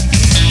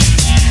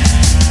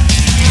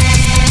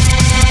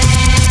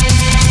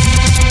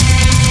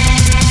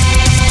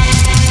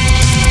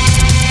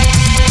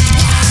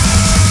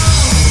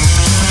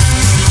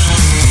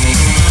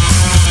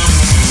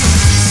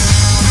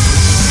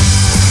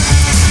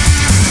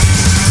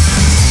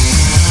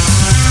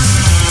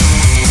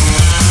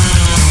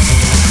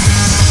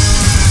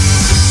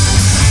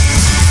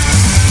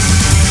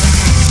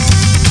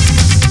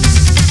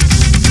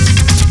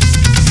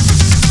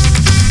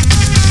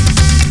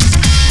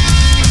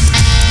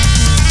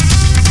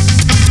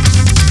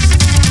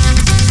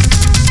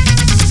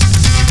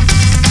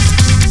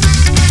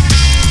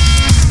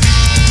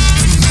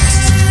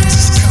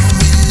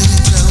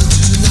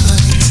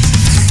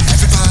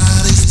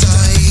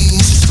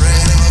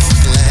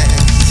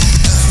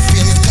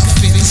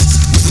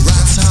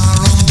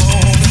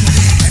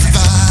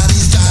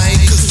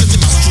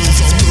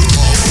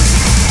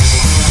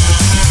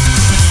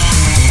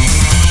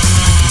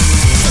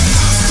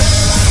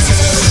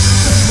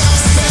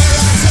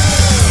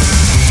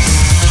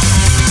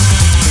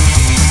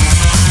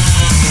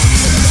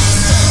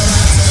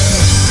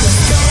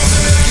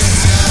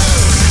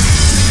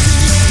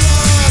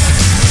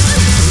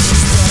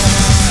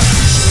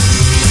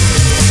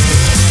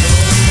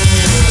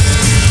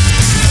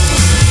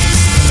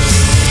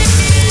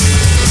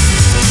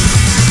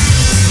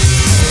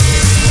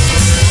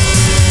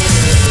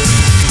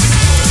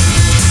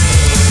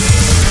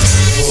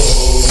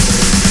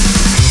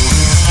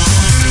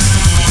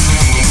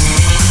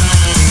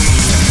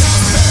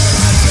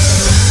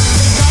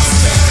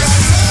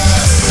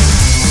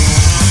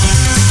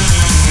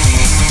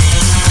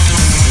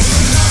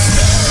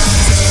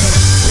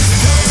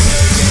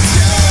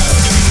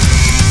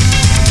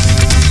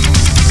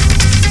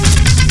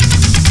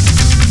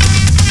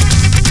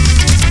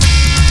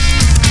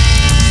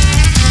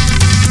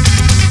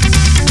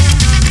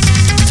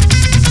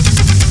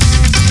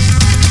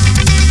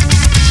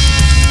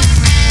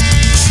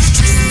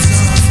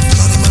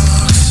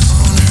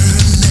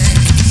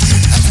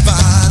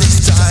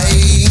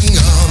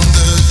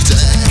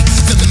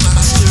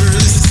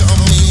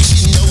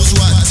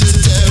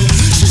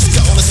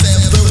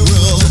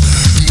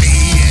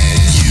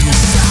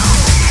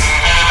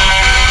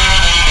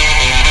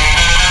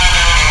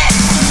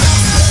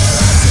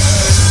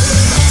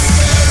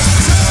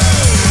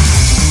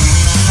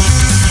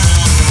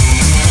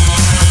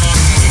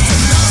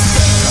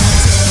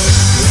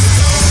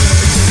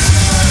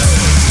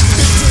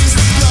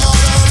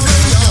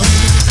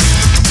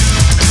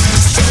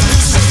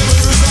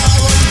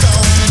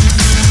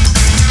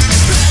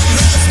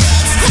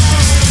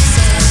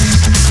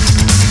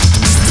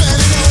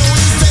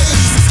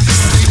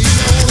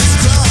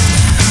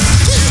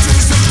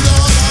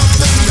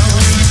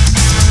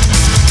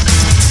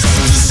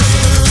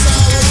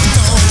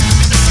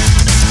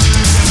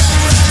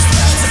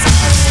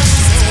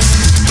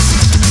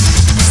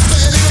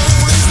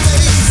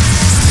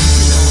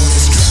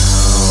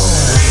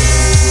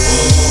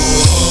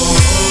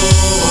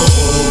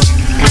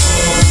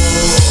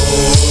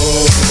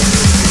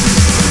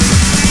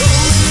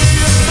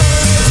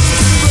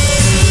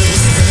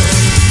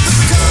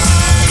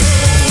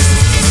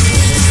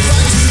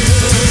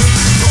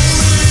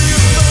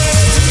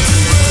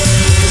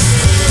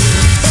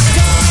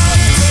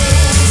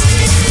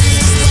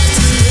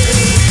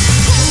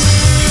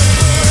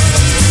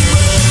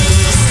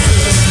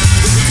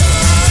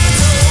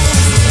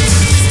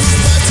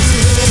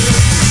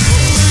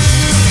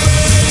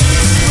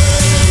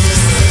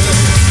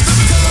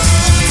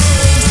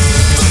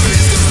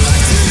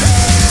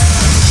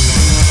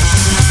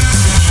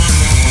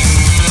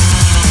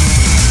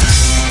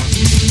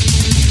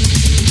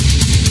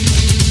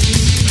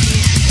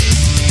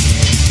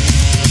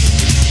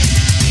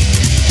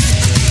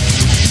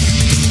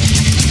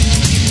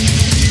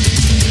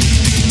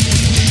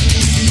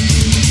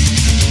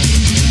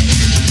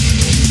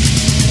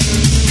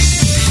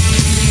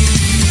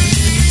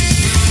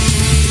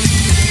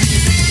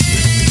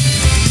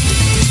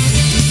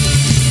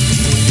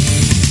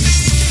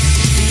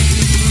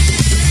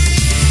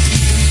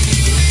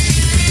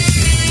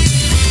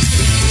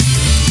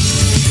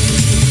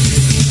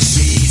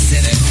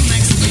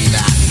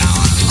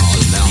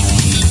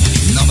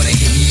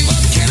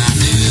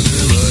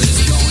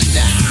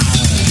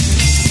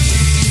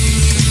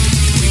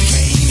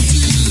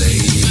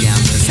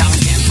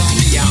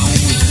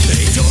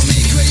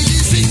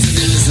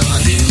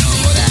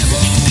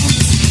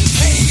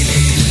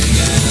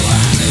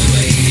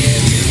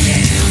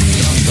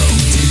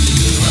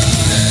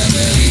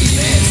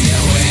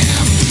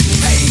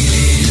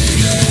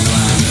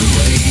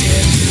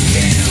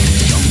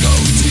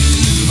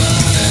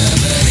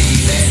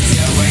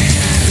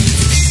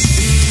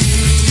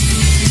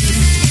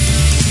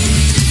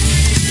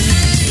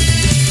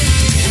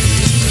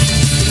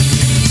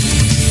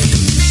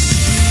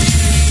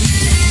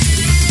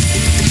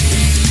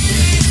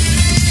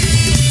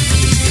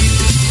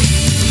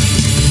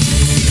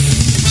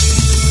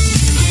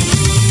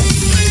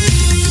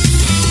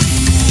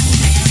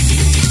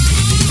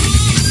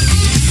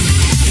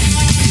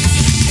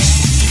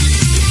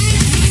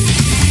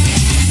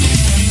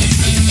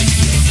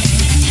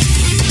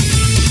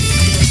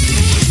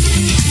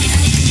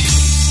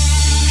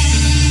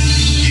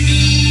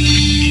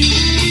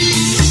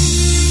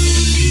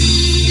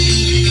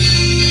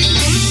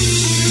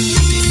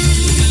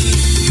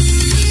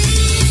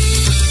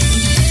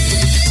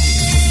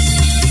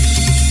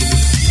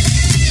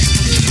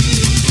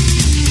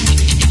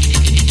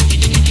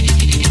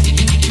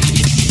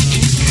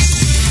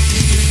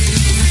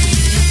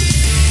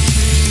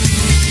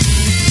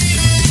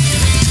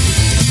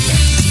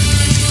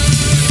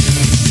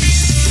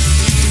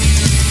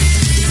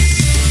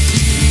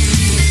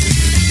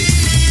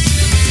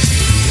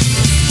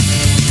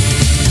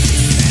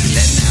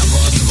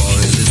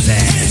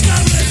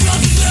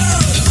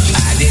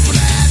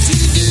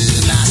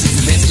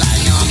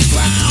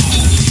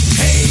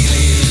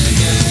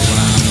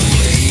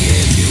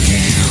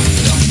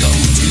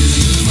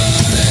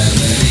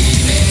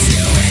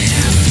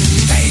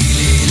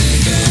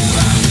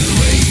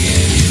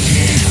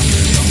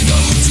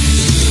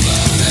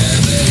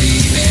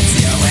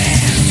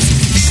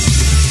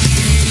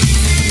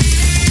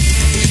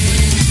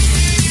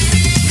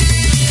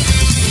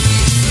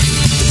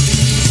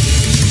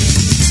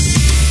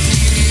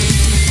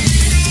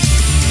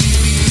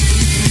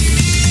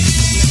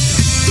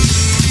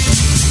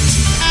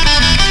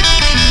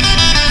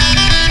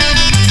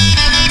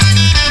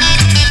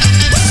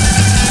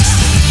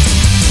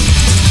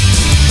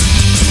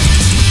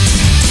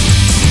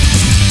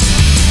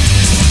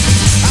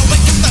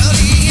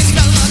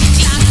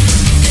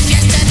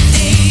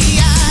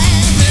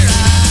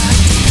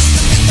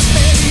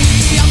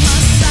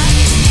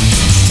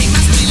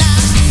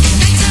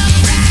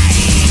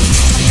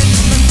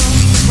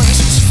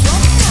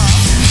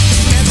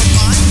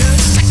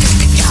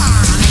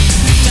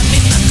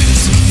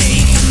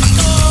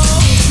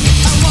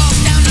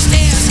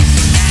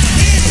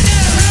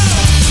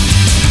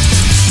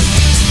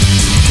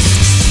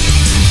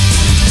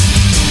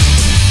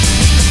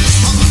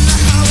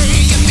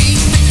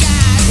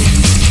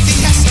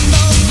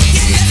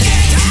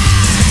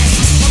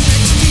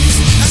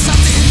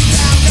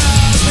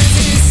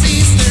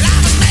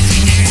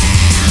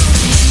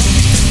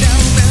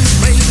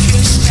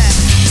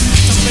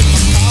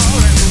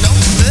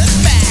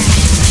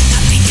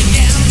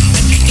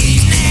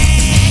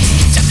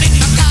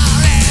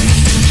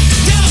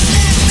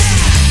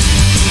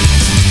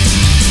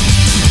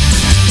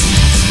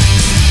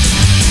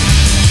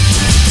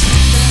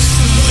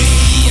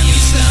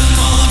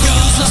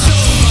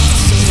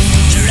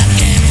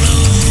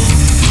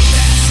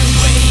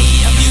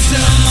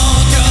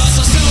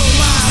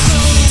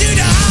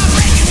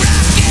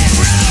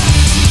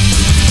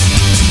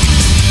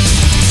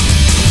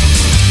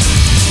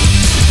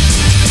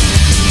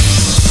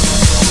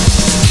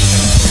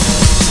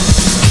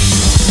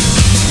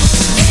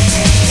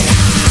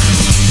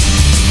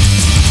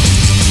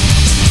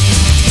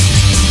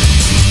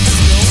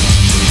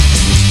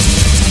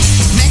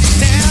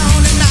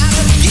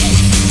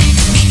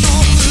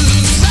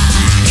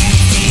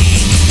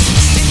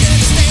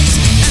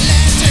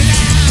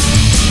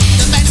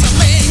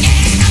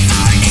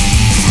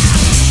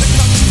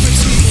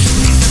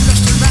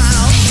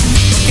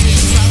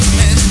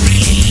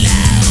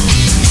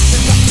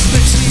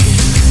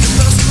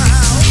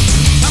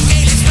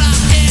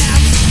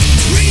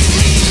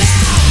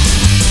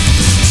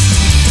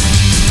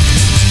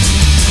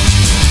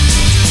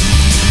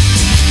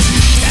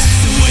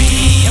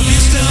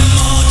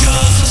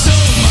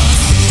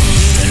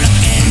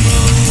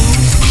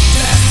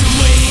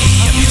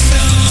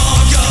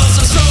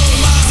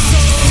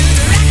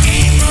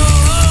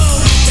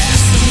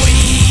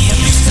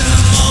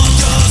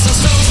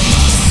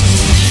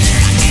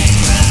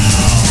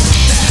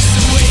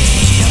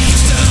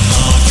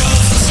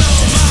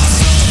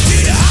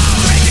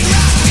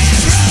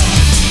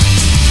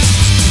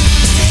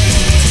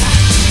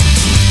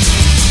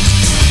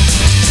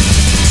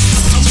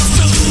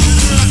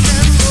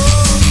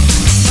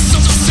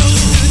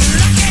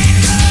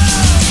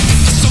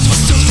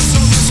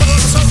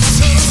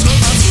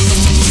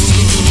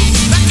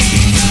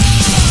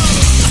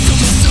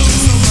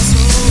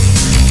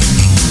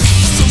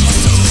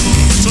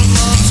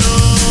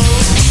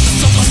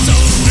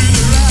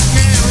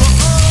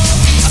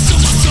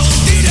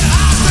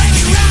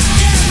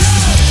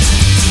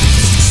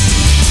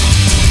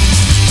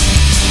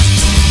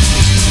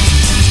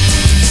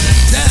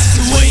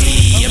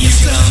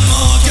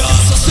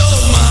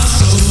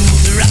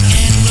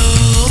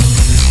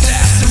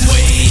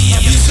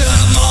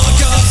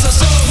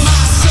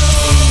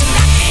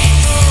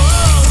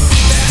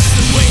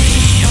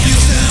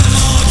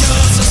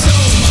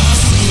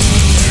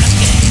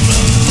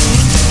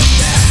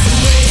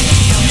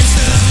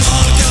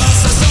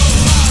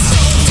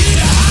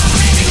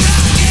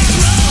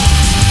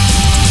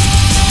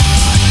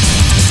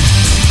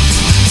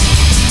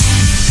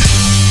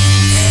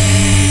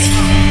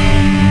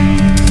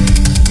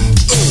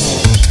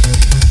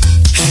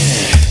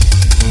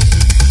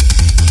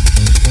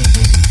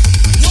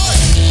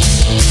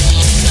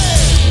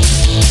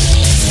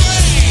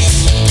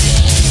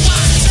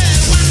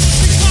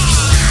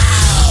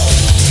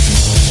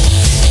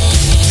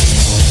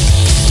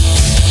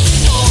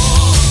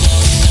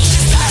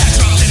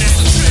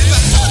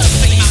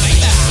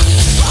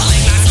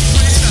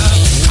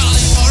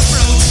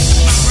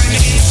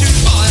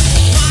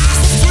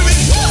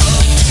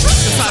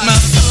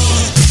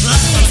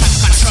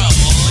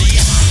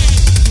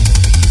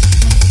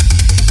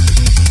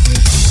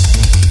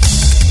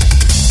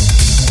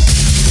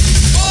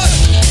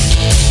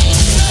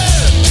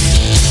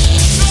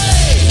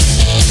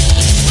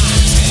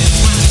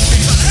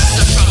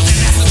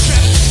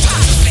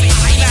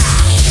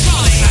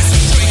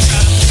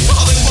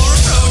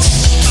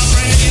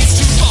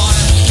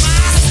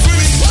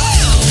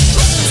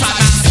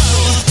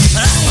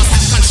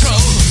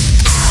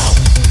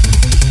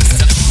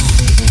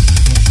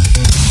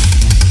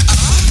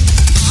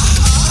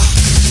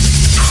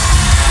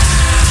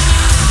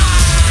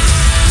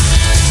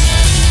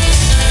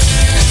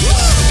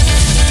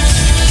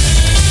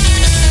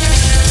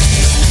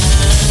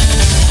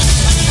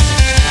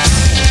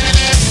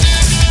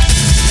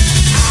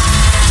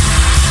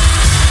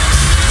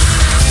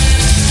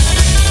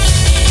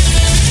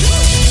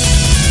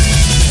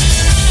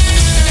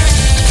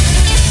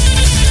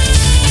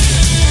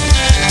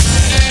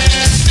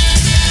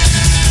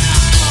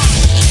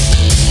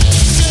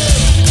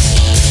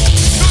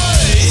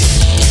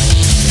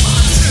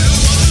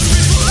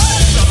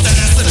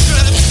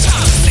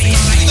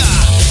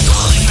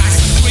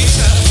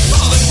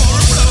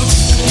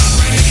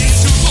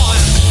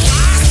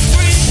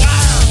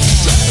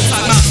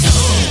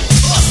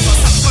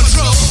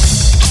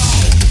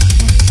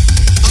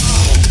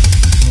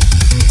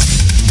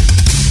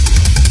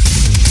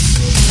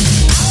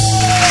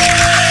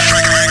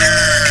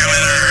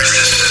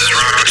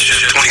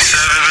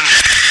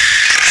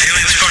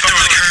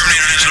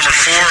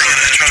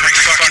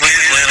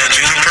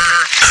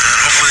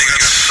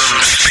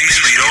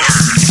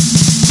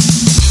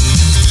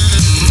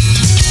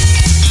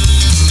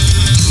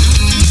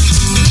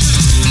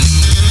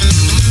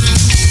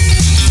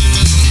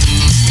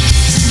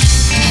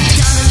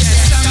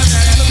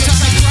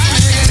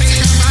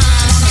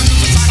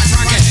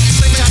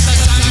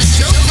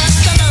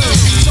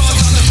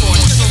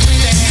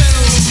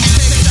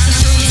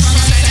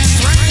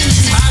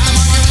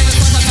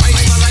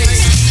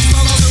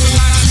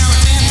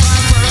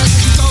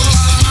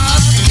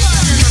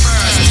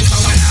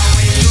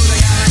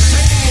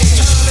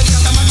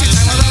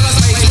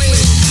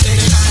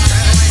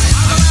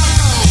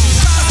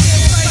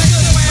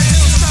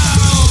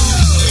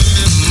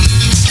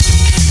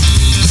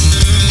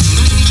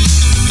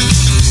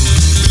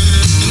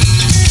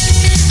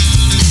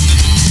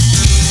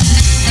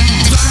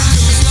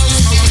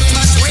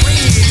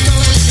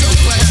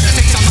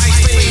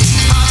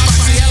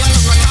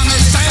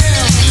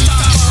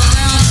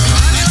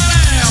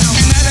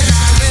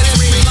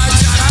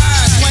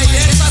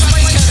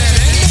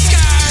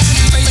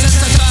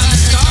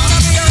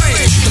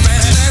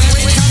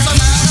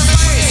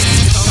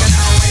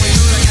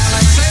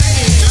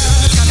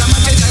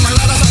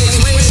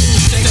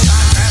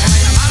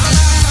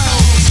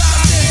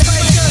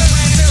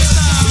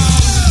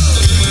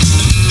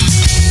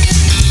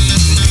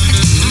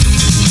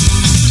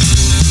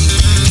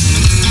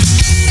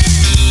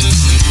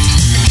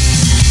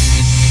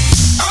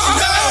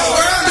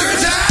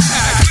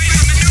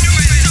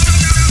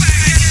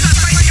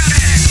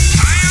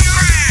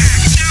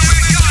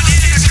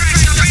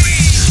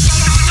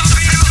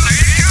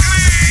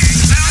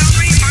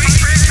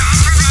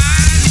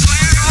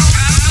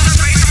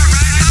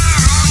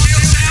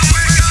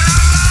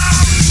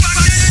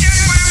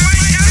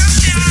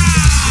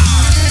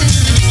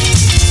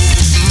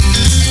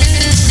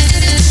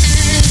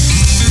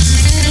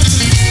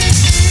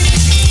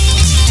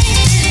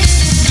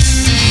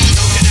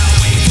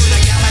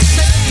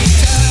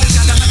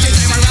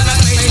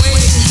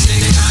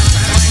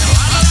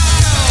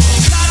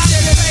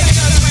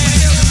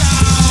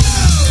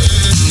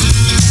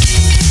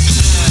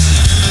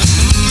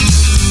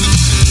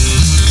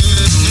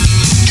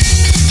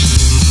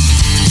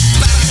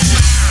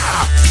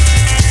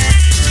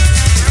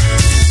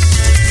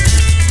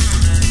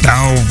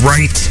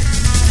 right.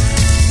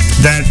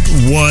 That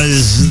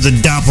was the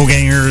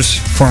Doppelgangers,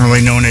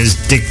 formerly known as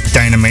Dick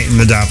Dynamite and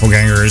the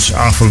Doppelgangers,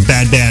 off of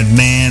Bad Bad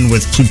Man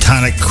with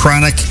Plutonic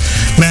Chronic.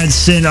 Mad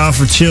Sin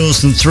off of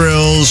Chills and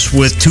Thrills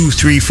with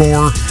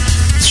 234.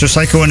 Sir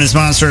Psycho and His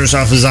Monsters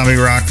off of Zombie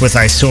Rock with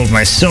I Sold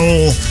My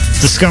Soul.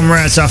 The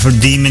Scumrats off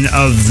of Demon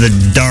of the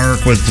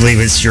Dark with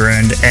Believe It's Your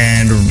End.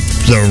 And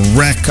The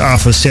Wreck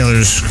off of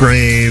Sailor's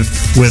Grave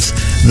with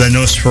The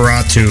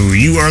Nosferatu.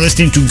 You are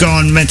listening to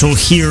Gone Mental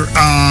here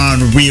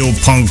on Real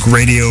Punk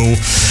Radio.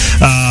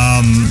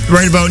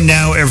 Right about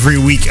now, every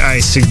week, I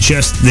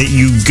suggest that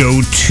you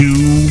go to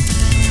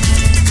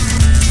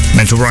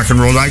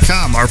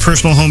mentalrockandroll.com, our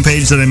personal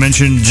homepage that I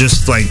mentioned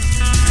just like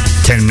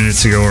 10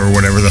 minutes ago or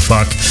whatever the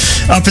fuck.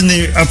 Up in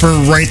the upper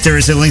right, there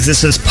is a link that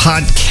says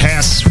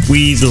Podcasts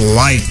We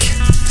Like.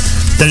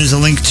 That is a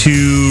link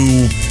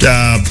to,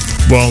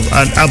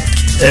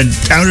 an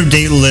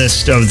out-of-date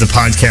list of the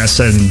podcasts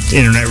and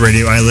internet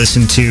radio I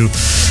listen to.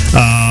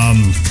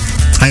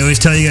 I always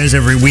tell you guys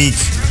every week,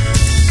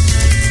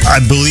 I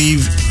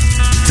believe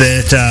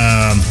that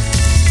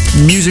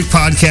music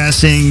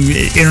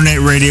podcasting, internet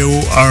radio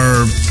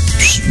are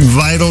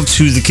vital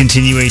to the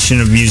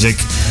continuation of music,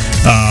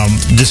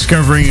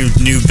 discovering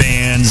new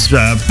bands,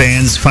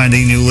 bands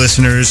finding new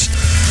listeners.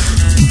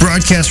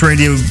 Broadcast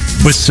radio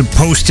was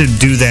supposed to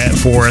do that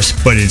for us,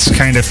 but it's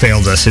kind of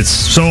failed us. It's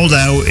sold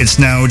out. It's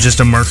now just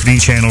a marketing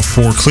channel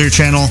for Clear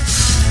Channel,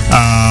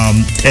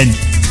 and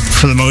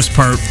for the most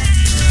part,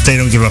 they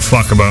don't give a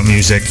fuck about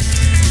music.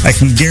 I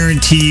can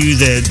guarantee you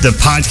that the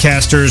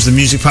podcasters, the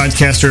music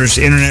podcasters,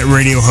 internet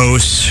radio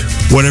hosts,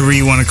 whatever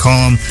you want to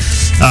call them,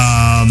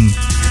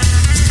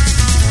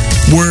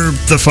 we're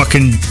the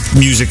fucking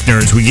music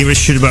nerds. We give a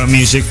shit about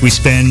music. We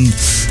spend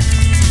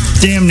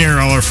damn near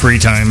all our free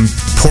time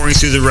pouring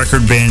through the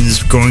record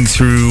bins, going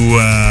through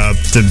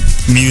the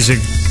music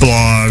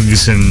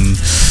blogs and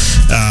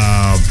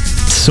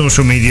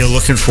social media,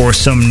 looking for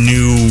some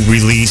new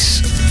release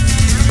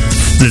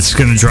that's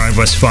going to drive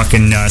us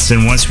fucking nuts.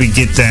 And once we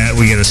get that,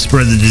 we got to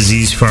spread the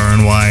disease far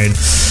and wide.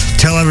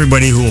 Tell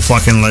everybody who will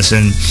fucking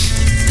listen.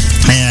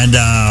 And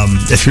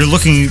if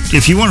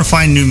you want to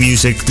find new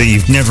music that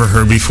you've never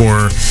heard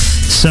before,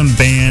 some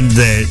band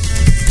that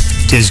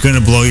is going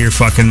to blow your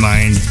fucking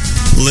mind,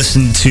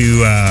 listen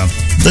to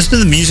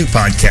the music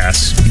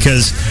podcasts,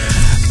 because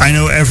I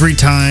know every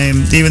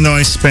time, even though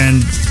I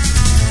spend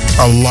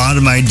a lot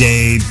of my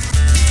day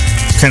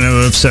kind of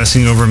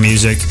obsessing over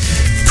music,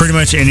 pretty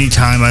much any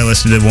time I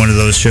listen to one of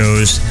those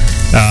shows,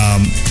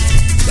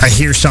 I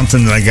hear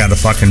something that I gotta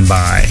fucking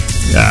buy.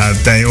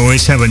 I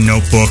always have a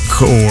notebook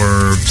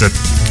or the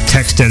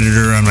text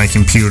editor on my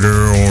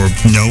computer or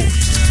note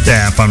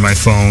app on my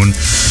phone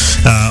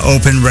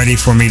open, ready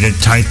for me to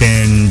type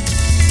in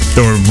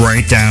or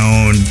write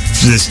down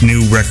this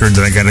new record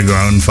that I gotta go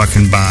out and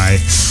fucking buy.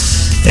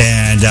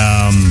 And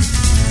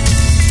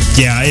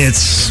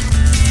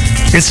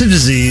it's a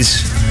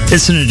disease.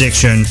 It's an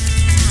addiction.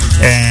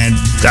 And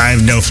I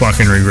have no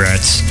fucking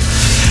regrets.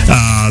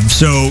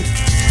 So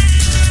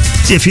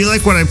if you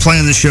like what I play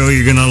on the show,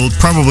 you're going to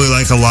probably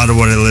like a lot of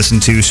what I listen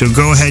to. So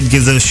go ahead,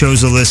 give those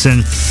shows a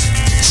listen.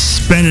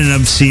 Spend an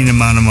obscene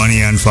amount of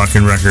money on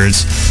fucking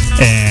records.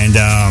 And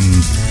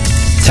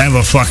have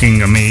a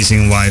fucking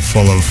amazing life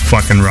full of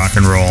fucking rock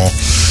and roll.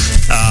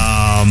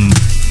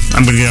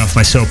 I'm going to get off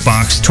my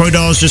soapbox. Toy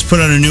Dolls just put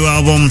out a new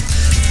album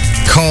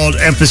called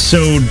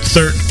Episode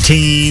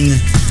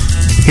 13.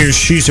 Here's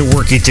She's a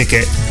Worky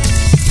Ticket.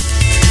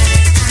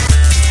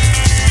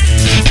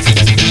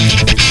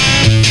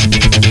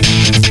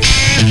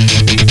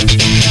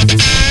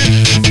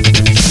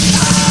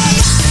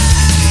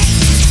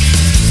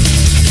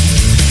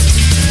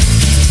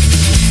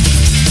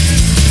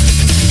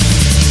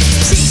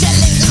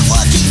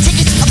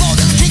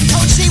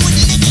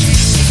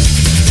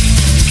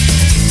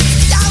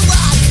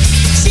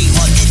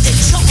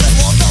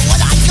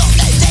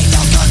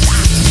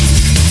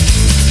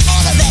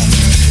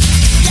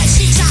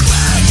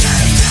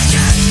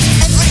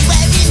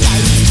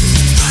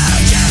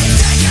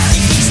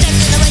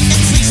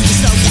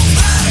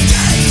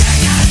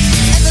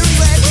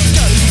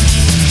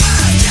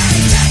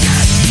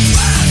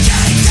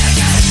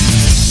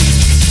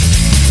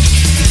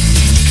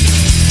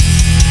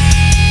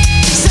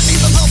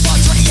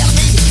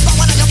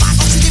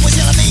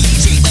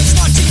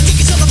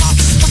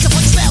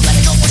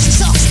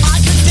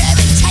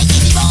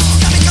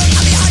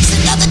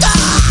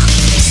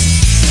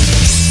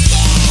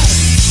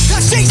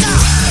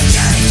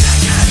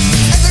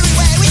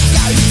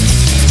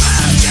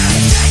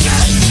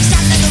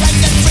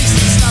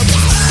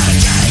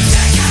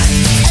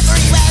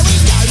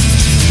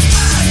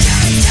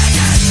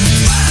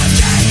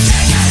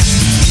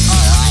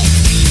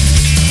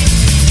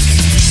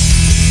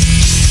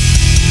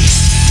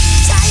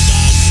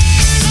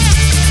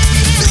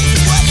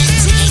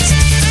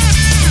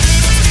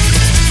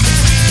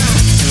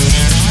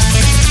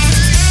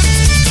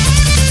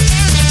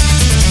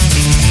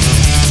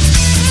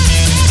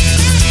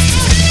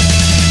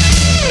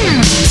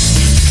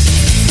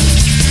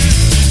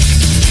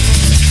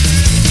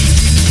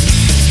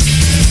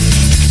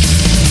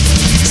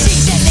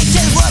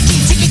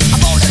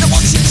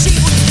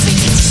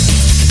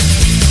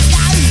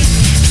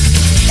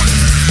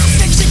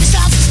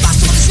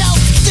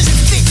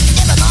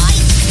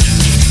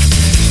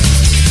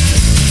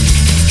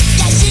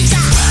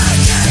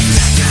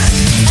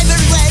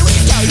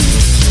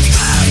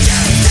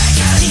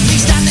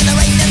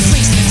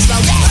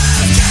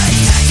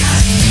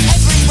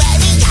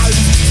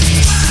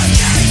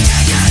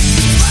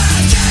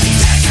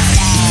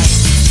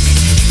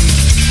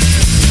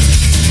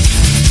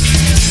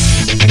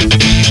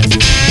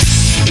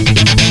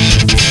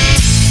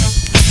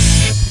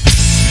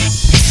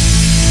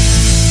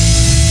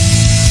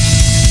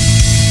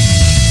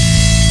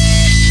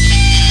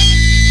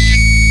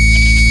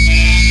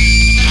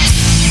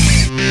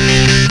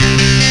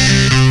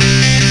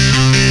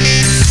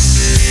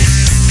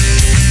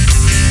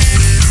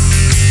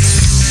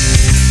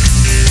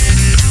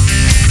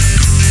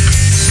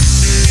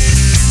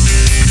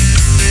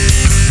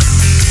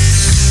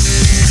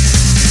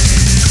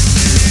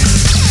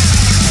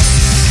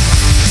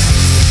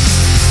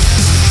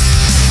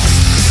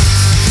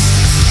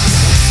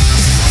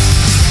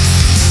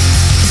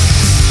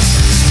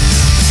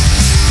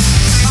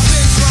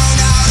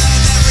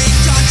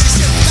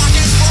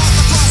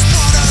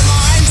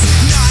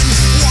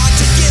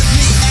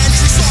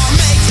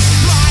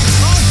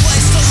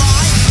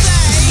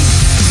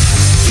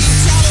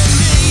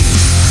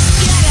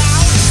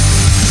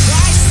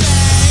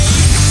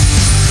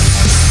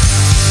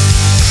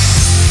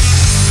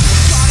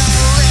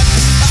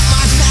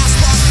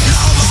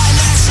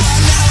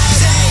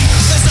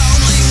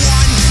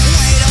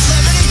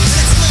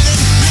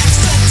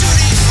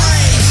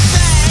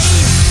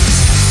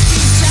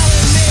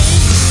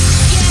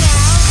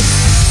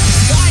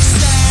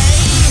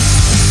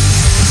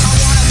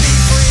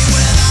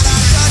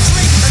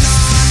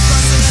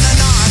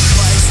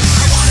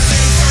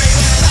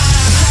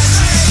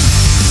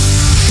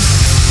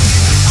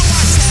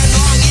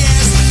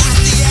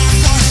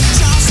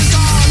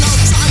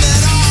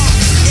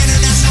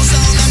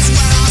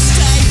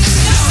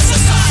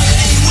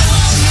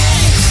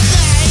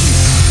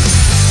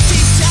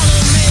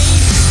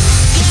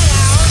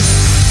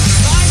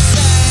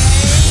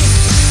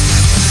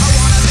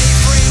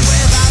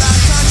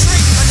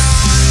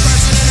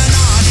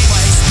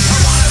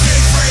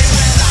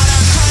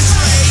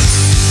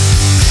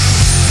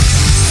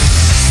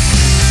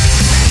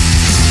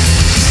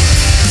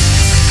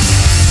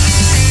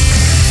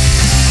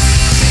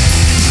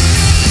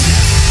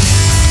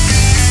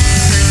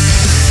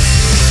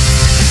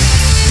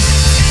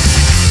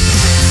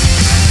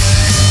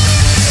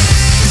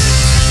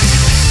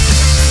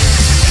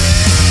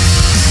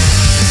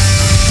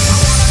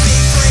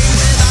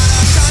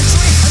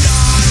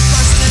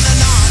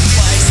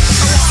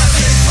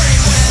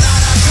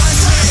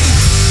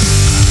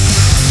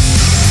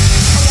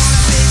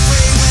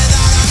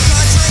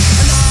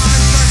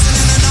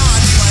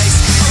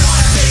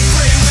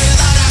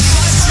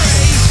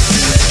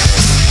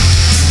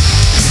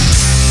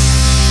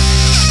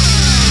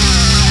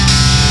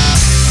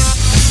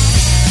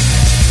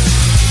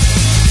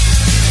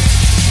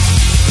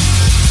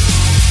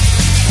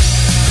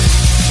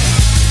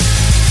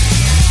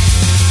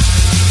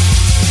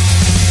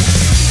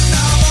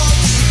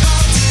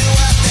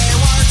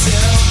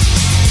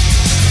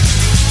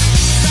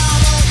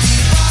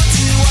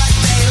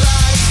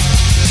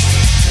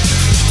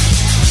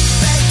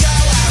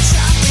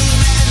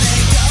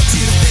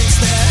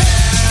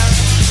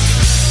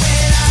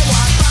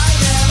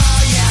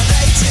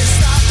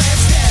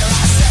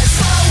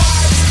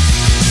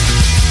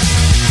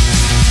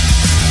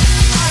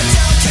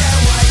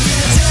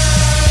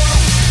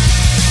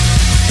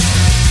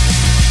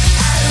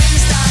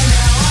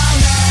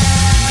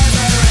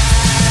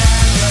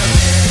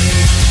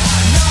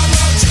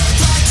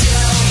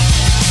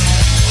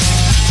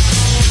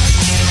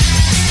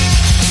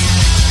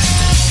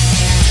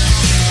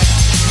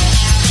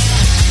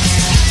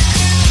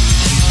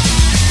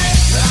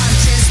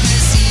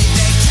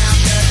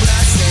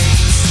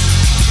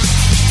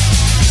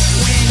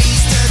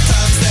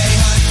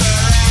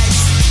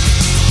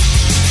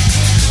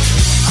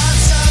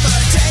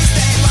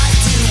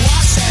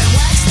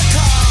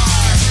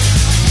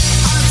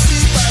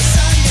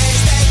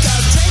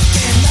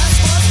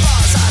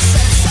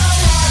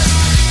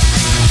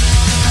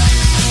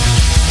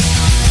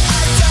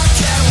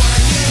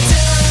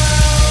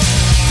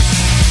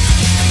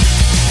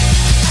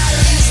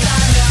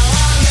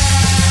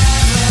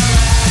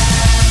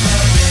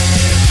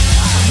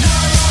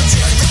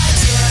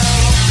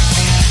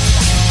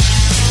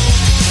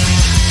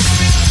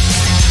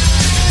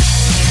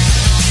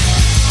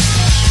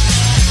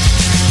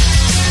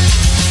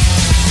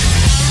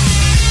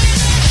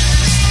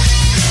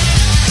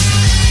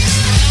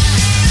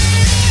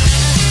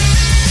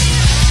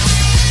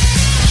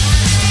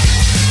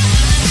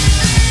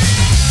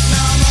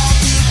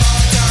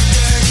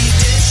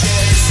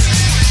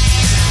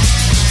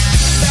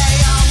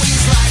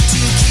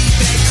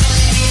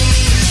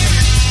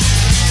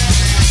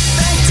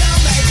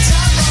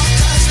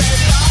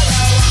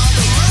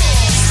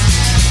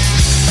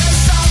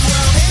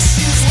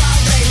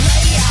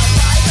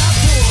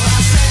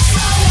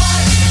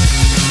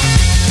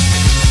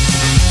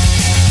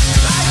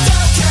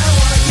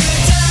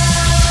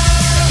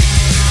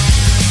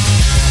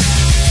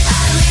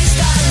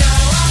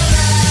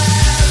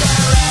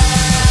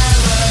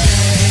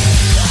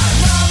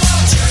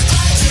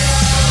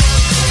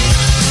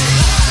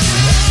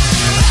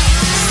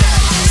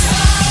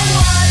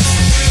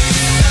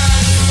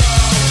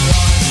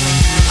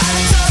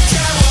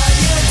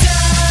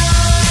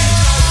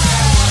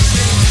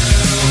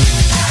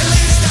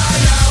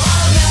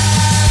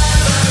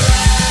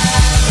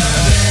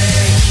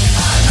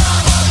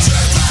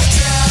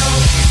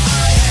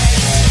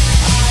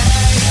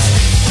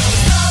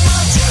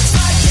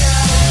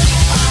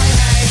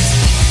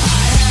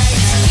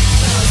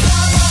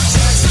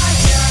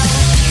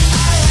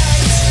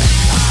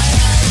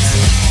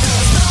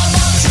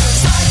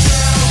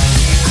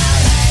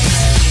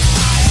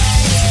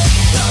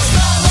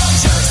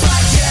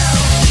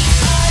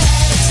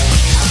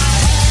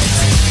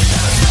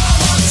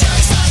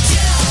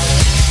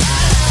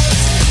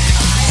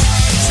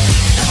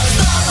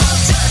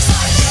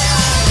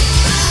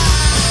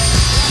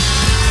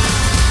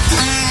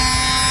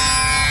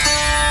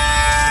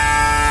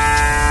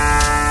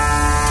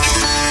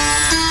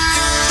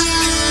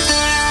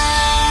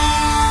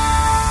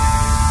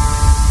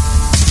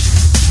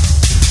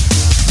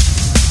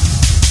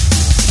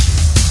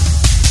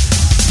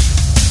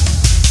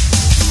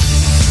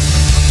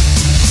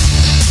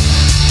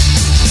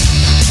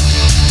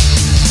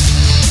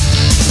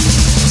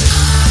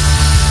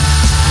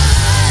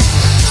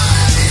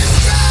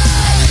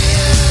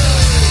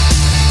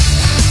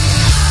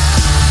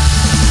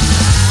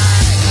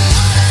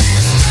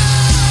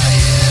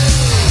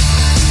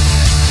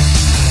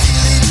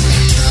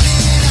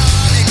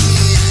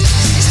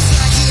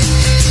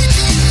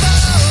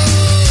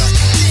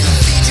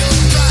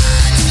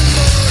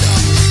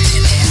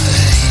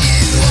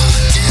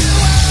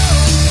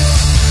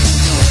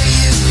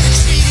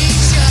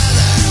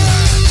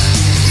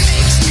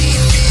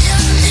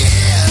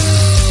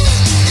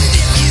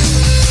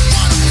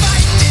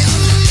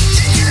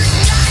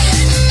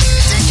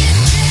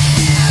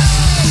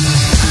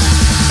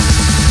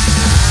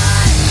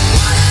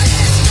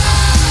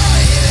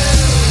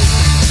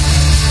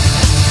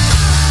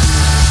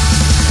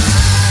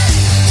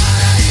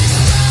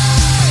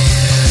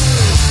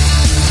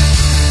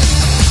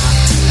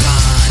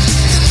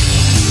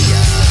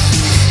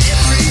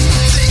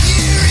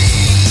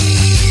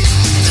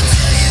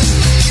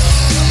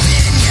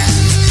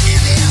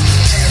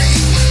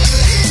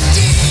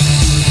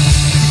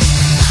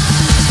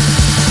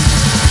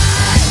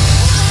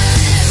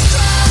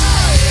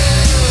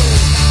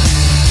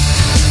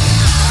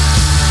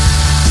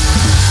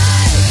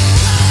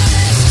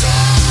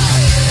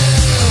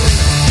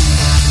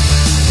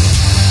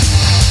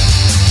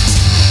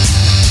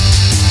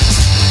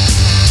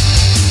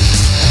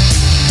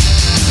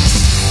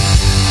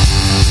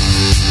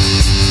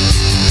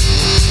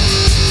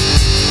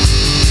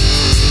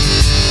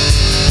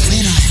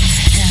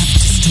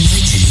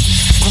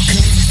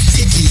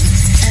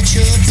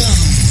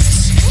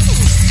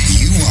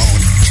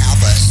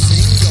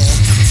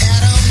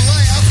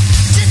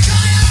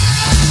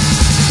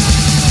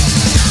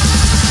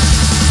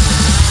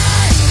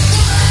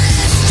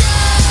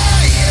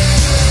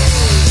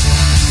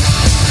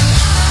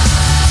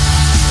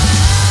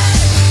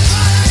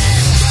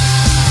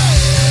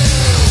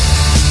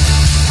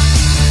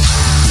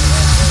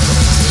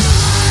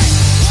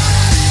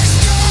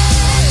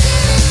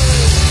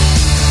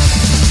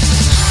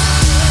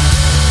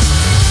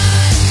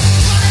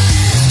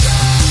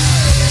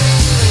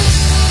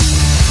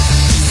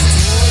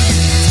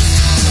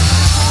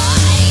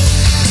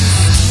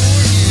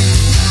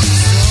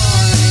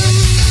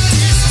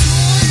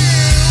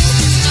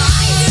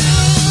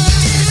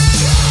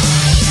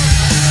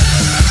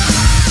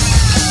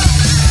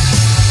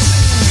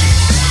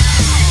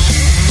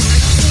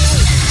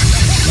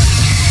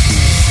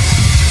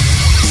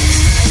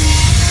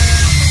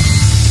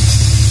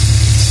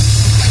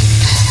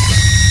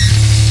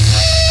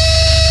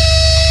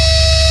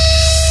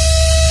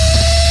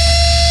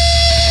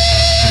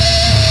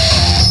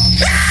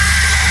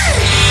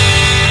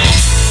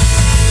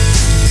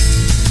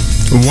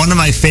 One of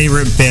my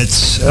favorite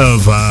bits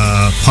of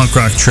punk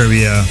rock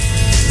trivia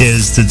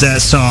is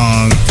that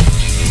song,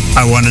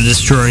 I Want to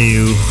Destroy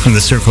You, from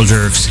the Circle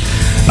Jerks.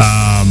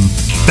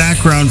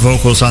 Background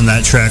vocals on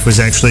that track was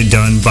actually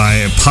done by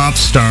a pop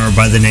star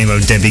by the name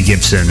of Debbie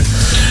Gibson.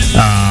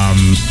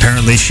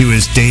 Apparently she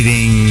was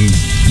dating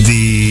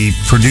the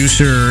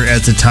producer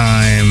at the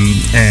time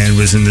and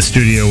was in the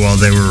studio while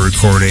they were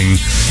recording,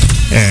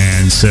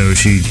 and so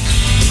she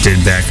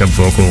did backup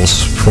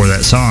vocals for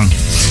that song.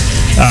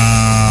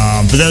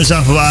 But that was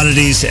off of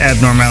Oddities,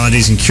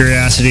 Abnormalities, and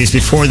Curiosities.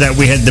 Before that,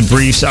 we had The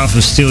Briefs off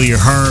of Steal Your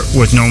Heart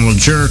with Normal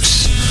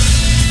Jerks.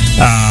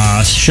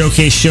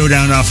 Showcase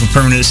Showdown off of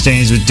Permanent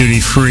Stains with Duty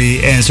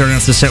Free. And starting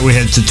off the set, we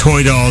had the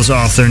Toy Dolls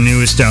off their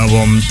newest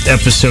album,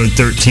 Episode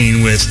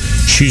 13, with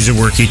She's a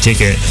Worky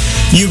Ticket.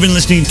 You've been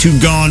listening to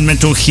Gone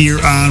Mental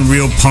here on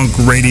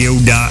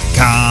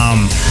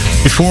RealPunkRadio.com.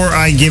 Before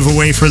I give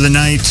away for the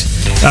night,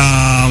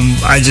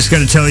 I just got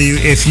to tell you,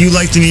 if you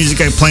like the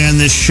music I play on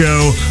this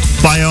show,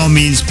 by all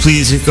means,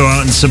 please go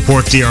out and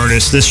support the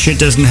artists. This shit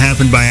doesn't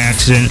happen by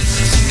accident.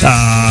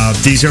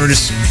 These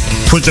artists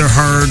put their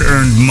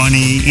hard-earned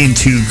money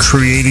into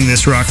creating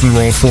this rock and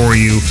roll for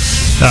you,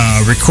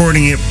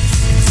 recording it,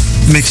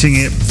 mixing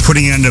it,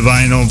 putting it onto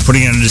vinyl,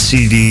 putting it onto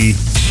CD,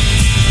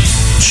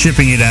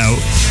 shipping it out.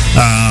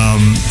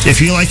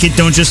 If you like it,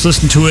 don't just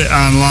listen to it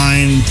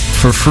online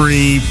for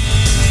free.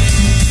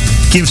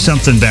 Give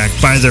something back.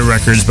 Buy their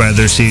records, buy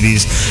their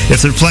CDs.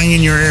 If they're playing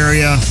in your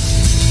area,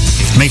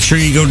 make sure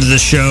you go to the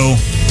show,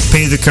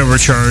 pay the cover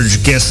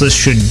charge. Guest list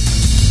should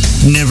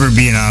never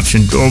be an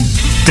option. Oh,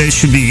 that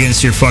should be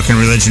against your fucking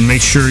religion. Make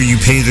sure you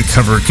pay the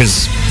cover,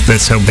 because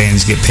that's how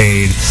bands get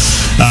paid.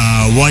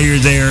 While you're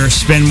there,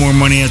 spend more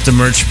money at the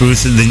merch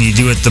booth than you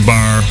do at the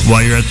bar.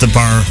 While you're at the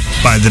bar,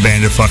 buy the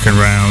band a fucking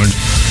round.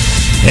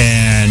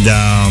 And,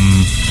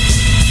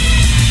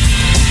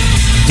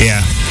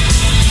 yeah.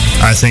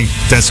 I think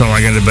that's all I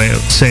got to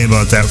say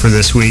about that for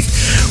this week.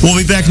 We'll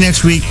be back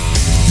next week,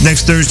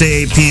 next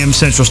Thursday, 8 p.m.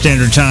 Central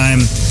Standard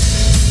Time.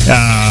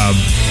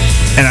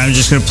 And I'm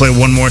just going to play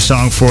one more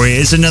song for you.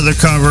 It's another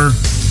cover.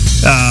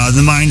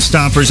 The Mind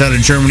Stompers out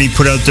of Germany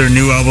put out their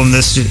new album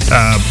this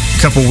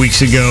couple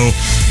weeks ago,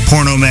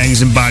 Porno Mags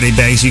and Body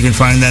Bags. You can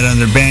find that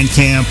on their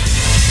Bandcamp.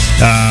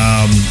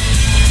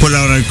 Put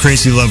out on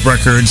Crazy Love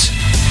Records.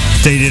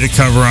 They did a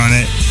cover on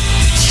it.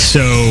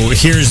 So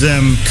here's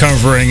them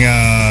covering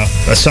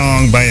a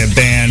song by a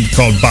band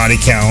called Body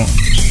Count.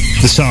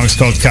 The song's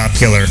called Cop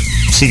Killer.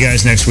 See you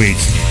guys next week.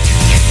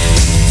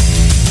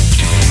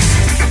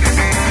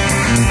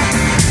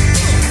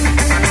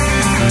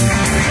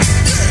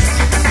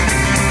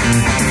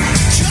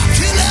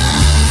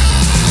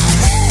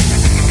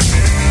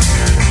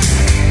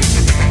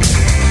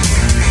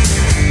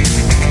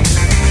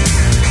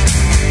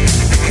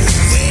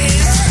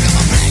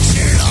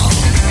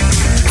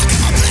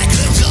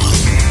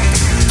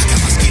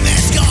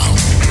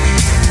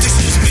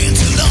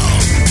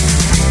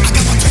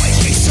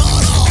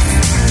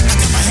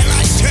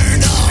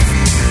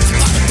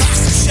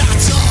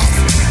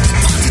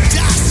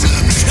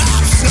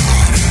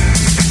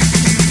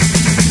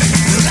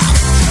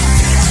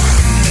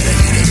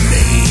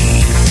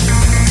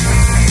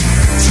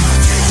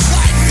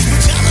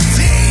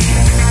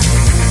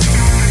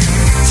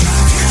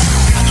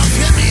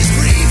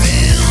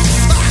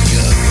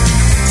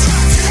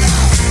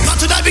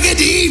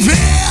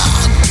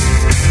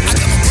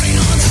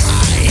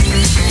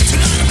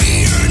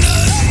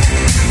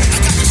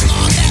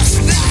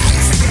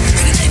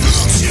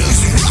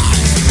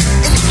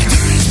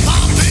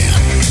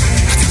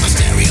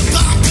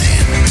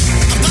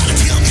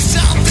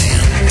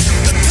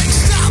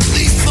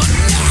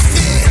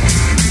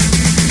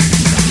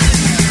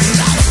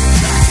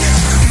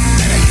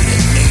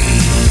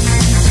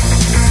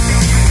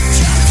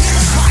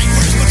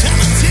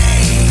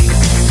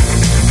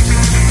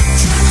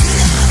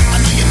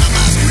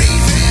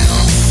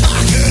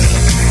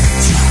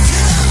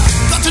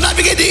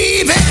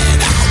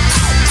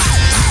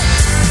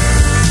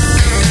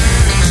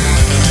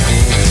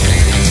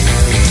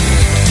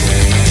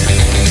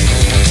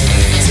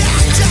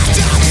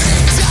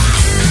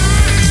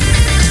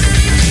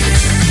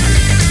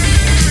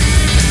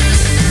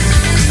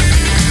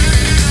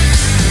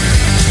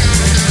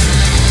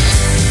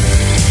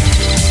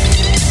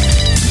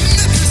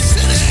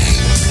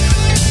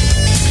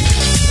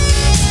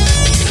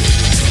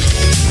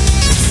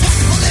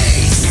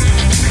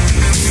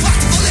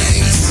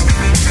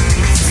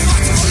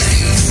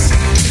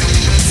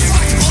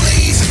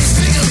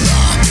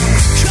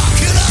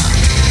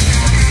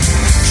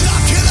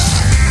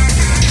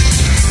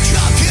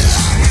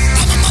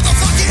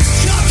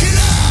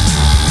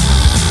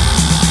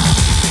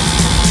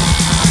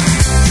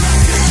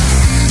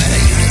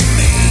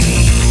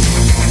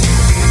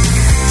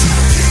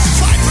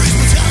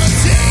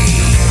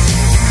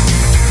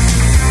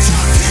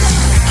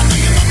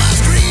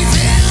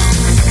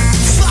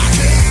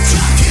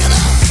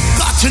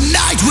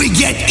 Tonight we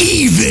get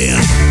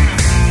even.